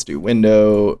 So let's do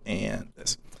window and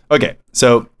this. Okay.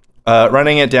 So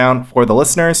running it down for the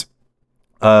listeners.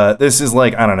 This is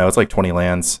like, I don't know, it's like 20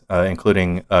 lands,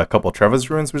 including a couple Trevor's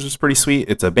Ruins, which is pretty sweet.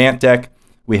 It's a Bant deck.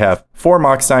 We have 4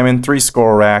 Mox Diamond, 3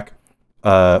 Skull Rack,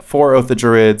 4 Oath of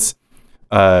Druids,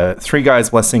 3 Guy's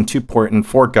Blessing, 2 Portent,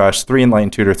 4 Gush, 3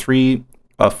 Enlightened Tutor, 3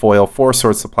 Foil, 4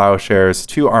 Swords to Plowshares,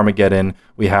 2 Armageddon.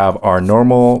 We have our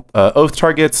normal Oath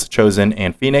targets, Chosen,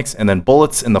 and Phoenix, and then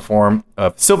bullets in the form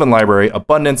of Sylvan Library,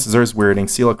 Abundance, Zur's Weirding,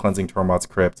 Seal of Cleansing, Tormod's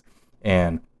Crypt,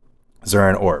 and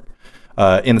Zuran Orb.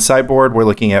 In the sideboard, we're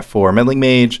looking at 4 Meddling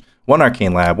Mage, 1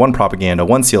 Arcane Lab, 1 Propaganda,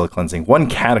 1 Seal of Cleansing, 1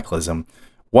 Cataclysm,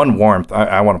 1 Warmth.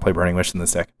 I want to play Burning Wish in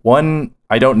this deck. 1,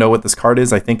 I don't know what this card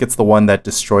is. I think it's the one that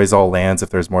destroys all lands if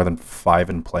there's more than 5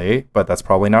 in play, but that's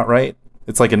probably not right.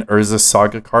 It's like an Urza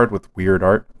Saga card with weird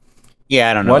art. Yeah,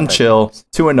 I don't know. 1 Chill,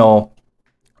 2 Annul,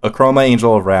 a Chroma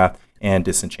Angel of Wrath, and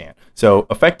Disenchant. So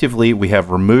effectively, we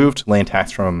have removed land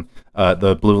tax from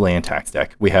the blue land tax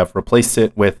deck. We have replaced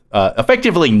it with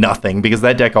effectively nothing, because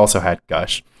that deck also had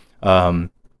Gush. A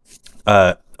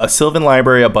Sylvan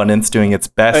Library Abundance doing its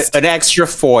best. An extra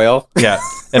foil. Yeah,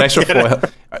 an extra foil.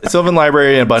 Sylvan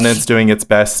Library Abundance doing its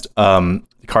best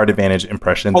card advantage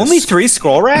impression. Only 3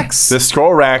 scroll racks? The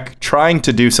scroll rack trying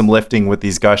to do some lifting with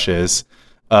these Gushes.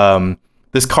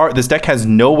 This deck has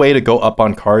no way to go up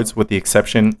on cards with the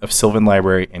exception of Sylvan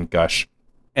Library and Gush.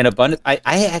 And Abundance, I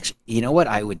actually, you know what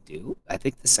I would do? I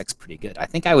think this deck's pretty good. I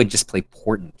think I would just play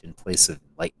Portent in place of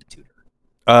Enlightened Tutor.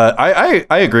 I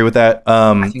agree with that.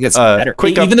 I think it's better.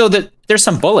 Even though there's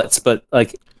some bullets, but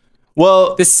like,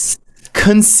 well, this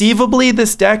conceivably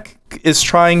this deck is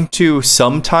trying to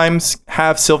sometimes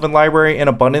have Sylvan Library and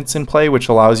Abundance in play, which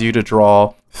allows you to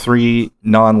draw 3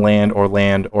 non-land or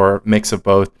land or mix of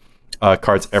both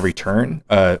cards every turn,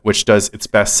 which does its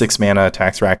best 6 mana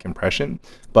tax rack impression.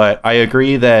 But I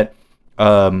agree that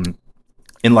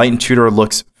Enlightened Tutor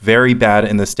looks very bad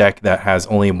in this deck that has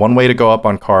only 1 way to go up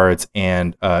on cards,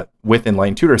 and with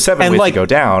Enlightened Tutor, 7 ways to go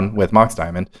down with Mox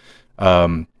Diamond,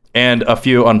 and a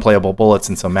few unplayable bullets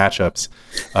in some matchups.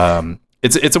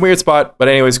 It's a weird spot, but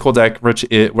anyways, cool deck. Rich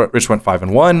went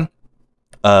 5-1.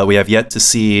 We have yet to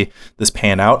see this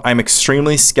pan out. I'm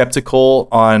extremely skeptical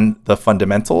on the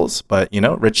fundamentals, but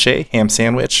Rich Shea, ham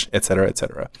sandwich, etc.,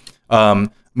 etc.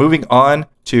 Moving on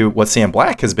to what Sam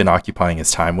Black has been occupying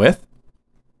his time with,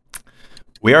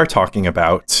 we are talking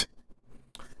about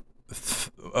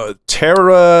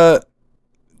Terra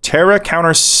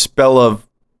Counterspell of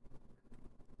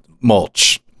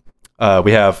Mulch.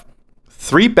 We have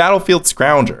 3 Battlefield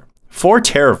Scrounger, 4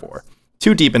 Terravore,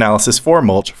 2 Deep Analysis, 4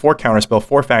 Mulch, 4 Counterspell,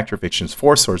 4 Factor Fictions,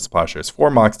 4 Swords to Plowshares,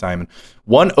 4 Mox Diamond,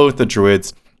 1 Oath of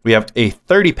Druids. We have a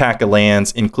 30 pack of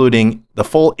lands, including the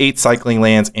full 8 cycling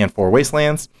lands and 4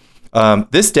 wastelands.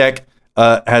 This deck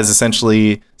has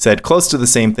essentially said close to the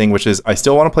same thing, which is I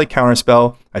still want to play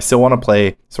Counterspell. I still want to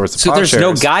play Swords to Plowshares. So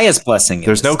there's no Gaia's Blessing.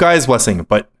 There's no Gaia's Blessing,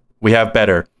 but we have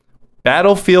better.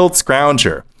 Battlefield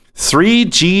Scrounger, 3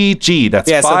 GG. That's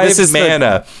 5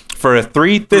 mana for a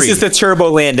 3/3. This is the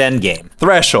Turbo Land endgame.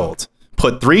 Threshold.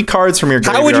 Put 3 cards from your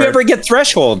graveyard. How would you ever get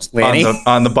Threshold, Lanny?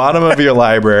 On the bottom of your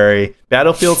library.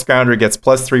 Battlefield Scrounger gets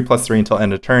 +3/+3 until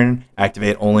end of turn.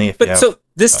 Activate only if you have. So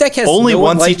this deck has only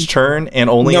once each turn, and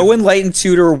only no Enlightened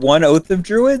Tutor, 1 Oath of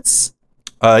Druids.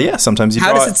 Yeah, sometimes you.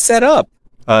 How does it set up?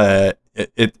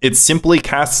 It simply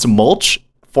casts Mulch,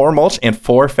 4 Mulch, and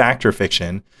 4 Factor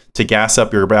Fiction to gas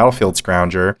up your Battlefield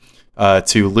Scrounger,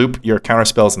 to loop your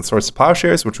counterspells and Swords to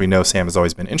Plowshares, which we know Sam has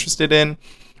always been interested in.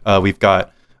 We've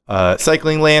got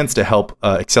cycling lands to help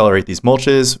accelerate these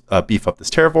mulches, beef up this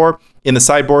Terravore. In the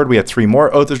sideboard, we have 3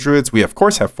 more Oath of Druids. We, of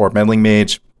course, have 4 Meddling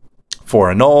Mage,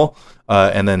 4 Annul,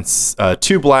 and then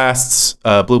 2 Blasts,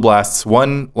 Blue Blasts,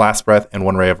 1 Last Breath, and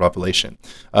 1 Ray of Revelation,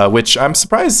 which I'm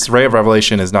surprised Ray of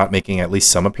Revelation is not making at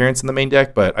least some appearance in the main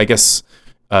deck, but I guess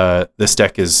this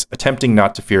deck is attempting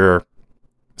not to fear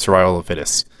Survival of the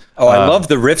Fittest. Oh, I love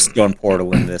the Riftstone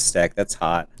portal in this deck. That's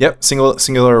hot. Yep, singular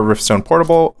Riftstone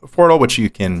portal, which you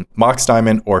can Mox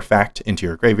Diamond or Fact into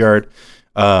your graveyard.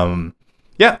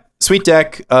 Yeah, sweet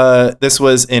deck. This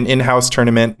was an in-house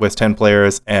tournament with 10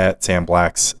 players at Sam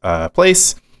Black's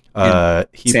place.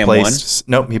 He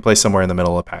placed somewhere in the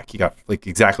middle of the pack. He got like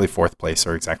exactly 4th place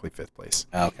or exactly 5th place.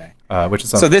 Okay. Which is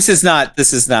so this is not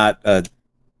the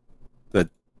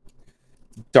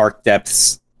Dark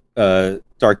Depths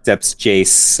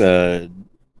Jace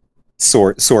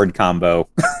sword combo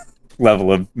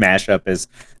level of mashup as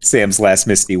Sam's last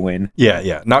Misty win.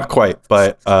 Yeah, not quite,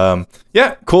 but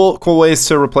cool ways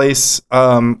to replace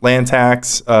land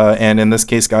tax, and in this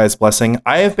case, Guy's Blessing.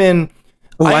 I'm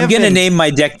gonna name my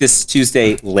deck this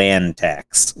Tuesday Land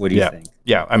Tax. What do you think?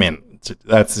 Yeah, I mean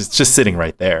it's just sitting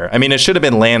right there. I mean, it should have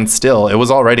been Land Still. It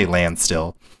was already Land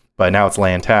Still, but now it's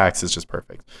Land Tax. It's just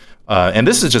perfect. And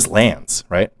this is just lands,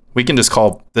 right? We can just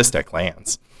call this deck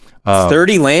lands.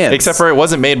 30 lands. Except for it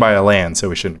wasn't made by a land, so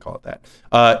we shouldn't call it that.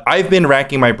 I've been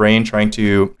racking my brain trying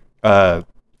to... I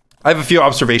have a few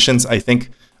observations. I think,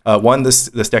 one, this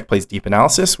deck plays Deep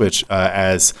Analysis, which,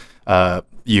 as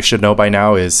you should know by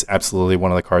now, is absolutely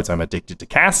one of the cards I'm addicted to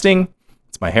casting.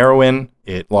 It's my heroine.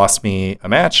 It lost me a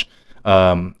match,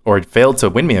 or it failed to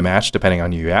win me a match, depending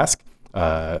on who you ask.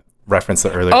 Reference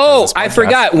the earlier. Oh, I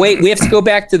forgot. Wait, we have to go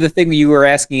back to the thing that you were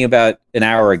asking about an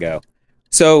hour ago.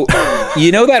 So,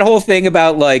 you know that whole thing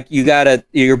about like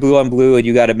you're blue on blue and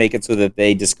you got to make it so that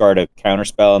they discard a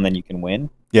counterspell and then you can win?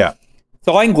 Yeah.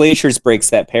 Thawing Glaciers breaks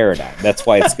that paradigm. That's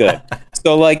why it's good.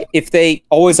 So like if they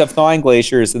always have Thawing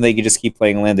Glaciers and they can just keep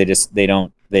playing land, they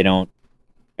don't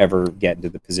ever get into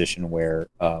the position where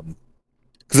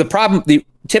because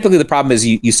typically the problem is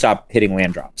you stop hitting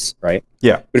land drops, right?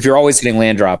 Yeah. But if you're always hitting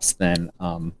land drops, then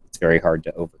it's very hard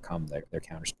to overcome their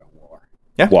counterspell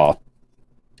wall.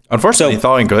 Unfortunately,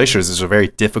 Thawing Glaciers is a very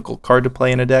difficult card to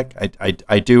play in a deck.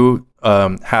 I do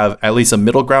have at least a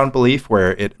middle ground belief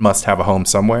where it must have a home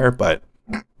somewhere, but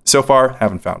so far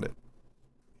haven't found it.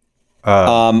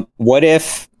 What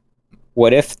if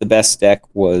the best deck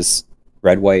was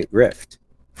Red White Rift?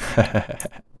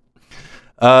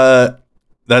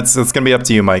 That's gonna be up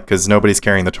to you, Mike, because nobody's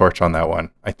carrying the torch on that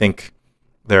one. I think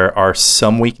there are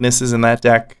some weaknesses in that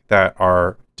deck that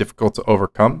are difficult to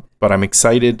overcome, but I'm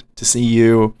excited to see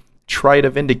you try to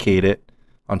vindicate it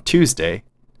on Tuesday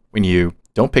when you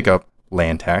don't pick up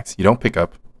land tax, you don't pick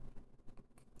up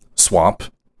swamp,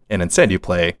 and instead you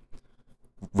play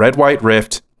Red White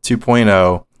Rift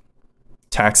 2.0,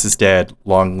 tax is dead,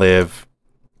 long live,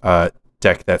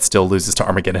 deck that still loses to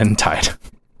Armageddon and Tide.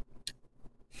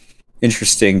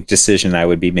 Interesting decision I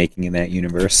would be making in that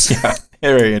universe. Yeah,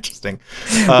 very interesting.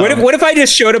 What if I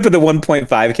just showed up with the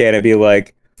 1.5k and I'd be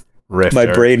like, Rift, my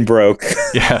brain broke.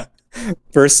 Yeah.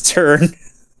 First turn.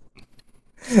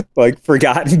 Like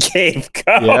Forgotten Cave,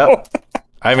 go. Yep.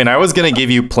 I mean, I was going to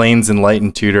give you Plains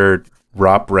Enlightened Tutor,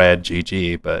 Rop Red,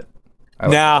 GG, but...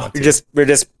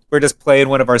 we're just playing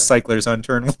one of our cyclers on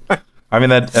turn 1. I mean,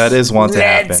 that is one to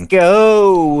happen. Let's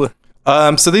go!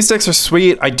 So these decks are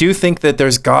sweet. I do think that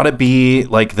there's got to be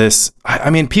like this. I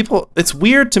mean, it's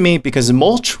weird to me because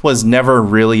Mulch was never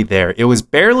really there. It was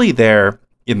barely there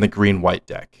in the green-white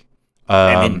deck.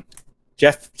 I mean,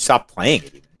 Jeff stopped playing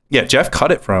it. Yeah, Jeff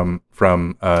cut it from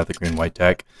the green-white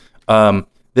deck.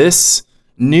 This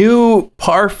new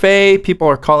parfait, people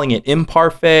are calling it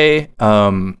imparfait.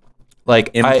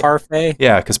 Imparfait?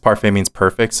 Yeah, because parfait means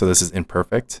perfect, so this is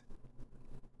imperfect.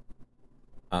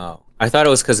 Oh. I thought it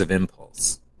was because of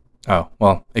impulse. Oh,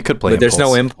 well, it could play but impulse. There's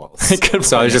no impulse.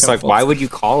 So I was just like, why would you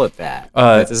call it that?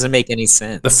 That doesn't make any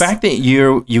sense. The fact that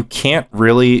you can't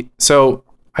really... So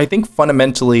I think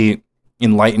fundamentally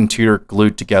Enlightened Tutor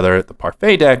glued together the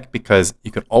Parfait deck because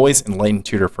you could always Enlightened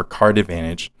Tutor for card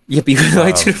advantage. Yeah, but you could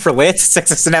Enlightened Tutor for land tax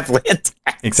doesn't have land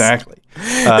tax. Exactly.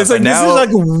 It's like, this is like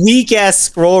weak-ass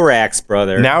scroll racks,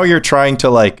 brother. Now you're trying to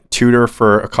like tutor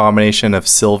for a combination of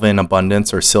Sylvan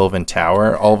Abundance or Sylvan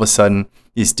Tower. All of a sudden,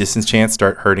 these disenchants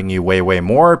start hurting you way, way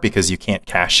more because you can't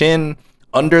cash in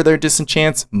under their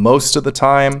disenchants most of the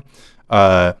time.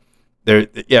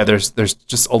 There's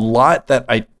just a lot that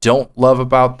I don't love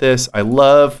about this. I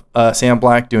love Sam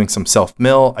Black doing some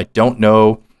self-mill. I don't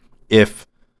know if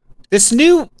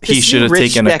he should have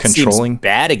taken a controlling. Seems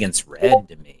bad against red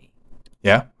to me.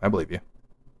 Yeah, I believe you.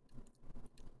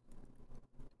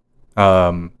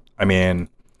 I mean,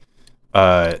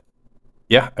 I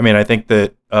think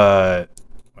that. Where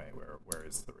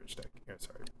is the rich deck? Here,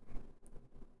 sorry.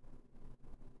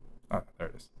 Oh, there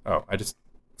it is. Oh, it's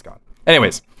gone.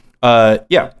 Anyways, I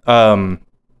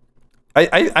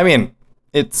mean,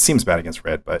 it seems bad against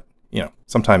red, but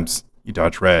sometimes you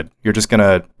dodge red. You're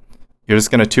You're just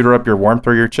gonna tutor up your warmth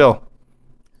or your chill.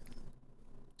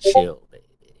 Chill, baby.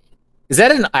 Is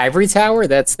that an ivory tower?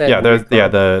 That's that.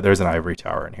 There's an ivory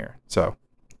tower in here. So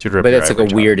tutor up. But that's like a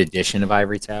tower. weird edition of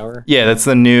ivory tower. Yeah, that's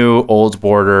the new old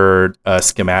border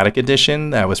schematic edition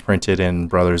that was printed in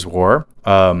Brothers War.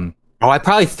 I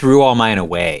probably threw all mine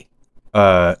away.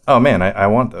 Oh man, I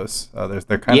want those.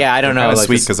 They're kind of I don't know, kind of like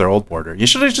sweet because they're old border. You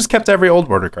should have just kept every old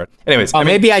border card. Anyways,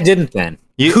 maybe I didn't then.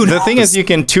 The thing is, you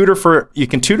can tutor for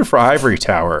Ivory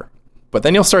Tower, but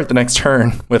then you'll start the next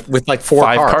turn with like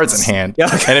 5 cards in hand,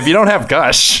 and if you don't have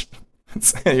Gush,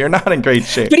 you're not in great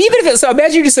shape. But even if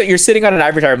imagine you're sitting on an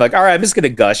Ivory Tower, I'm like, all right, I'm just gonna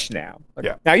Gush now.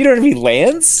 Now you don't have any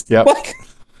lands. Yep.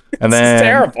 And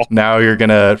then now you're going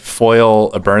to foil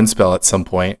a burn spell at some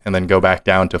point and then go back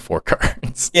down to 4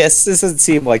 cards. Yes, this doesn't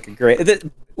seem like a great...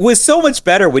 It was so much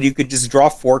better when you could just draw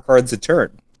 4 cards a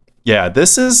turn. Yeah,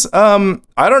 this is... I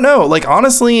don't know. Like,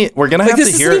 honestly, we're going to have to hear...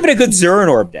 This isn't even a good Zern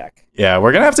Orb deck. Yeah,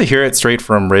 we're going to have to hear it straight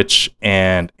from Rich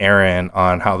and Aaron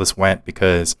on how this went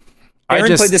because...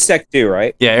 Aaron played this deck too,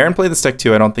 right? Yeah, Aaron played this deck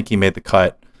too. I don't think he made the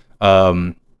cut.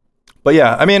 But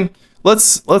yeah, I mean...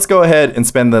 Let's go ahead and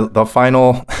spend the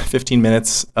final 15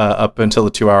 minutes up until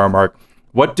the 2-hour mark.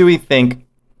 What do we think?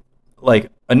 Like,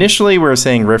 initially we were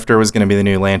saying Rifter was going to be the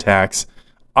new land tax.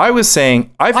 I never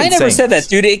said that,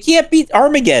 dude. It can't beat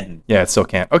Armageddon. Yeah, it still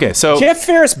can't. Okay, so Jeff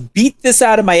Ferris beat this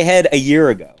out of my head a year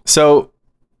ago. So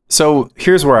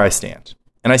here's where I stand.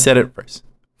 And I said it first.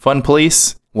 Fun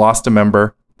Police lost a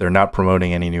member. They're not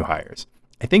promoting any new hires.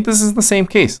 I think this is the same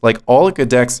case. Like, all the good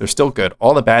decks, they're still good.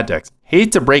 All the bad decks,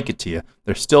 hate to break it to you,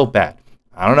 they're still bad.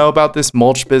 I don't know about this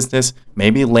mulch business.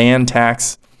 Maybe land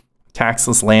tax,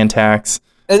 taxless land tax.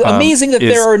 Amazing that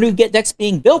there are new decks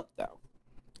being built, though.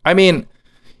 I mean,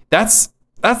 that's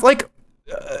like...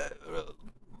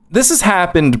 this has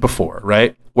happened before,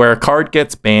 right? Where a card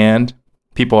gets banned,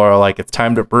 people are like, it's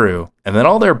time to brew. And then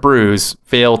all their brews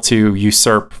fail to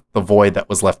usurp the void that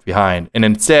was left behind. And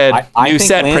instead, new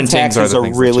set printings are the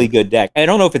things. A really good deck. I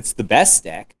don't know if it's the best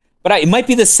deck, but it might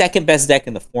be the second best deck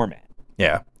in the format.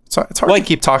 Yeah. So it's hard to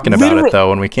keep talking about it, though,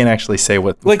 when we can't actually say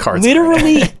what cards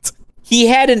literally, he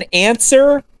had an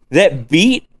answer that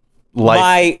beat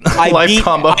life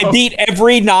combo. I beat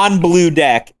every non-blue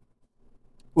deck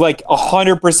like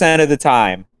 100% of the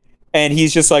time. And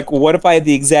he's just like, well, what if I had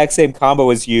the exact same combo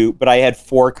as you, but I had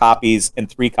 4 copies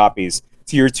and 3 copies?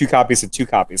 So you're 2 copies and 2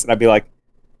 copies. And I'd be like,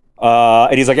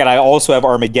 and he's like, and I also have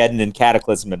Armageddon and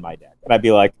Cataclysm in my deck. And I'd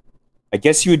be like, I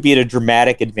guess you would be at a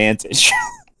dramatic advantage.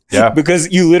 Yeah. Because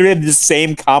you literally have the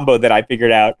same combo that I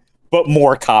figured out, but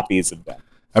more copies of them.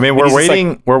 I mean,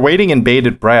 we're waiting in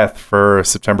bated breath for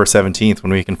September 17th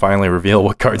when we can finally reveal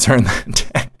what cards are in that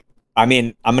deck. I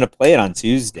mean, I'm going to play it on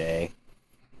Tuesday.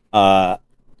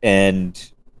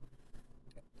 And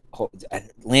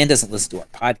Land doesn't listen to our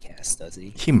podcast, does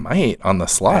he? He might on the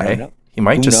sly. He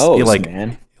might Who just knows, be like,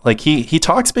 man? Like he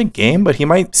talks big game, but he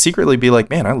might secretly be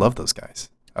like, man, I love those guys.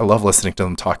 I love listening to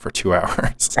them talk for 2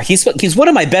 hours. He's one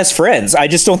of my best friends. I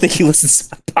just don't think he listens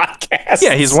to my podcast.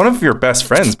 Yeah, he's one of your best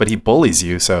friends, but he bullies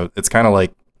you, so it's kind of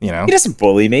like, you know. He doesn't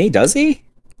bully me, does he?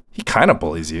 He kind of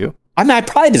bullies you. I mean, I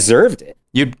probably deserved it.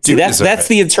 You do. That's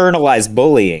the internalized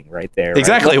bullying right there.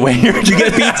 Exactly. Right? When you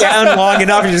get beat down long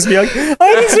enough, you just be like,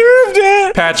 I deserved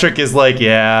it. Patrick is like,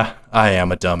 yeah, I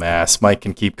am a dumbass. Mike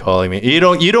can keep calling me. You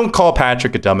don't call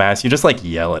Patrick a dumbass. You just like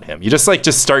yell at him. You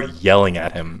just start yelling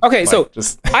at him. Okay, so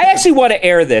I actually want to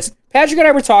air this. Patrick and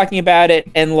I were talking about it,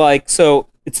 and so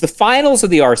it's the finals of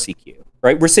the RCQ,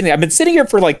 right? I've been sitting here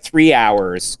for like 3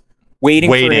 hours waiting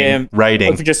for him,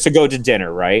 just to go to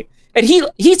dinner, right? And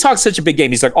he talks such a big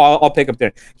game. He's like, oh, I'll pick up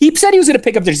dinner. He said he was going to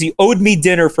pick up dinner. He owed me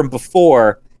dinner from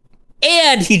before.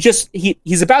 And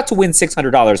he's about to win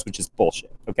 $600, which is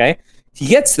bullshit. Okay. He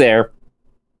gets there.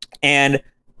 And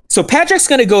so Patrick's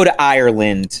going to go to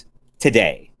Ireland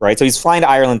today, right? So he's flying to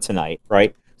Ireland tonight,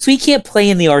 right? So he can't play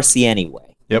in the RC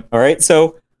anyway. Yep. All right.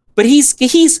 So, but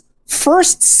he's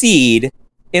first seed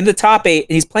in the top 8,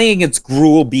 and he's playing against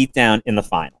Gruul Beatdown in the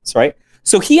finals, right?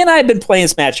 So he and I have been playing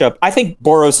this matchup. I think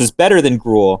Boros is better than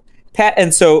Gruul.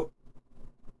 And so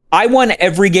I won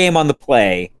every game on the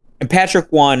play, and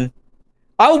Patrick won.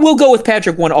 We'll go with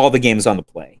Patrick won all the games on the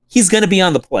play. He's going to be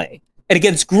on the play. And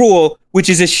against Gruul, which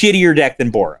is a shittier deck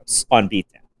than Boros on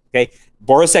Beatdown. Okay,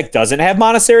 Boros deck doesn't have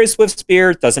Monastery Swift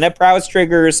Spear, doesn't have Prowess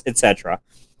Triggers, etc.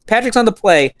 Patrick's on the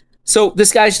play. So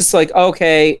this guy's just like,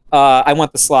 okay, I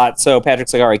want the slot. So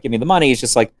Patrick's like, all right, give me the money. He's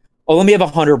just like, oh, let me have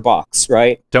 $100,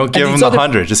 right? Don't give him the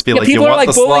 100. Just be like, people you are want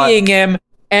like the bullying slot.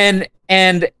 him,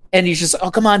 and he's just,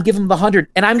 oh, come on, give him the 100.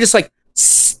 And I'm just like,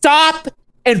 stop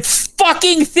and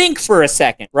fucking think for a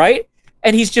second, right?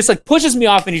 And he's just like pushes me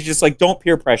off, and he's just like, don't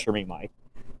peer pressure me, Mike.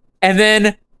 And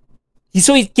then he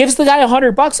gives the guy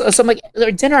 $100. So I'm like,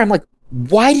 at dinner, I'm like,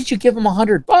 why did you give him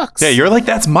 $100? Yeah, you're like,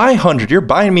 that's my 100. You're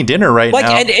buying me dinner right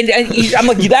now. And I'm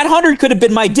like, that 100 could have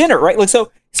been my dinner, right? Like,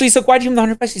 so he's like, why did you give him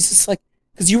the $100? He's just like,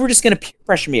 because you were just going to peer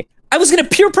pressure me. I was going to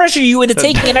peer pressure you into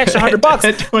taking an extra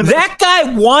 $100. That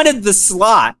guy wanted the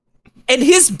slot, and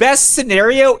his best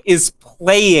scenario is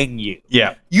playing you.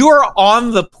 Yeah. You are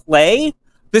on the play.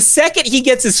 The second he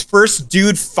gets his first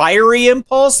dude fiery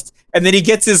impulse, and then he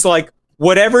gets his like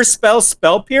whatever spell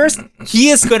pierce, he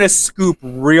is going to scoop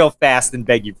real fast and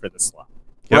beg you for the slot,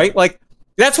 right? Like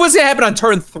that's what's going to happen on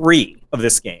turn 3 of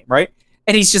this game, right?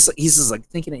 And he's just like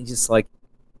thinking, he's just like,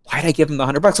 why'd I give him the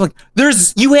 $100? I'm like,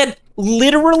 you had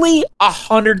literally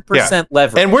 100%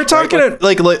 leverage. And we're talking for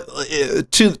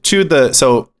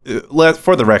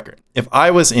the record, if I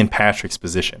was in Patrick's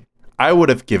position, I would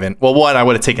have given, I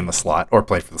would have taken the slot or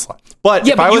played for the slot. But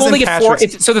if I was in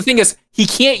Patrick's... So the thing is, he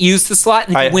can't use the slot,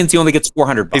 and if he wins, he only gets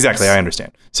 $400. Exactly, I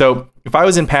understand. So if I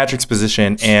was in Patrick's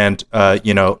position and,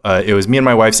 it was me and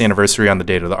my wife's anniversary on the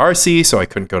date of the RC, so I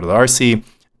couldn't go to the RC,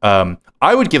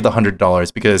 I would give the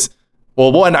 $100 because...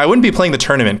 Well, one, I wouldn't be playing the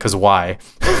tournament because why?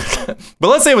 But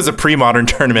let's say it was a pre-modern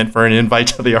tournament for an invite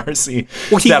to the RC.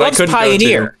 Well, he loves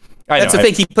Pioneer. That's the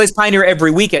thing. He plays Pioneer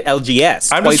every week at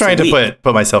LGS. I'm just trying to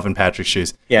put myself in Patrick's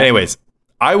shoes. Yeah. Anyways,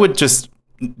 I would just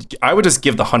give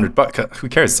the $100. Who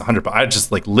cares? It's $100. I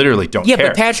just like literally don't care. Yeah,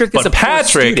 but Patrick is a poor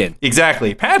student.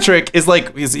 Exactly. Patrick is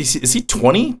like, is he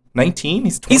 20? 19?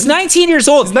 He's 20? He's 19 years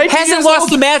old. Hasn't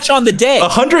lost a match on the day.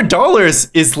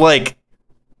 $100 is like.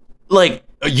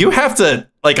 You have to,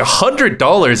 like,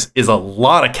 $100 is a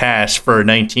lot of cash for a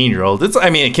 19-year-old.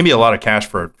 It can be a lot of cash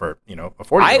for a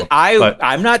 40-year-old.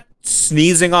 I'm not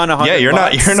sneezing on $100. Yeah, you're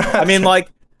not. I mean, like,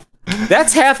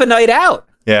 that's half a night out.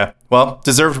 Yeah, well,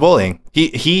 deserved bullying.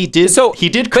 He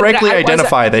did correctly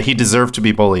identify that he deserved to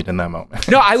be bullied in that moment.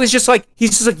 No, I was just like,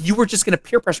 he's just like, you were just going to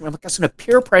peer pressure me. I'm like, I was going to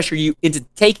peer pressure you into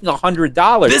taking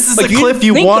 $100. This is the cliff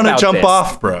you want to jump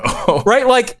off, bro. Right,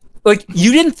 Like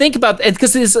you didn't think about that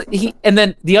because and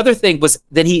then the other thing was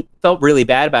then he felt really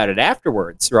bad about it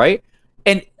afterwards, right?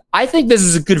 And I think this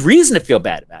is a good reason to feel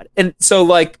bad about it. And so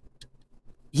like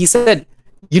he said,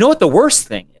 you know what the worst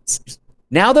thing is?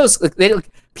 Now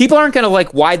people aren't going to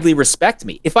like widely respect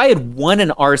me. If I had won an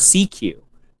RCQ,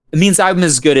 it means I'm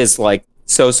as good as like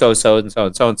so and so and so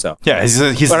and so and so. Yeah, he's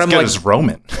as good as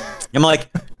Roman. I'm like,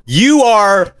 you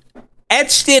are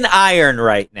etched in iron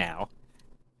right now.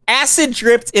 Acid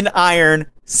dripped in iron,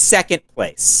 second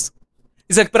place.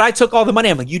 He's like, but I took all the money.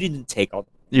 I'm like, you didn't take all the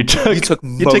money. You took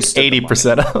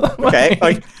 80% of the money. Okay.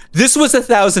 Like, this was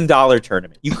 $1,000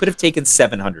 tournament. You could have taken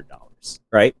 $700,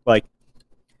 right? Like,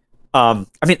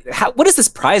 what is this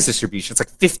prize distribution? It's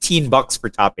like $15 for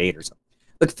top 8 or something.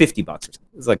 Like $50 or something.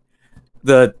 It's like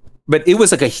but it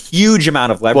was like a huge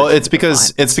amount of leverage. Well, it's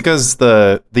because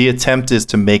the attempt is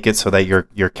to make it so that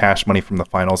your cash money from the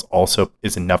finals also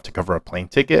is enough to cover a plane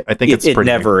ticket. I think it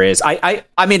never is. I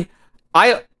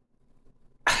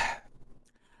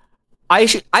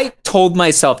told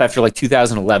myself after like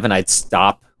 2011 I'd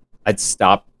stop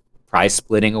prize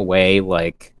splitting away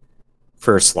like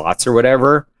for slots or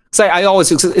whatever. So I always,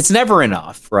 it's never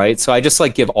enough, right? So I just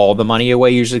like give all the money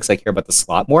away usually because I care about the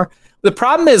slot more. The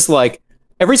problem is like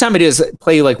every time I do is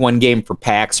play like one game for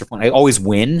packs or I always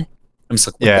win. I'm just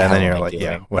like, what the hell and then you're am I like, doing?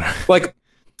 yeah, whatever. Like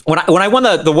when I won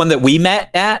the one that we met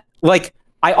at, like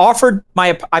I'm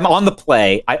on the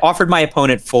play. I offered my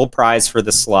opponent full prize for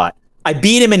the slot. I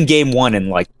beat him in game 1 in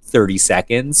like 30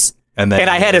 seconds. And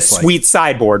I had a sweet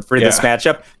sideboard for this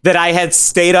matchup that I had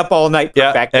stayed up all night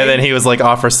perfecting. And then he was like,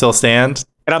 offer still stand.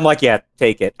 And I'm like, yeah,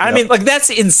 take it. I mean, like,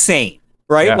 that's insane,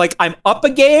 right? Yeah. Like, I'm up a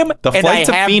game, and I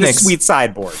have the sweet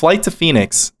sideboard. Flight to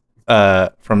Phoenix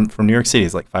from New York City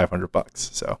is like $500.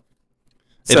 So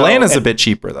Atlanta's a bit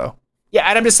cheaper, though. Yeah,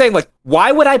 and I'm just saying, like,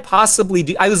 why would I possibly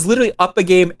do... I was literally up a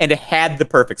game and had the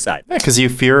perfect side. Yeah, because you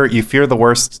fear the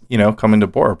worst, coming to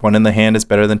board. 1 in the hand is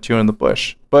better than 2 in the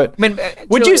bush. But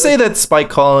would you say that Spike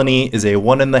Colony is a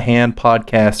 1 in the hand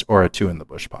podcast or a 2 in the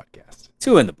bush podcast?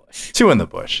 2 in the bush. 2 in the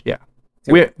bush, yeah.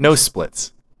 No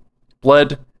splits.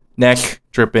 Blood, neck,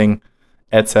 dripping,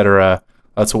 etc.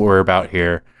 That's what we're about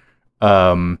here.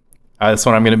 That's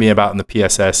what I'm going to be about in the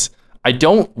PSS. I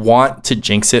don't want to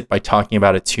jinx it by talking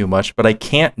about it too much, but I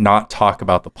can't not talk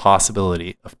about the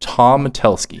possibility of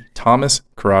Thomas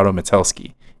Corrado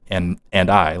Metelsky, and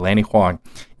I, Lanny Huang,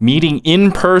 meeting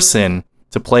in person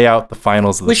to play out the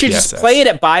finals of the PSS. We should just play it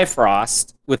at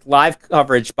Bifrost with live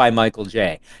coverage by Michael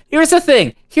J. Here's the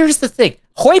thing.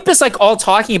 Hoyp is like all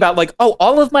talking about like, oh,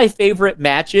 all of my favorite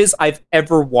matches I've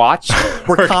ever watched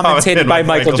were commentated by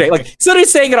Michael J. Like,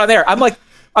 somebody's saying it on there. I'm like,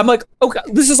 I'm like, okay,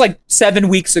 this is like 7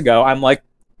 weeks ago. I'm like,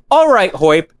 all right,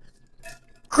 Hoyp.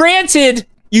 Granted,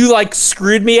 you like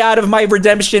screwed me out of my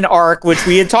redemption arc, which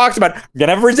we had talked about. I'm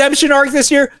gonna have a redemption arc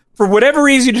this year. For whatever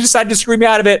reason, you decided to screw me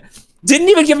out of it. Didn't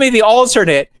even give me the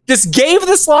alternate. Just gave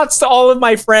the slots to all of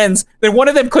my friends. Then one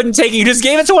of them couldn't take it. You just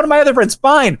gave it to one of my other friends.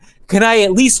 Fine. Can I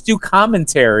at least do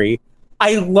commentary?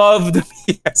 I love the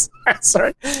PS.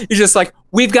 Sorry. You're just like,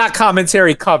 we've got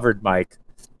commentary covered, Mike.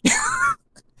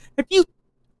 Have you?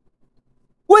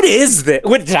 What is this?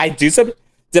 What did I do? Something?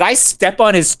 Did I step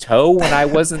on his toe when I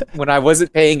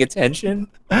wasn't paying attention?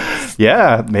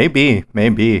 Yeah, maybe.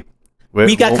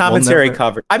 We got commentary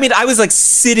covered. I mean, I was like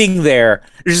sitting there.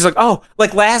 It's just like, oh,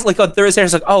 like on Thursday, I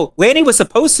was like, oh, Lanny was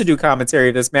supposed to do commentary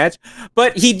of this match,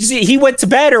 but he went to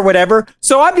bed or whatever.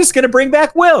 So I'm just gonna bring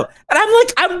back Will. And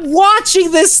I'm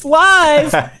watching this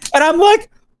live, and I'm like,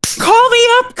 call me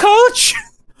up, coach.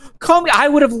 Call me. I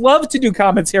would have loved to do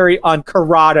commentary on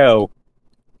Corrado.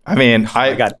 I mean,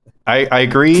 I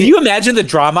agree. Can you imagine the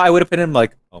drama I would have put in?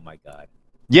 Like, oh my god.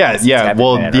 Yeah.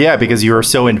 Well, yeah, because you were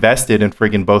so invested in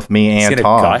friggin' both me and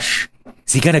Tom. Gush?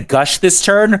 Is he gonna gush this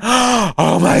turn?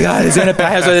 Oh my god, he's gonna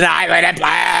pass with an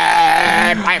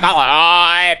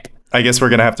I guess we're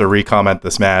gonna have to re-comment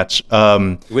this match.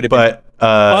 But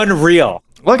unreal.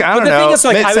 Look, I don't know.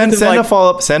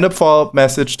 Send a follow-up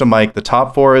message to Mike. The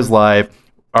top 4 is live.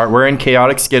 We're in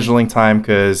chaotic scheduling time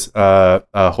because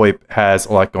Hoyp has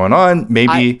a lot going on.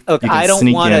 Maybe you can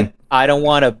sneak in. I don't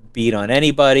want to beat on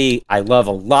anybody. I love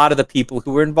a lot of the people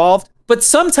who were involved. But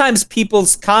sometimes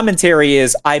people's commentary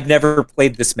is, I've never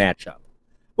played this matchup.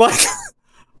 Like,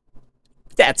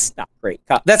 that's not great.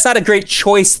 That's not a great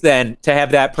choice, then, to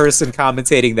have that person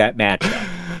commentating that matchup.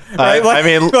 Right?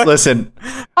 Listen.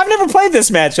 I've never played this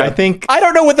matchup. I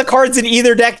don't know what the cards in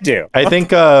either deck do. I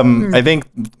think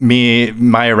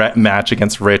my match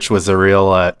against Rich was a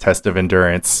real test of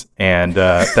endurance, and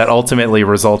that ultimately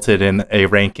resulted in a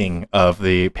ranking of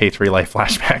the Pay 3 Life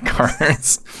flashback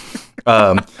cards.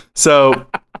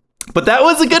 But that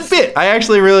was a good bit. I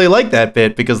actually really liked that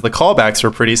bit because the callbacks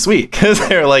were pretty sweet. Because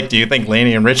they're like, "Do you think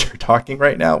Lanny and Rich are talking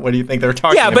right now? What do you think they're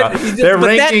talking about?" They're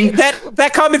ranking.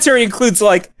 That commentary includes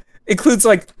like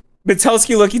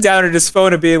Metelsky looking down at his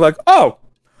phone and being like, "Oh,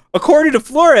 according to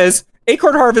Flores,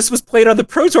 Acorn Harvest was played on the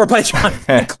Pro Tour by John."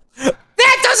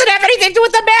 That doesn't have anything to do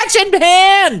with the match in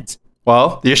hand.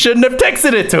 Well, you shouldn't have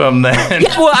texted it to him then.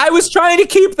 Yeah, well, I was trying to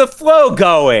keep the flow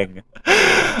going.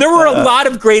 There were a lot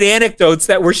of great anecdotes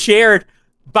that were shared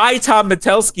by Tom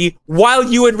Metelsky while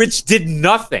you and Rich did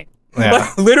nothing. Yeah.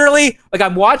 Like, literally, like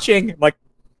I'm watching, like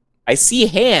I see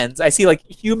hands, I see like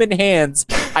human hands,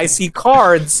 I see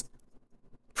cards.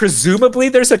 Presumably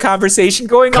there's a conversation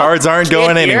going on. Cards aren't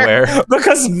going anywhere.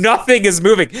 Because nothing is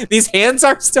moving. These hands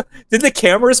are still... Did the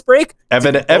cameras break?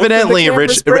 Evidently,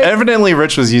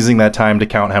 Rich was using that time to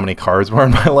count how many cards were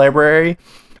in my library.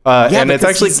 And it's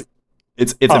actually...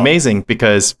 It's amazing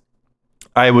because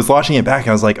I was watching it back and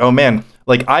I was like, oh man,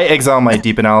 like I exile my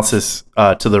deep analysis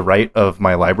to the right of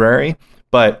my library.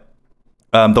 But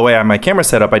the way I have my camera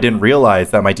set up, I didn't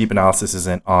realize that my deep analysis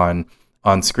isn't on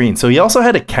screen. So he also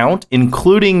had to count,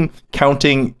 including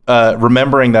counting,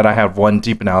 remembering that I have one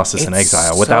deep analysis in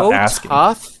exile without asking.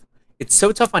 Tough. It's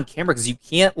so tough on camera because you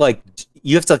can't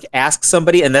you have to ask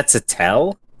somebody and that's a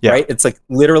tell, right? It's like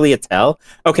literally a tell.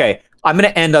 Okay, I'm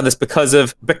going to end on this because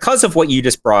of what you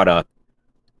just brought up.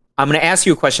 I'm going to ask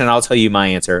you a question and I'll tell you my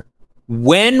answer.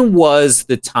 When was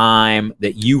the time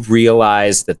that you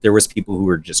realized that there was people who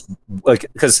were just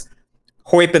like, because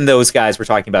Hoyp and those guys were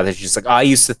talking about this. Just like, I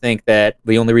used to think that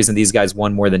the only reason these guys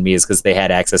won more than me is because they had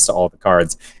access to all the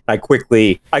cards. I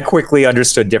quickly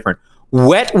understood different.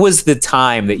 What was the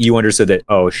time that you understood that,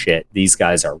 oh shit, these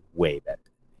guys are way better?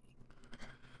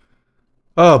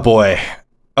 Oh boy.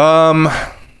 I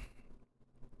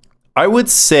would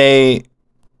say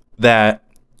that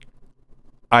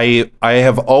I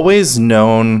have always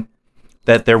known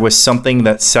that there was something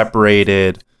that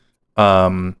separated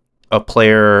a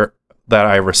player that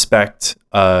I respect,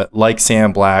 like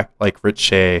Sam Black, like Rich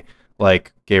Shea,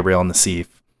 like Gabriel Nassif.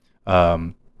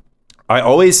 I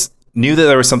always knew that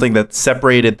there was something that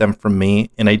separated them from me,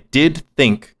 and I did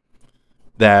think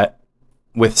that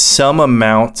with some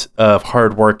amount of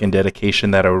hard work and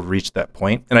dedication that I would reach that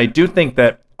point. And I do think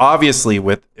that obviously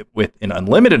with an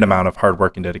unlimited amount of hard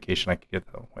work and dedication, I could get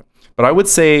to that point. But I would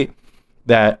say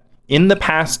that in the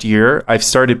past year, I've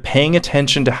started paying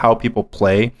attention to how people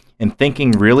play and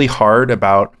thinking really hard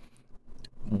about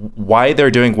why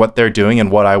they're doing what they're doing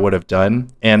and what I would have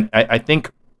done. And I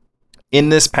think in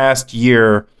this past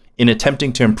year, in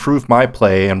attempting to improve my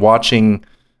play and watching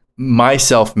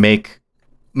myself make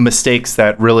mistakes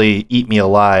that really eat me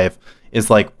alive, is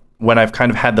like when I've kind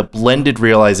of had the blended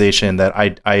realization that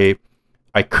I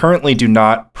currently do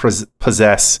not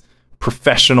possess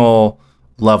professional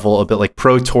level, a bit like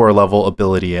pro tour level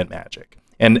ability at Magic.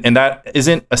 And that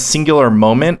isn't a singular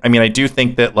moment. I mean, I do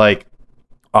think that like,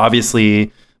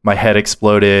 obviously my head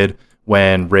exploded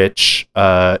when Rich,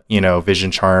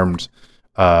 vision charmed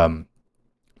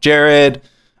Jared.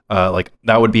 Like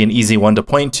that would be an easy one to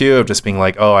point to of just being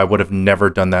like, oh, I would have never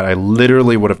done that. I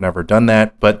literally would have never done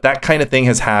that. But that kind of thing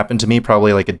has happened to me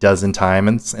probably like a dozen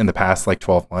times in the past like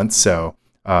 12 months. So,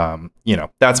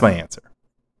 that's my answer.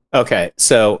 Okay.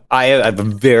 So I have a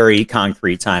very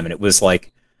concrete time, and it was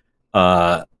like,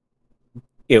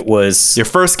 it was your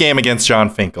first game against John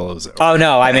Finkel. Oh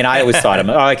no! I mean, I always thought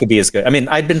I could be as good. I mean,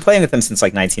 I'd been playing with him since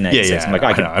like 1996. I'm like,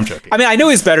 I'm joking. I mean, I know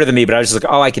he's better than me, but I was just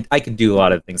like, I could do a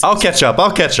lot of things. I'll catch up.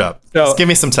 So just give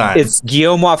me some time. It's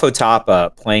Guillaume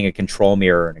Wafotapa playing a control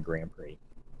mirror in a Grand Prix.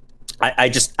 I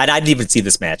didn't even see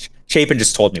this match. Chapin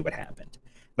just told me what happened,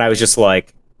 and I was just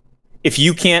like, if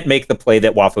you can't make the play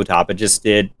that Wafotapa just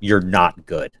did, you're not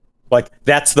good. Like,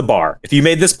 that's the bar. If you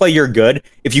made this play, you're good.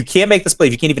 If you can't make this play,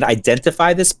 if you can't even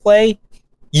identify this play,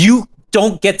 you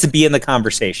don't get to be in the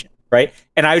conversation, right?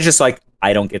 And I was just like,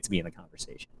 I don't get to be in the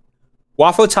conversation.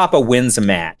 Wafotapa wins a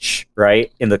match,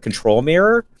 right, in the control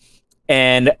mirror,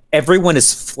 and everyone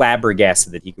is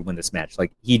flabbergasted that he could win this match.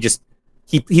 Like, he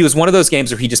was one of those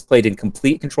games where he just played in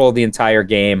complete control of the entire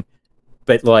game,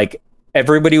 but, like,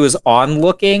 everybody was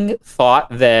onlooking, thought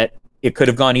that it could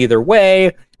have gone either way.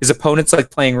 His opponent's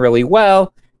like playing really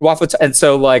well. And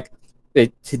so like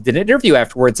they did an interview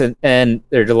afterwards, and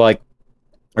they're like,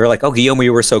 oh, Guillaume,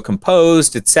 you were so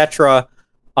composed, etc.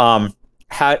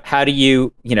 How do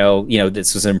you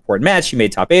this was an important match, you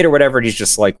made top 8 or whatever. And he's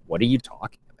just like, what are you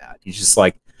talking about? He's just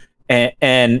like,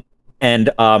 and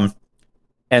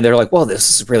they're like, well,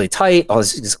 this is really tight. Oh,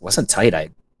 this wasn't tight.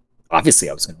 Obviously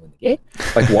I was going to win the game.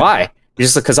 Like, why?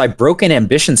 Just because I broke in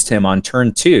ambitions to him on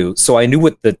turn 2, so I knew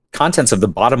what the contents of the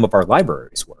bottom of our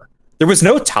libraries were. There was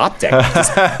no top deck.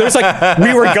 There was like,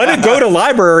 we were going to go to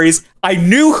libraries. I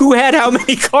knew who had how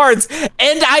many cards,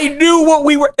 and I knew what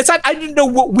we were. It's not, I didn't know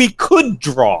what we could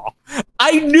draw.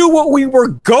 I knew what we were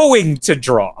going to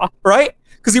draw, right?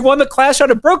 Because he won the Clash out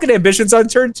of Broken Ambitions on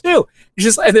turn 2. He's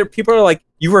just, and there people are like,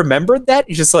 you remembered that?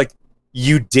 He's just like,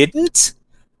 you didn't?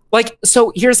 Like,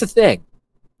 so here's the thing.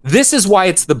 This is why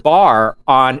it's the bar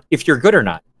on if you're good or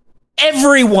not.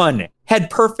 Everyone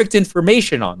had perfect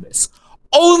information on this.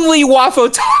 Only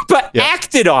Wafotapa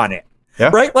acted on it,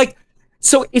 right? Like,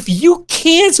 so if you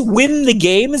can't win the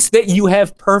games that you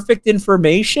have perfect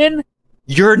information,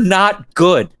 you're not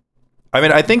good. I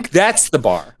mean, I think that's the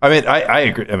bar. I mean, I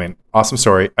agree. I mean, awesome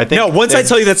story. I think once I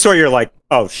tell you that story, you're like,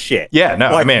 oh shit. Yeah,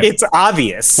 no, like, I mean, it's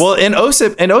obvious. Well, and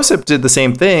Osip did the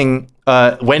same thing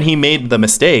when he made the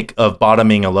mistake of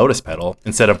bottoming a Lotus Petal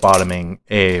instead of bottoming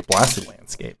a Blasted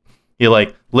Landscape. He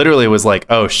like literally was like,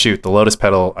 oh shoot, the Lotus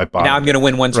Petal I bottomed. Now I'm gonna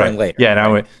win one turn later. Yeah,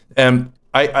 now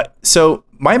so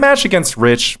my match against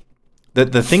Rich,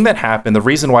 the thing that happened, the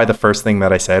reason why the first thing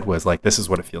that I said was like, this is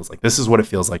what it feels like. This is what it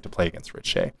feels like to play against Rich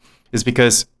Shea, is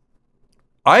because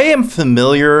I am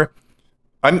familiar.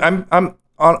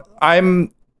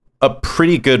 I'm a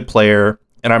pretty good player,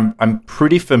 and I'm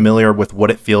pretty familiar with what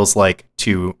it feels like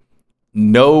to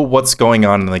know what's going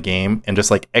on in the game and just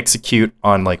like execute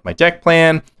on like my deck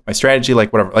plan, my strategy,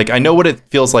 like whatever. Like I know what it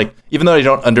feels like, even though I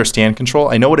don't understand control.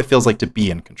 I know what it feels like to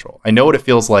be in control. I know what it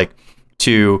feels like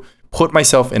to put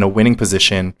myself in a winning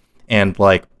position and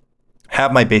like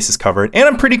have my bases covered. And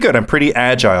I'm pretty good. I'm pretty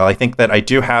agile. I think that I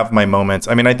do have my moments.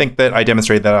 I mean, I think that I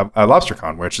demonstrated that at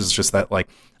LobsterCon, which is just that like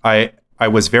I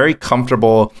was very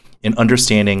comfortable in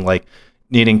understanding like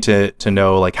needing to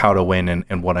know like how to win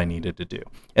and what I needed to do.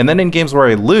 And then in games where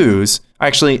I lose, I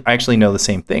actually know the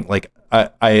same thing. Like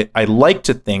I like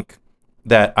to think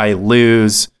that I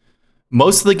lose.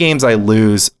 Most of the games I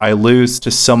lose to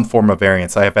some form of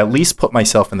variance. I have at least put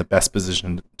myself in the best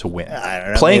position to win. I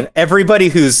don't know. Man, everybody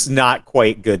who's not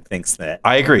quite good thinks that.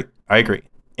 I agree.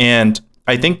 And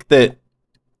I think that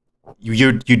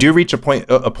you do reach a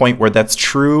point where that's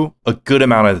true a good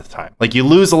amount of the time. Like you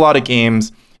lose a lot of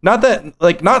games. Not that,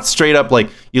 like, not straight up, like,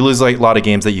 you lose, like, a lot of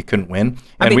games that you couldn't win.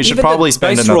 And we should probably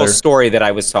spend another... story that I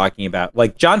was talking about,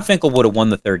 like, John Finkel would have won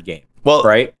the third game, well,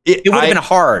 right? It would have been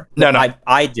hard. No.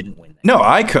 I didn't win that. No,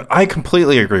 I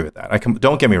completely agree with that.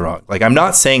 Don't get me wrong. Like, I'm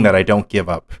not saying that I don't give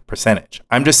up percentage.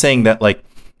 I'm just saying that, like,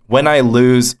 when I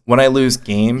lose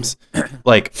games,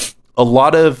 like, a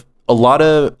lot of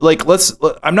like,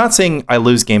 I'm not saying I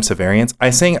lose games to variance.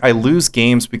 I'm saying I lose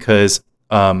games because,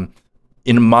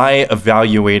 in my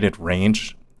evaluated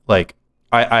range, like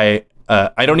I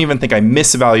don't even think I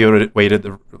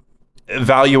misevaluated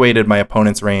evaluated my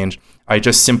opponent's range. I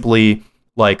just simply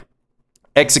like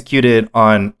executed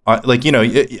on like, you know,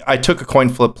 I took a coin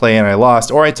flip play and I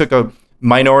lost, or I took a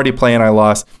minority play and I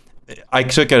lost. I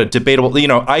took a debatable, you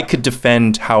know, I could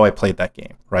defend how I played that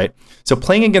game, right? So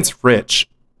playing against Rich,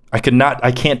 I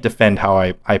can't defend how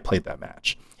I played that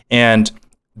match. And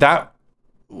that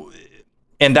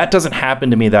doesn't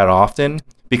happen to me that often,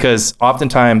 because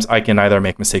oftentimes I can either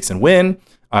make mistakes and win,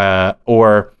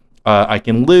 or I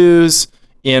can lose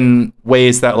in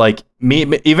ways that, like, me,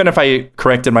 even if I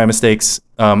corrected my mistakes,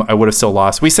 I would have still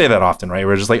lost. We say that often, right?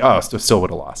 We're just like, oh, still would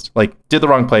have lost. Like, did the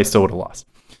wrong play, still would have lost.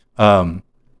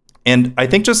 And I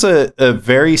think just a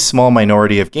very small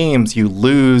minority of games you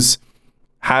lose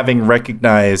having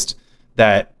recognized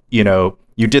that, you know,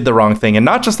 you did the wrong thing, and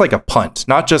not just like a punt,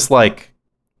 not just like,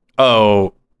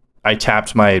 oh, I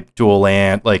tapped my dual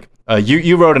land. Like,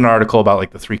 you wrote an article about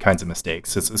like the 3 kinds of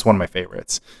mistakes. It's one of my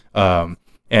favorites.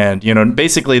 And, you know,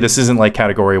 basically this isn't like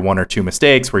category 1 or 2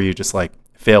 mistakes where you just like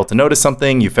fail to notice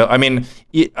something. You fail. I mean,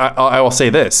 I will say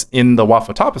this in the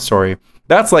Waffle Tapa story,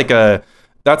 that's like a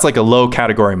low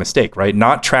category mistake, right?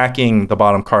 Not tracking the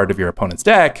bottom card of your opponent's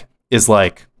deck is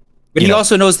like, but he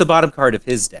also knows the bottom card of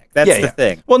his deck. That's the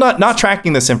thing. Well, not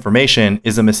tracking this information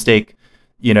is a mistake,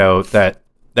 you know, that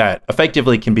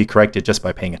effectively can be corrected just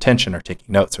by paying attention or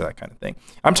taking notes or that kind of thing.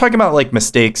 I'm talking about like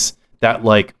mistakes that,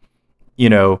 like, you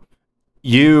know,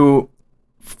 you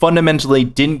fundamentally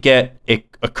didn't get a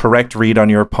correct read on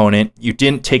your opponent. You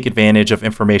didn't take advantage of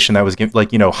information that was given,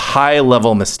 like, you know, high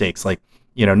level mistakes, like,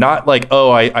 you know, not like,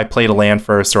 oh, I played a land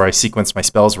first, or I sequenced my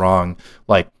spells wrong.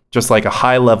 Like, just like a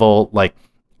high level, like,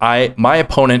 my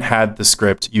opponent had the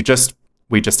script. We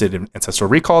just did an Ancestral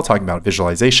Recall talking about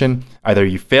visualization. Either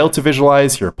you failed to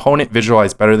visualize, your opponent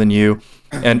visualized better than you.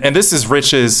 And this is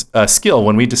Rich's skill.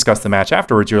 When we discussed the match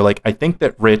afterwards, you were like, I think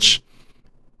that Rich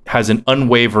has an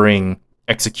unwavering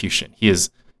execution. He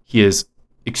is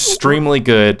extremely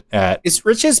good at... Is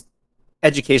Rich's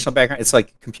educational background? It's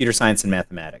like computer science and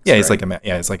mathematics. Yeah, right? he's like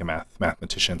a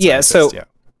mathematician. Yeah, scientist, so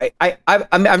yeah.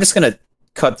 I'm just going to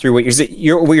cut through what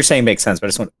you're saying makes sense, but I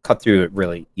just want to cut through a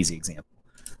really easy example.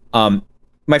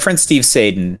 My friend Steve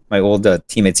Sadin, my old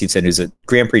teammate Steve Sadin, who's a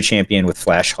Grand Prix champion with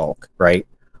Flash Hulk, right?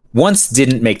 Once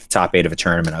didn't make the top 8 of a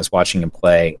tournament. I was watching him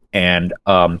play, and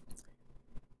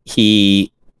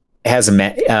he has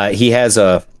a. I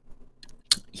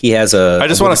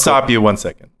just want to stop you 1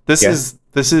 second. This is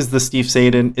the Steve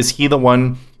Sadin. Is he the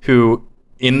one who,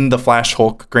 in the Flash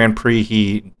Hulk Grand Prix,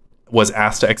 he was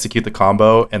asked to execute the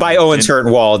combo by Owen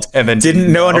Turtenwald, and then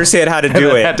didn't understand how to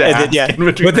do it?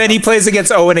 But then he plays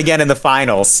against Owen again in the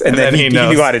finals, and then he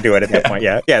knew how to do it at that point.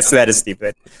 Yeah, so that is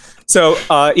stupid. So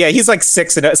he's like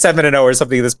 7-0 or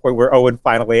something at this point, where Owen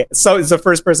finally is the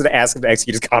first person to ask him to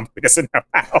execute his combo. He doesn't know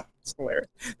how. It's hilarious.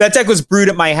 That deck was brewed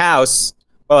at my house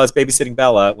while I was babysitting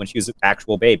Bella when she was an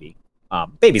actual baby.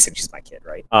 Babysitting, she's my kid,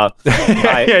 right? You're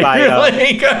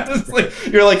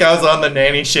like, I was on the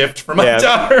nanny shift for my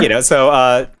daughter. You know,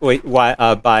 so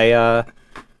by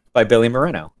Billy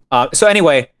Moreno. So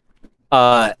anyway,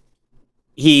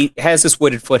 he has this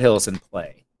Wooded Foothills in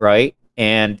play, right?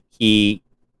 And he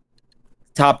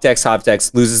top decks,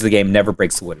 loses the game, never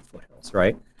breaks the Wooded Foothills,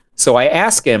 right? So I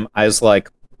asked him, I was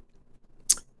like,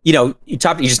 you know, you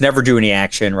just never do any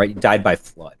action, right? You died by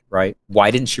flood, right? Why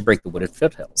didn't you break the Wooded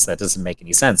Foothills? That doesn't make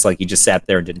any sense. Like, you just sat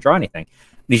there and didn't draw anything.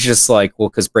 And he's just like, well,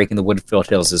 because breaking the Wooded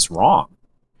Foothills is wrong.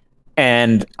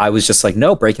 And I was just like,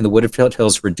 no, breaking the Wooded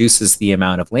Foothills reduces the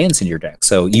amount of lands in your deck.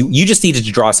 So you just needed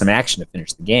to draw some action to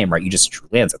finish the game, right? You just drew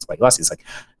lands. That's why you lost. He's like,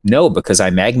 no, because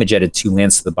I magma jetted 2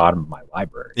 lands to the bottom of my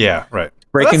library. Yeah, right.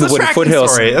 Breaking the Wooded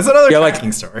Foothills. That's another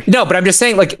tracking story. No, but I'm just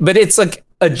saying, like, but it's like,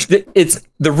 it's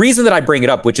the reason that I bring it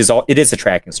up, which is it is a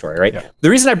tracking story, right? Yeah. The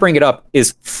reason I bring it up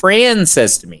is Fran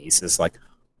says to me, he says, like,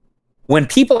 when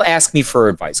people ask me for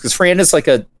advice, because Fran is like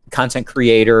a content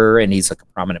creator and he's like a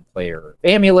prominent player of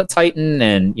Amulet Titan,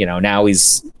 and, you know, now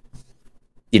he's,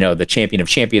 you know, the champion of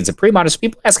champions at premodern. So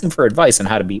people ask him for advice on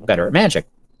how to be better at Magic.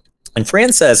 And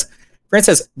Fran says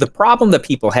the problem that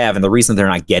people have, and the reason they're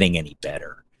not getting any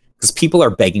better, because people are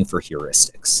begging for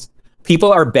heuristics.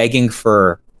 People are begging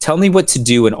for, tell me what to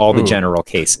do in all the general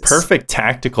cases. Perfect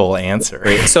tactical answer.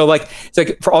 Right? So like, it's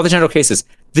like for all the general cases,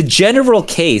 the general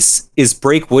case is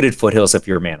break Wooded Foothills if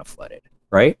you're mana flooded,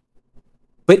 right?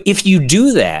 But if you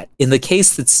do that in the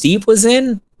case that Steve was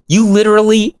in, you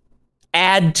literally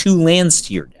add 2 lands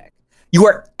to your deck. You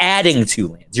are adding 2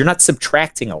 lands. You're not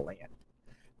subtracting a land.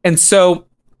 And so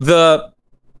the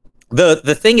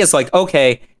thing is like,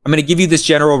 okay, I'm going to give you this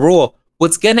general rule.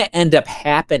 What's going to end up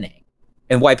happening,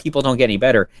 and why people don't get any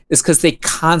better, is because they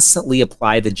constantly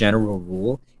apply the general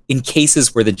rule in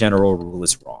cases where the general rule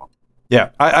is wrong. Yeah,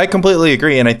 I completely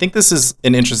agree. And I think this is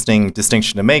an interesting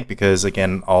distinction to make because,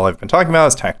 again, all I've been talking about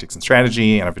is tactics and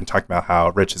strategy. And I've been talking about how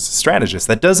Rich is a strategist.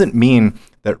 That doesn't mean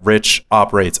that Rich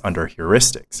operates under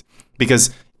heuristics because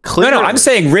clearly... No, I'm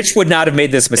saying Rich would not have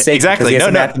made this mistake exactly. because he has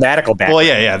a mathematical background. Well,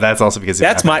 yeah, that's also because...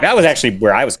 That was actually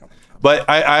where I was going. But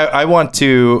I want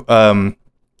to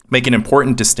make an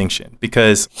important distinction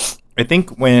because I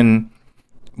think when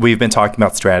we've been talking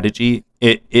about strategy,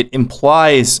 it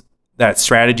implies that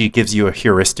strategy gives you a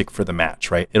heuristic for the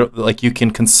match, right? Like you can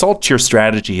consult your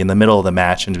strategy in the middle of the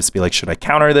match and just be like, should I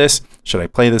counter this? Should I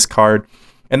play this card?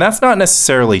 And that's not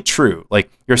necessarily true.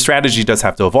 Like your strategy does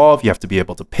have to evolve. You have to be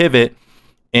able to pivot.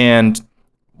 And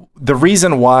the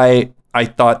reason why I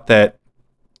thought that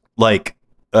like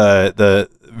the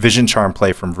Vision Charm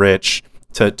play from Rich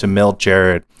to mill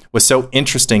Jared was so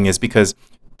interesting is because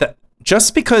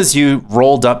just because you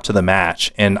rolled up to the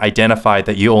match and identified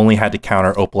that you only had to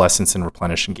counter Opalescence and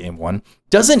Replenish in game one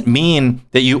doesn't mean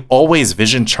that you always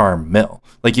Vision Charm mill.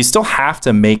 Like you still have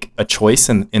to make a choice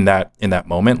in that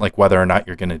moment, like whether or not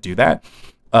you're going to do that.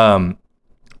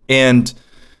 And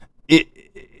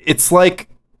it's like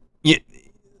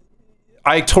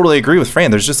I totally agree with Fran.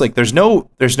 There's just like there's no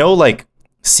like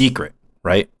secret,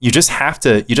 right? You just have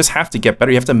to get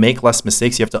better. You have to make less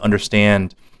mistakes. You have to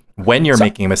understand when you're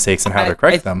making mistakes and how to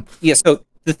correct them. Yeah, so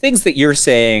the things that you're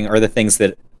saying are the things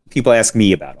that people ask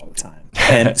me about all the time.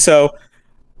 And so,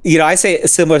 I say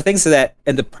similar things to that.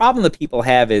 And the problem that people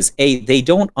have is, they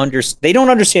don't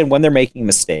understand when they're making a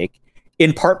mistake,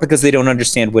 in part because they don't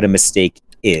understand what a mistake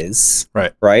is.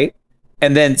 Right?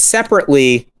 And then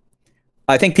separately,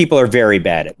 I think people are very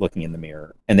bad at looking in the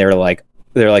mirror. And they're like,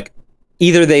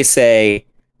 either they say,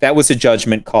 that was a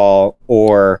judgment call,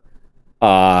 or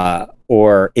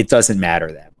it doesn't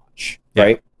matter that much,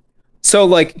 right? So,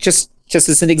 like, just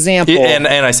as an example, and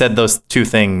I said those two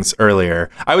things earlier.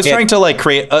 I was trying to like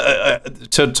create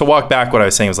to walk back. What I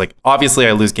was saying was like, obviously,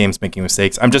 I lose games making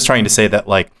mistakes. I'm just trying to say that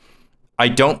like, I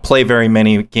don't play very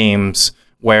many games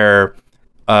where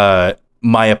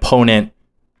my opponent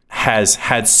has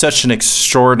had such an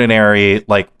extraordinary,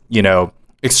 like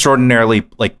extraordinarily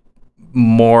like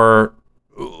more.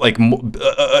 Like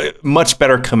much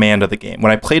better command of the game.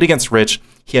 When I played against Rich,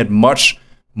 he had much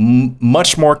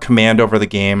more command over the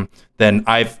game than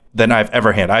I've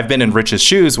ever had. I've been in Rich's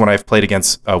shoes when I've played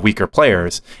against weaker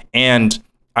players, and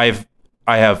I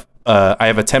have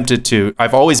attempted to.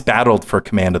 I've always battled for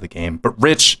command of the game, but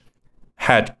Rich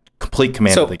had complete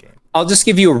command of the game. I'll just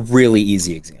give you a really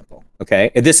easy example. Okay,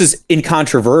 this is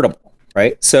incontrovertible,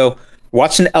 right? So,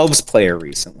 watched an Elves player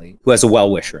recently who has a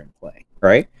Well-Wisher in play,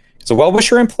 right? So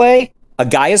Well-Wisher in play, a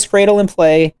Gaia's Cradle in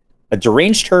play, a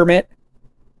Deranged Hermit,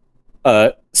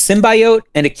 a Symbiote,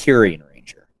 and a Kyrian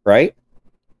Ranger, right?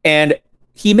 And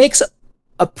he makes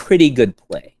a pretty good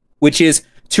play, which is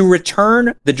to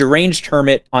return the Deranged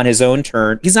Hermit on his own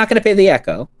turn. He's not going to pay the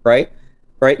Echo, right?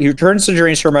 He returns the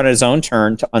Deranged Hermit on his own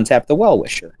turn to untap the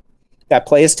Well-Wisher. That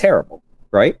play is terrible,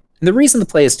 right? And the reason the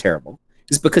play is terrible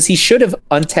is because he should have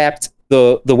untapped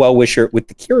the Well-Wisher with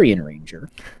the Kyrian Ranger,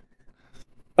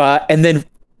 and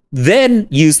then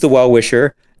use the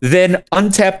Well-Wisher, then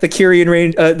untap the Kyrian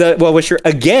Ranger, the Well-Wisher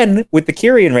again with the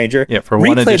Kyrian Ranger. Yeah, for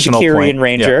one additional the Kyrian point.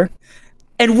 Ranger,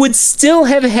 and would still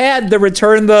have had the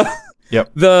return the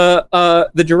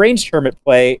Deranged Hermit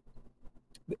play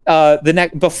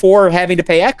before having to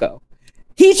pay Echo.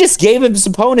 He just gave his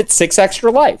opponent 6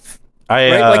 extra life.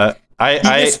 I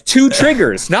missed 2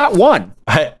 triggers, not 1.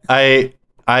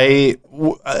 I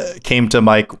came to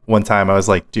Mike one time. I was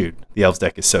like, dude, the Elves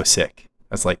deck is so sick.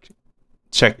 I was like,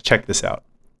 check this out.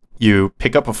 You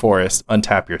pick up a forest,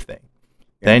 untap your thing.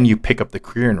 Then you pick up the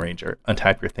Kyrian Ranger,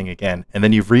 untap your thing again. And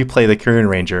then you replay the Kyrian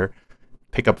Ranger,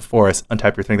 pick up a forest,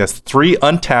 untap your thing. That's 3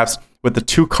 untaps with the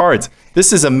 2 cards.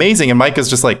 This is amazing. And Mike is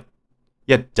just like,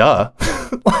 yeah, duh.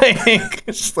 Like,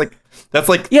 it's just like, that's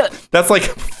like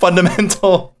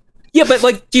fundamental. Yeah, but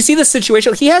like, do you see the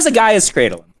situation? He has a Gaia's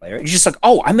Cradle in play, right? He's just like,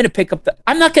 oh, I'm going to pick up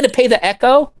I'm not going to pay the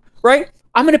Echo, right?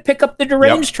 I'm going to pick up the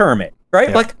Deranged Hermit, right?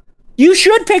 Yep. Like, you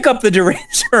should pick up the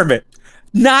Deranged Hermit.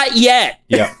 Not yet.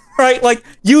 Yeah. Right? Like,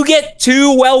 you get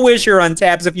 2 Well-Wisher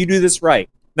untaps if you do this right,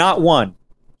 not 1.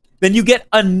 Then you get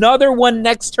another one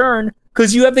next turn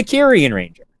because you have the Kyrian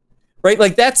Ranger, right?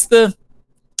 Like, that's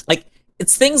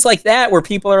it's things like that where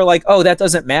people are like, oh, that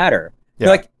doesn't matter. Yeah.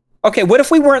 You're like, okay, what if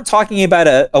we weren't talking about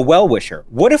a Well-Wisher?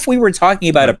 What if we were talking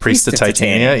about a Priest of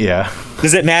Titania? Yeah.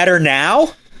 Does it matter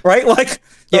now? Right? Like,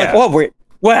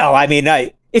 I mean,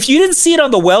 if you didn't see it on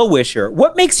the Well-Wisher,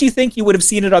 what makes you think you would have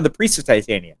seen it on the Priest of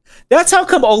Titania? That's how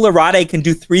come Olarade can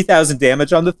do 3,000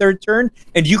 damage on the 3rd turn,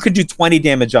 and you can do 20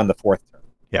 damage on the 4th turn.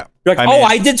 Yeah. You're like,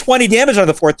 I did 20 damage on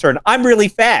the 4th turn. I'm really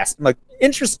fast. I'm like,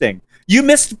 interesting. You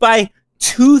missed by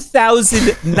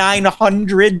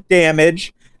 2,900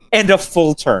 damage and a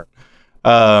full turn.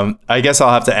 I guess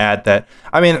I'll have to add that.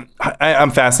 I mean,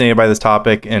 I'm fascinated by this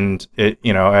topic, and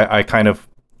I kind of,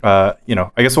 I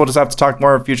guess we'll just have to talk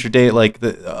more at a future date, like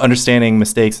the understanding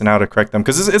mistakes and how to correct them,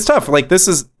 because it's tough. Like, this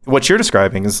is what you're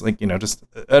describing is like, just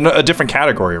a different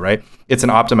category, right? It's an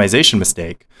optimization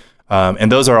mistake,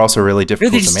 and those are also really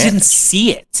difficult They to just manage. didn't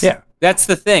see it. Yeah, that's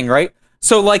the thing, right?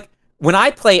 So like when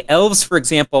I play elves, for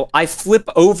example, I flip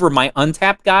over my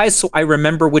untapped guys so I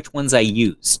remember which ones I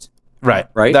used. Right.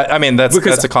 Right.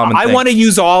 That's a common thing. I want to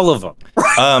use all of them.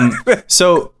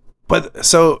 So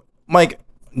Mike,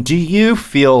 do you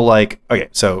feel like, okay,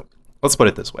 so let's put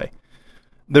it this way.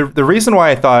 The reason why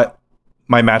I thought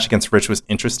my match against Rich was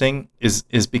interesting is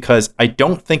because I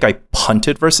don't think I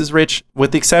punted versus Rich,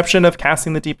 with the exception of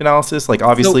casting the deep analysis. Like,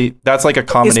 obviously, that's like a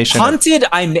combination.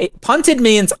 Punted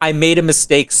means I made a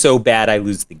mistake so bad I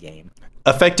lose the game.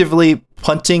 Effectively,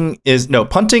 punting,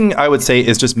 I would say,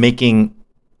 is just making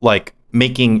what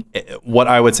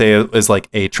I would say is like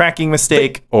a tracking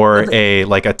mistake or a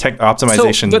tech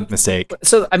optimization mistake.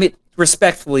 So, I mean,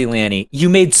 respectfully, Lanny, you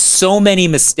made so many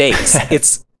mistakes.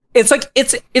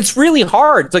 It's really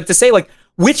hard. It's like to say like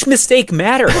which mistake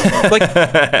mattered.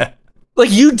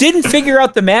 Like you didn't figure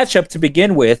out the matchup to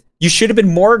begin with. You should have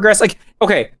been more aggressive. Like,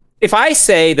 okay, if I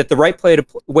say that the right way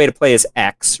to play is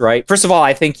X, right? First of all,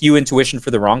 I think you intuition for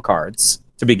the wrong cards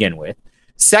to begin with.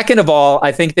 Second of all,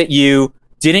 I think that you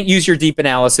didn't use your deep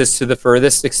analysis to the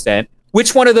furthest extent.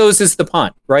 Which one of those is the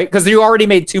punt, right? Because you already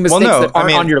made 2 mistakes that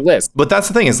aren't on your list. But that's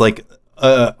the thing is like,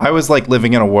 I was like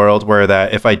living in a world where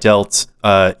that if I dealt,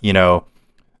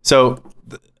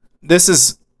 this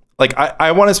is like,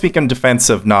 I want to speak in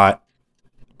defense of not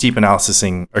deep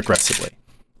analysising aggressively.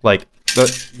 Like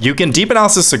you can deep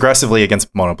analysis aggressively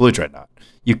against mono blue Dreadnought.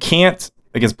 You can't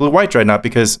against blue white Dreadnought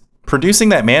because producing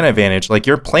that mana advantage, like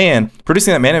your plan,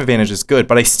 producing that mana advantage is good,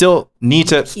 but I still need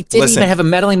to He didn't even have a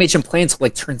meddling mage in play until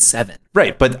like turn 7.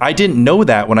 Right, but I didn't know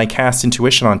that when I cast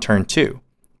intuition on turn 2.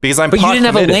 Because But you didn't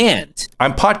have a land.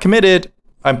 I'm pot committed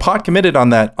on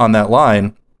that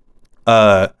line.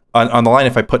 On the line,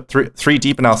 if I put three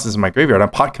deep analysis in my graveyard,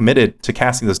 I'm pot committed to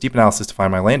casting those deep analysis to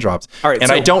find my land drops. All right,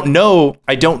 and I don't know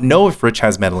if Rich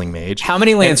has meddling mage. How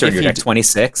many lands are in your deck?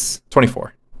 26?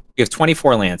 24. You have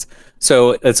 24 lands.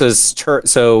 So it says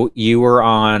so you were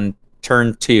on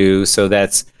turn 2, so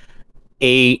that's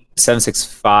 8, 7, 6,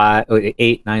 5,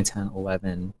 8, 9, 10,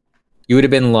 11. You would have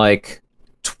been like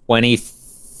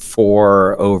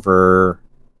 24 over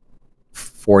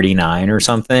 49 or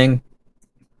something.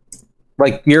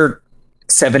 Like you're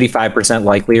 75%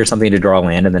 likely or something to draw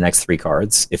land in the next 3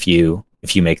 cards if you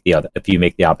make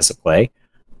the opposite play.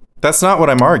 That's not what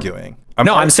I'm arguing.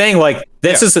 I'm saying like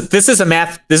this is a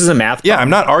math. Yeah, I'm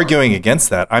not arguing against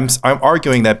that. I'm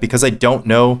arguing that because I don't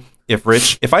know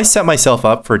if I set myself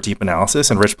up for deep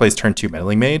analysis and Rich plays turn 2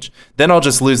 meddling mage, then I'll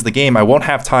just lose the game. I won't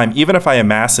have time. Even if I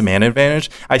amass a mana advantage,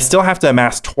 I still have to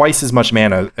amass twice as much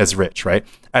mana as Rich, right?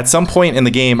 At some point in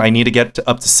the game, I need to get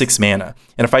up to 6 mana.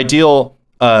 And if I deal,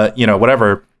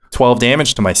 12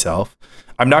 damage to myself,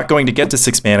 I'm not going to get to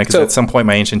 6 mana because at some point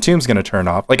my Ancient Tomb's going to turn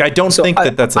off. Like, I don't think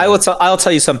that's... I'll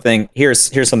tell you something.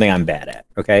 Here's something I'm bad at,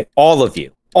 okay? All of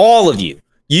you,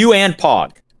 you and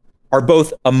Pog are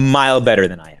both a mile better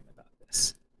than I am about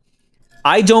this.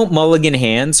 I don't mulligan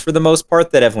hands for the most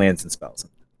part that have lands and spells in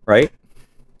them, right?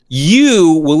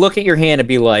 You will look at your hand and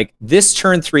be like, this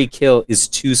turn 3 kill is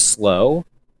too slow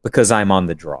because I'm on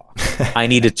the draw. I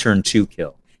need a turn 2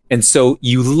 kill. And so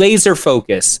you laser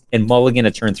focus and mulligan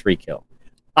a turn 3 kill.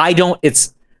 Not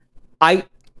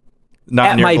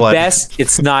at my best,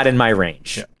 it's not in my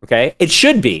range. Yeah. Okay. It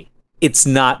should be. It's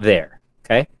not there.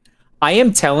 Okay. I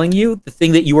am telling you the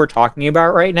thing that you are talking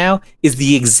about right now is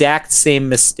the exact same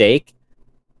mistake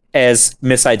as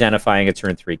misidentifying a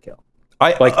turn 3 kill.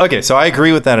 Okay, so I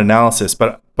agree with that analysis,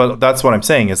 but that's what I'm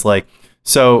saying is like,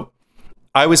 so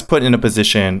I was put in a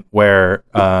position where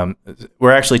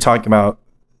we're actually talking about,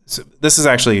 so this is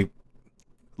actually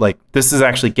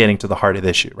getting to the heart of the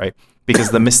issue, right?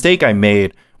 Because the mistake I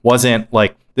made wasn't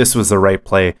like this was the right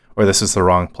play or this is the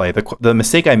wrong play. The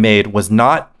mistake I made was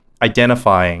not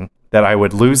identifying that I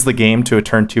would lose the game to a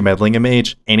turn 2 meddling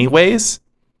mage anyways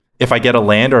if I get a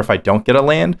land or if I don't get a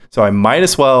land. So I might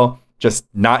as well just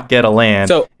not get a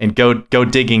land and go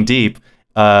digging deep.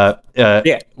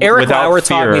 Eric Lauer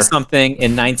taught me something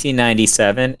in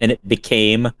 1997, and it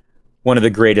became one of the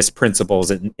greatest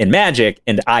principles in Magic,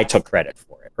 and I took credit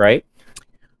for it, right?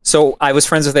 So I was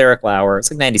friends with Eric Lauer.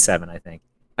 It's like 97, I think.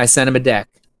 I sent him a deck.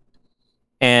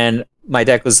 And my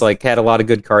deck was like had a lot of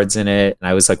good cards in it, and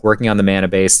I was like working on the mana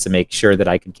base to make sure that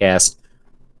I could cast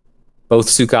both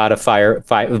Sukata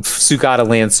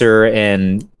Lancer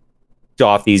and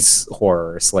Dothy's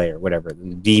Horror Slayer, whatever,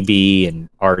 DB and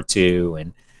R2,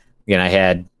 and I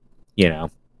had,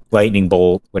 Lightning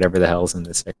Bolt, whatever the hell's in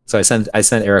this deck. So I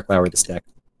sent Eric Lauer this deck,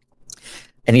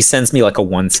 and he sends me like a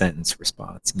 1-sentence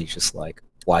response, and he's just like,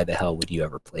 "Why the hell would you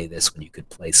ever play this when you could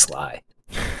play Sly?"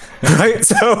 Right,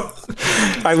 so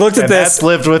I looked at this. That's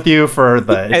lived with you for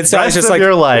the rest of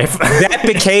your life. That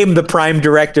became the prime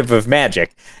directive of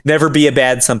Magic: never be a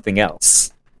bad something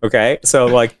else. Okay, so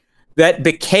like that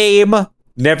became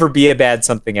never be a bad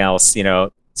something else.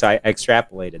 So I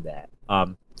extrapolated that,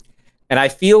 and I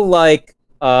feel like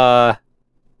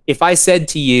if I said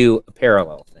to you a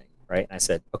parallel thing, right? And I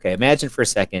said, okay, imagine for a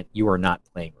second you are not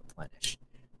playing Replenish.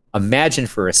 Imagine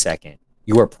for a second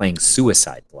you are playing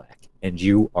Suicide Black. And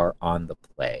you are on the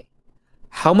play.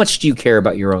 How much do you care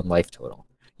about your own life total?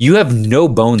 You have no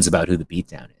bones about who the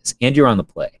beatdown is, and you're on the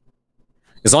play.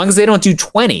 As long as they don't do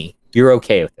 20, you're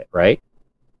okay with it, right?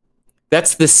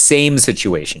 That's the same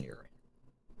situation you're in.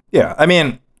 Yeah, I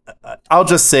mean, I'll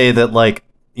just say that, like,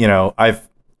 I've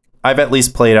at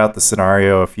least played out the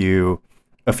scenario a few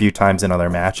times in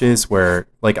other matches where,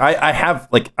 like,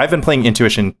 I've been playing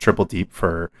Intuition Triple Deep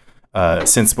for.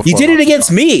 Since before you did it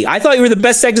against me. I thought you were the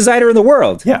best deck designer in the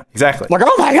world. Yeah, exactly. Like,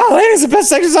 oh my god, Lanny's the best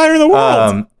deck designer in the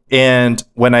world. And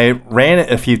when I ran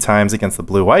it a few times against the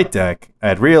blue-white deck, I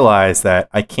had realized that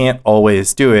I can't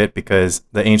always do it because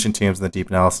the Ancient Tombs and the Deep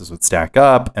Analysis would stack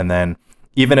up, and then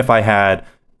even if I had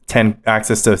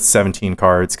access to 17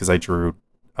 cards because I drew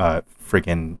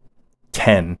freaking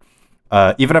 10.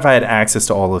 Even if I had access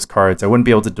to all those cards, I wouldn't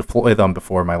be able to deploy them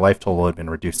before my life total had been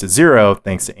reduced to 0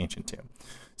 thanks to Ancient Tomb.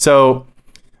 So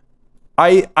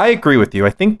I agree with you.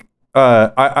 I think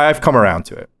I've come around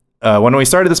to it. When we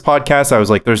started this podcast, I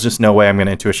was like, there's just no way I'm going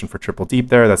to Intuition for Triple Deep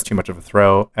there. That's too much of a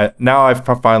throw. Now I've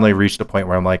finally reached a point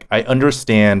where I'm like, I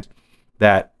understand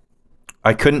that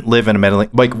I couldn't live in a meddling...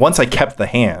 Like, once I kept the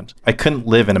hand, I couldn't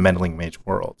live in a meddling mage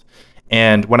world.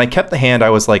 And when I kept the hand,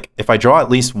 I was like, if I draw at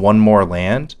least one more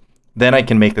land, then I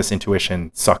can make this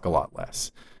Intuition suck a lot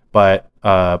less. But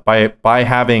by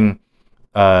having...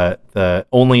 the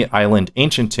only island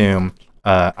Ancient Tomb,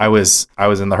 I was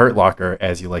in the hurt locker,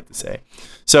 as you like to say.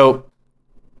 So,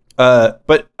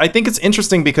 but I think it's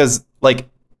interesting because, like,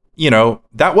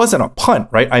 that wasn't a punt,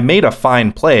 right? I made a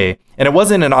fine play, and it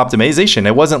wasn't an optimization.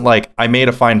 It wasn't like I made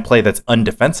a fine play that's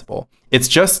undefensible. It's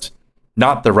just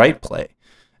not the right play,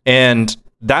 and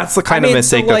that's the kind of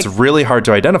mistake that's really hard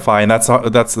to identify, and that's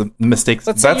the mistake.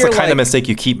 That's the kind of mistake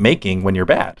you keep making when you're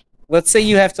bad. Let's say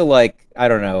you have to, like, I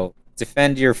don't know,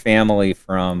 defend your family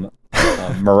from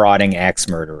a marauding axe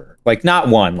murderer. Like, not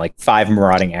one, like 5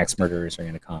 marauding axe murderers are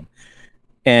going to come.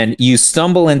 And you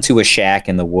stumble into a shack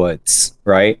in the woods,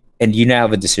 right? And you now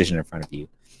have a decision in front of you.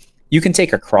 You can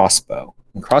take a crossbow.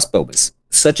 And crossbow was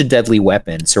such a deadly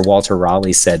weapon. Sir Walter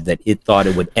Raleigh said that it thought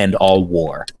it would end all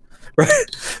war. Right?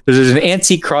 There's an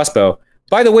antique crossbow.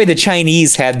 By the way, the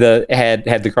Chinese had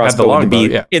the crossbow in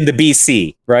the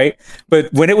BC, right?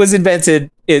 But when it was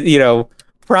invented,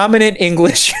 prominent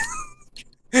English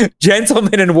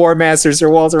gentleman and war master Sir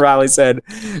Walter Raleigh said,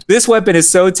 "This weapon is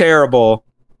so terrible,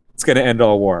 it's going to end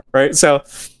all war." Right? So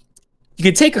you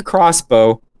can take a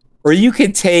crossbow, or you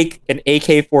can take an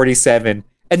AK-47,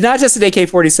 and not just an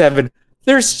AK-47.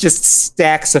 There's just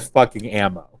stacks of fucking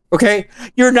ammo. Okay,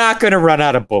 you're not going to run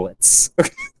out of bullets.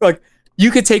 Okay? Like, you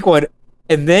could take one,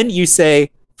 and then you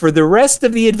say, for the rest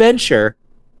of the adventure,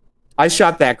 I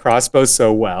shot that crossbow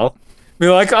so well.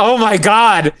 You're like, oh my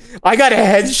god, I got a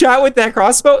headshot with that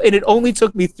crossbow, and it only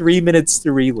took me 3 minutes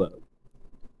to reload.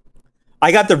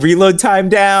 I got the reload time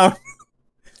down.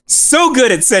 So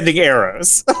good at sending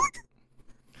arrows.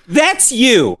 That's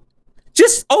you.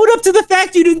 Just own up to the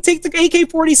fact you didn't take the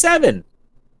AK-47.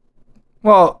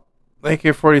 Well,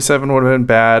 AK-47 would have been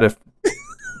bad if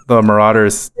the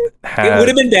Marauders had... It would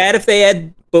have been bad if they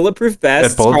had bulletproof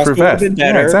vests. Bulletproof vest.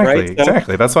 Better, exactly. Right? So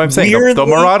exactly. That's what I'm saying. The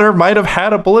Marauder might have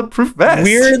had a bulletproof vest.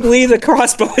 Weirdly, the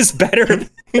crossbow is better.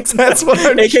 That's what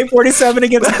I'm... AK-47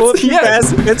 against a bulletproof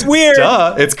vest. It's weird.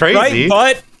 Duh, it's crazy. Right?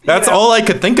 But that's all I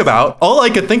could think about.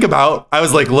 I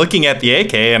was like looking at the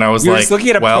AK, and I was You're just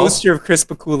looking at a poster of Chris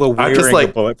Bakula wearing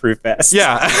a bulletproof vest.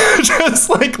 Yeah, just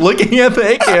like looking at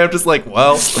the AK. I'm just like,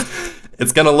 well,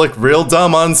 it's gonna look real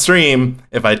dumb on stream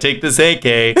if I take this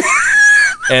AK.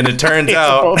 And it turns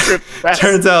out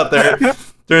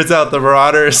the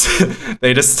Marauders,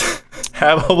 they just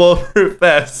have a bulletproof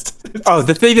vest. Oh,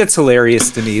 the thing that's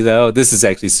hilarious to me, though, this is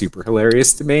actually super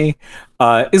hilarious to me,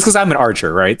 is because I'm an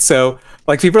archer, right? So,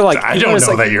 like, people are like, I don't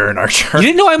know that you're an archer. You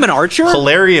didn't know I'm an archer?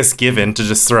 Hilarious given to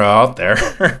just throw out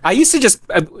there. I used to just,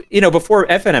 before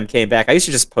FNM came back, I used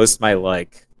to just post my,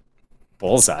 like,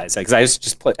 bullseyes, because I used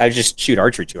to just shoot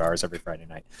archery 2 hours every Friday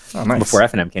night. Oh, nice. Before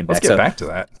FNM came back. Let's get back to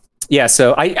that. Yeah,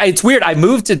 so it's weird. I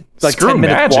moved to like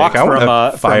 10-minute walk from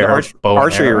the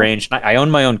archery range. I own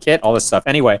my own kit, all this stuff.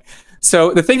 Anyway,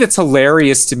 so the thing that's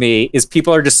hilarious to me is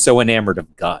people are just so enamored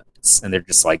of guns, and they're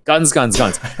just like guns. Do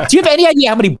you have any idea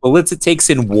how many bullets it takes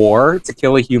in war to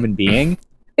kill a human being?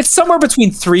 It's somewhere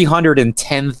between 300 and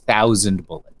 10,000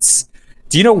 bullets.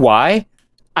 Do you know why?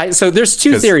 So there's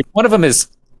two theories. One of them is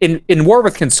in war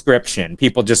with conscription,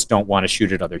 people just don't want to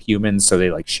shoot at other humans, so they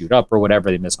like shoot up or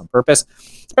whatever, they miss on purpose.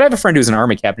 But I have a friend who's an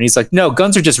army captain. He's like, no,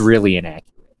 guns are just really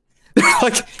inaccurate. They're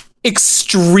like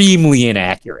extremely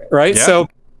inaccurate, right? Yeah.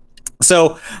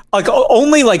 So like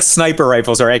only like sniper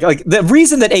rifles are like the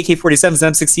reason that AK47s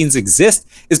and M16s exist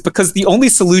is because the only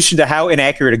solution to how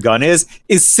inaccurate a gun is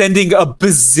sending a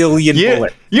bazillion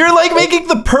bullets. You're like making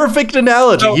the perfect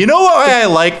analogy. You know why I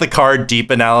like the card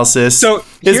deep analysis? So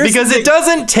is because it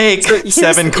doesn't take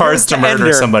 7 cards to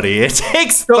murder somebody. It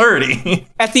takes 30.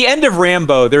 At the end of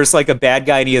Rambo, there's like a bad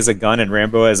guy and he has a gun and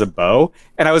Rambo has a bow.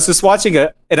 And I was just watching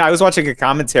a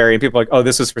commentary and people are like, oh,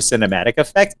 this was for cinematic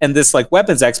effect. And this like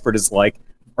weapons expert is like,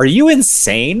 are you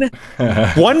insane?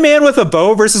 One man with a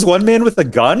bow versus one man with a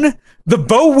gun? The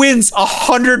bow wins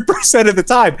 100% of the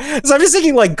time. So I'm just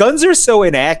thinking like guns are so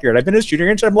inaccurate. I've been in a shooting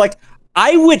range and I'm like,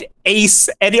 I would ace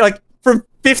any like from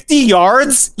 50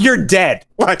 yards, you're dead.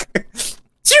 Like,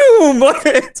 zoom! Like,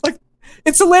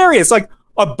 it's hilarious. Like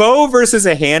a bow versus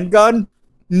a handgun,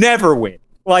 never win.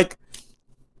 Like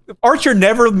Archer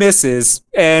never misses,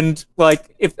 and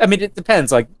like it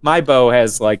depends. Like my bow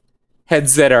has like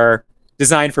heads that are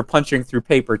designed for punching through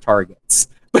paper targets.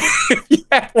 But if you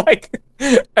have like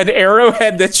an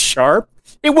arrowhead that's sharp,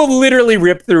 it will literally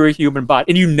rip through a human body,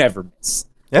 and you never miss.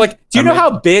 Yeah, like, do you know how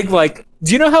big like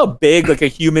a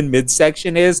human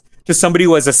midsection is to somebody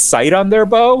who has a sight on their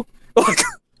bow? Like,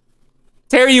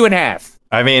 tear you in half.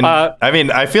 I mean,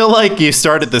 I feel like you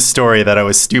started the story that I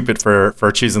was stupid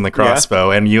for choosing the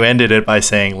crossbow, and you ended it by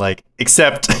saying like,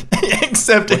 except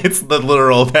it's the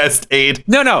literal best aid.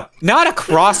 No, not a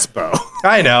crossbow.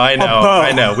 I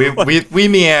know. We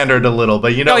meandered a little,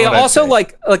 but you know. No, yeah. Also,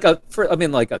 like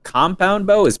a compound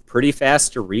bow is pretty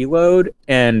fast to reload,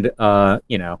 and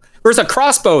whereas a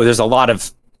crossbow, there's a lot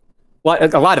of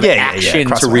action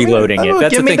to reloading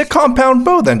it. Give me the compound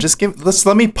bow then.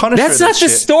 Let me punish. That's not the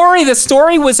story. The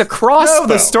story was a crossbow. No,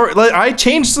 the story. I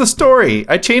changed the story.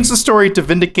 I changed the story to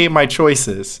vindicate my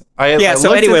choices. I looked at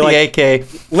the AK.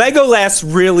 Legolas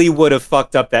really would have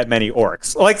fucked up that many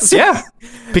orcs.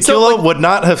 Picula would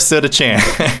not have stood a chance.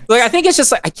 Like I think it's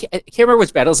just like I can't remember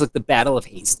which battle is like the Battle of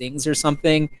Hastings or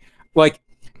something. Like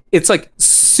it's like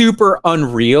super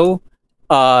unreal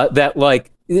that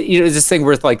like. This thing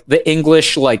where like the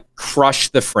English like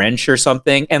crushed the French or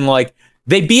something, and like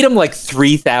they beat them like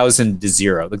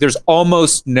 3,000-0. Like there's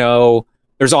almost no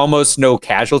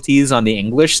casualties on the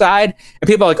English side, and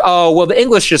people are like, oh well, the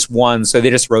English just won, so they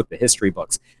just wrote the history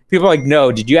books. People are like,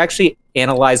 no, did you actually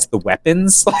analyze the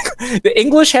weapons? Like the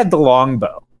English had the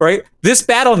longbow, right? This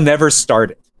battle never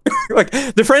started. Like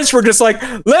the French were just like,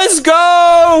 let's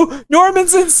go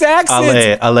Normans and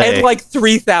Saxons, allez. And like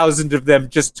 3,000 of them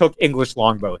just took English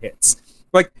longbow hits.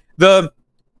 Like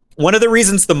one of the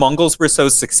reasons the Mongols were so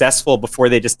successful before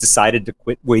they just decided to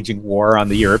quit waging war on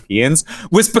the Europeans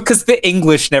was because the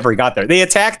English never got there. They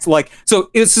attacked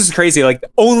this is crazy. Like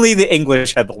only the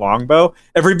English had the longbow.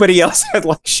 Everybody else had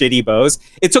like shitty bows.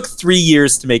 It took 3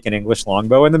 years to make an English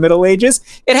longbow in the Middle Ages.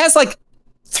 It has like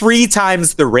 3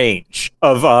 times the range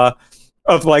of a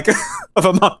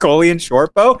Mongolian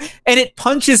shortbow, and it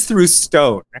punches through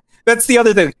stone. That's the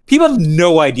other thing. People have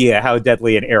no idea how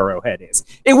deadly an arrowhead is.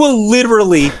 It will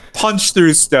literally punch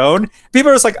through stone.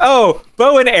 People are just like, oh,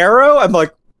 bow and arrow? I'm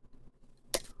like,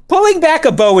 pulling back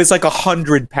a bow is like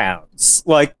 100 pounds.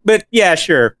 Like, but yeah,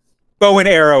 sure. Bow and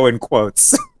arrow in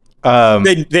quotes.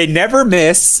 They never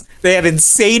miss. They have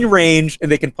insane range,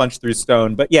 and they can punch through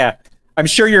stone. But yeah, I'm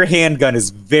sure your handgun is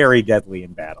very deadly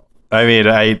in battle. I mean,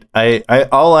 I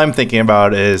all I'm thinking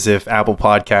about is if Apple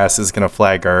Podcasts is going to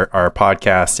flag our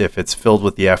podcast if it's filled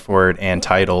with the F word and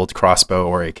titled Crossbow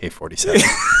or AK47.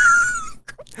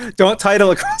 Don't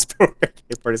title a Crossbow or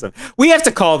AK47. We have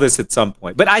to call this at some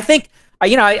point. But I think, I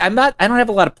don't have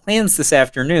a lot of plans this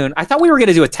afternoon. I thought we were going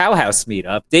to do a Tau House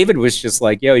meetup. David was just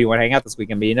like, yo, you want to hang out this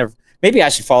weekend? Maybe I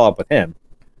should follow up with him.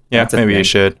 Yeah, maybe you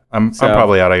should. I'm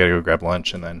probably out. I got to go grab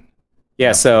lunch and then.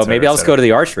 Yeah, so maybe I'll just go to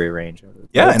the archery range.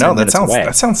 Yeah, I know. That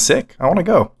sounds sick. I want to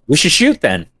go. We should shoot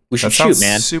then. We should shoot,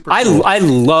 man. Super cool. I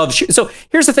love shoot. So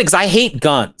here's the thing, because I hate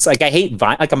guns. Like, I hate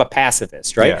like, I'm a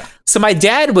pacifist, right? Yeah. So my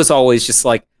dad was always just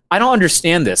like, I don't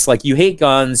understand this. Like, you hate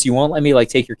guns. You won't let me like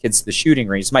take your kids to the shooting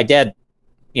range. My dad,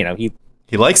 you know, he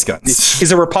likes guns.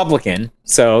 He's a Republican,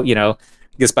 so you know,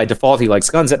 I guess by default he likes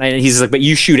guns. And he's like, but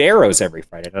you shoot arrows every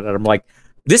Friday. And I'm like,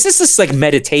 this is just like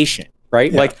meditation, right?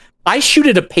 Yeah. Like, I shoot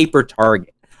at a paper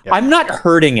target. Yeah. I'm not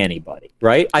hurting anybody,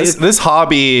 right? This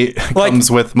hobby comes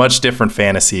with much different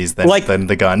fantasies than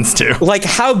the guns do. Like,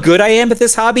 how good I am at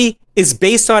this hobby is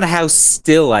based on how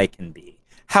still I can be,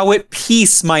 how at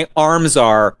peace my arms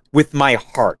are with my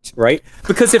heart, right?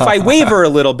 Because if I waver a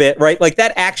little bit, right, like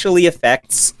that actually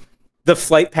affects the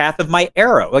flight path of my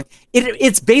arrow. Like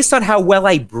it's based on how well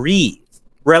I breathe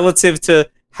relative to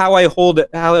how I hold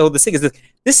this thing.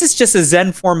 This is just a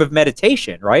Zen form of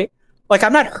meditation, right? Like,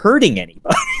 I'm not hurting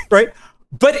anybody, right?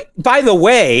 But by the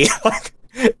way, like,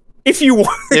 if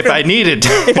I needed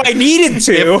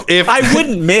to, I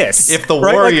wouldn't miss. If the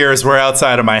Warriors were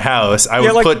outside of my house, I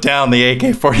would put down the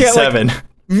AK-47. Yeah,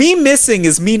 me missing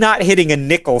is me not hitting a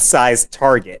nickel-sized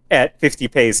target at 50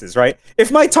 paces, right?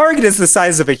 If my target is the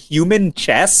size of a human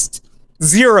chest,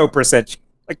 0%.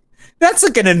 Like, that's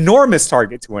like an enormous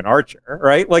target to an archer,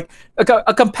 right? Like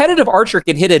a competitive archer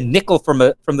can hit a nickel from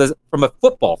a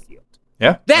football field.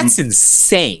 Yeah, that's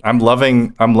insane. I'm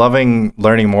loving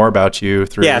learning more about you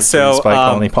through the Spike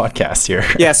Colony podcast here.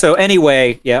 Yeah. So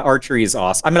anyway, archery is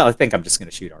awesome. I think I'm just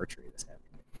going to shoot archery this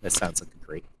afternoon. That sounds like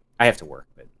great. I have to work,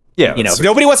 but if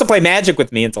nobody wants to play Magic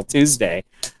with me until Tuesday,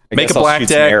 make a black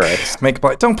deck.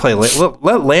 Don't play.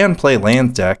 Let Lan play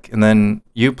Lan's deck, and then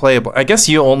you play. I guess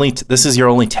this is your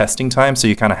only testing time, so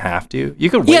you kind of have to. You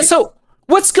could wait. Yeah. So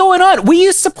what's going on? We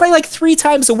used to play like 3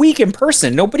 times a week in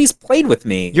person. Nobody's played with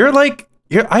me.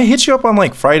 I hit you up on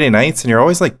like Friday nights, and you're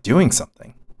always like doing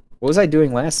something. What was I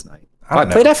doing last night? I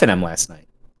played FNM last night.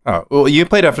 Oh, well, you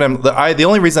played FNM. The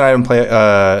only reason I didn't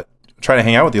try to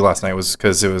hang out with you last night was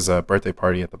because it was a birthday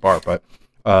party at the bar. But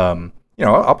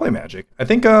I'll play Magic. I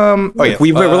think.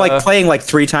 We were like playing like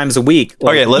 3 times a week.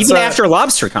 Like, okay, even after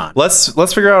LobsterCon.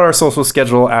 Let's figure out our social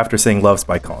schedule after saying Love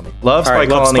Spike Colony. Love Spike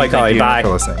Colony. Thank you for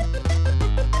listening.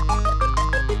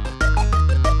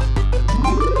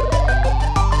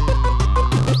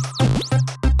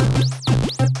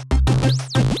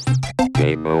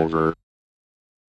 Game over.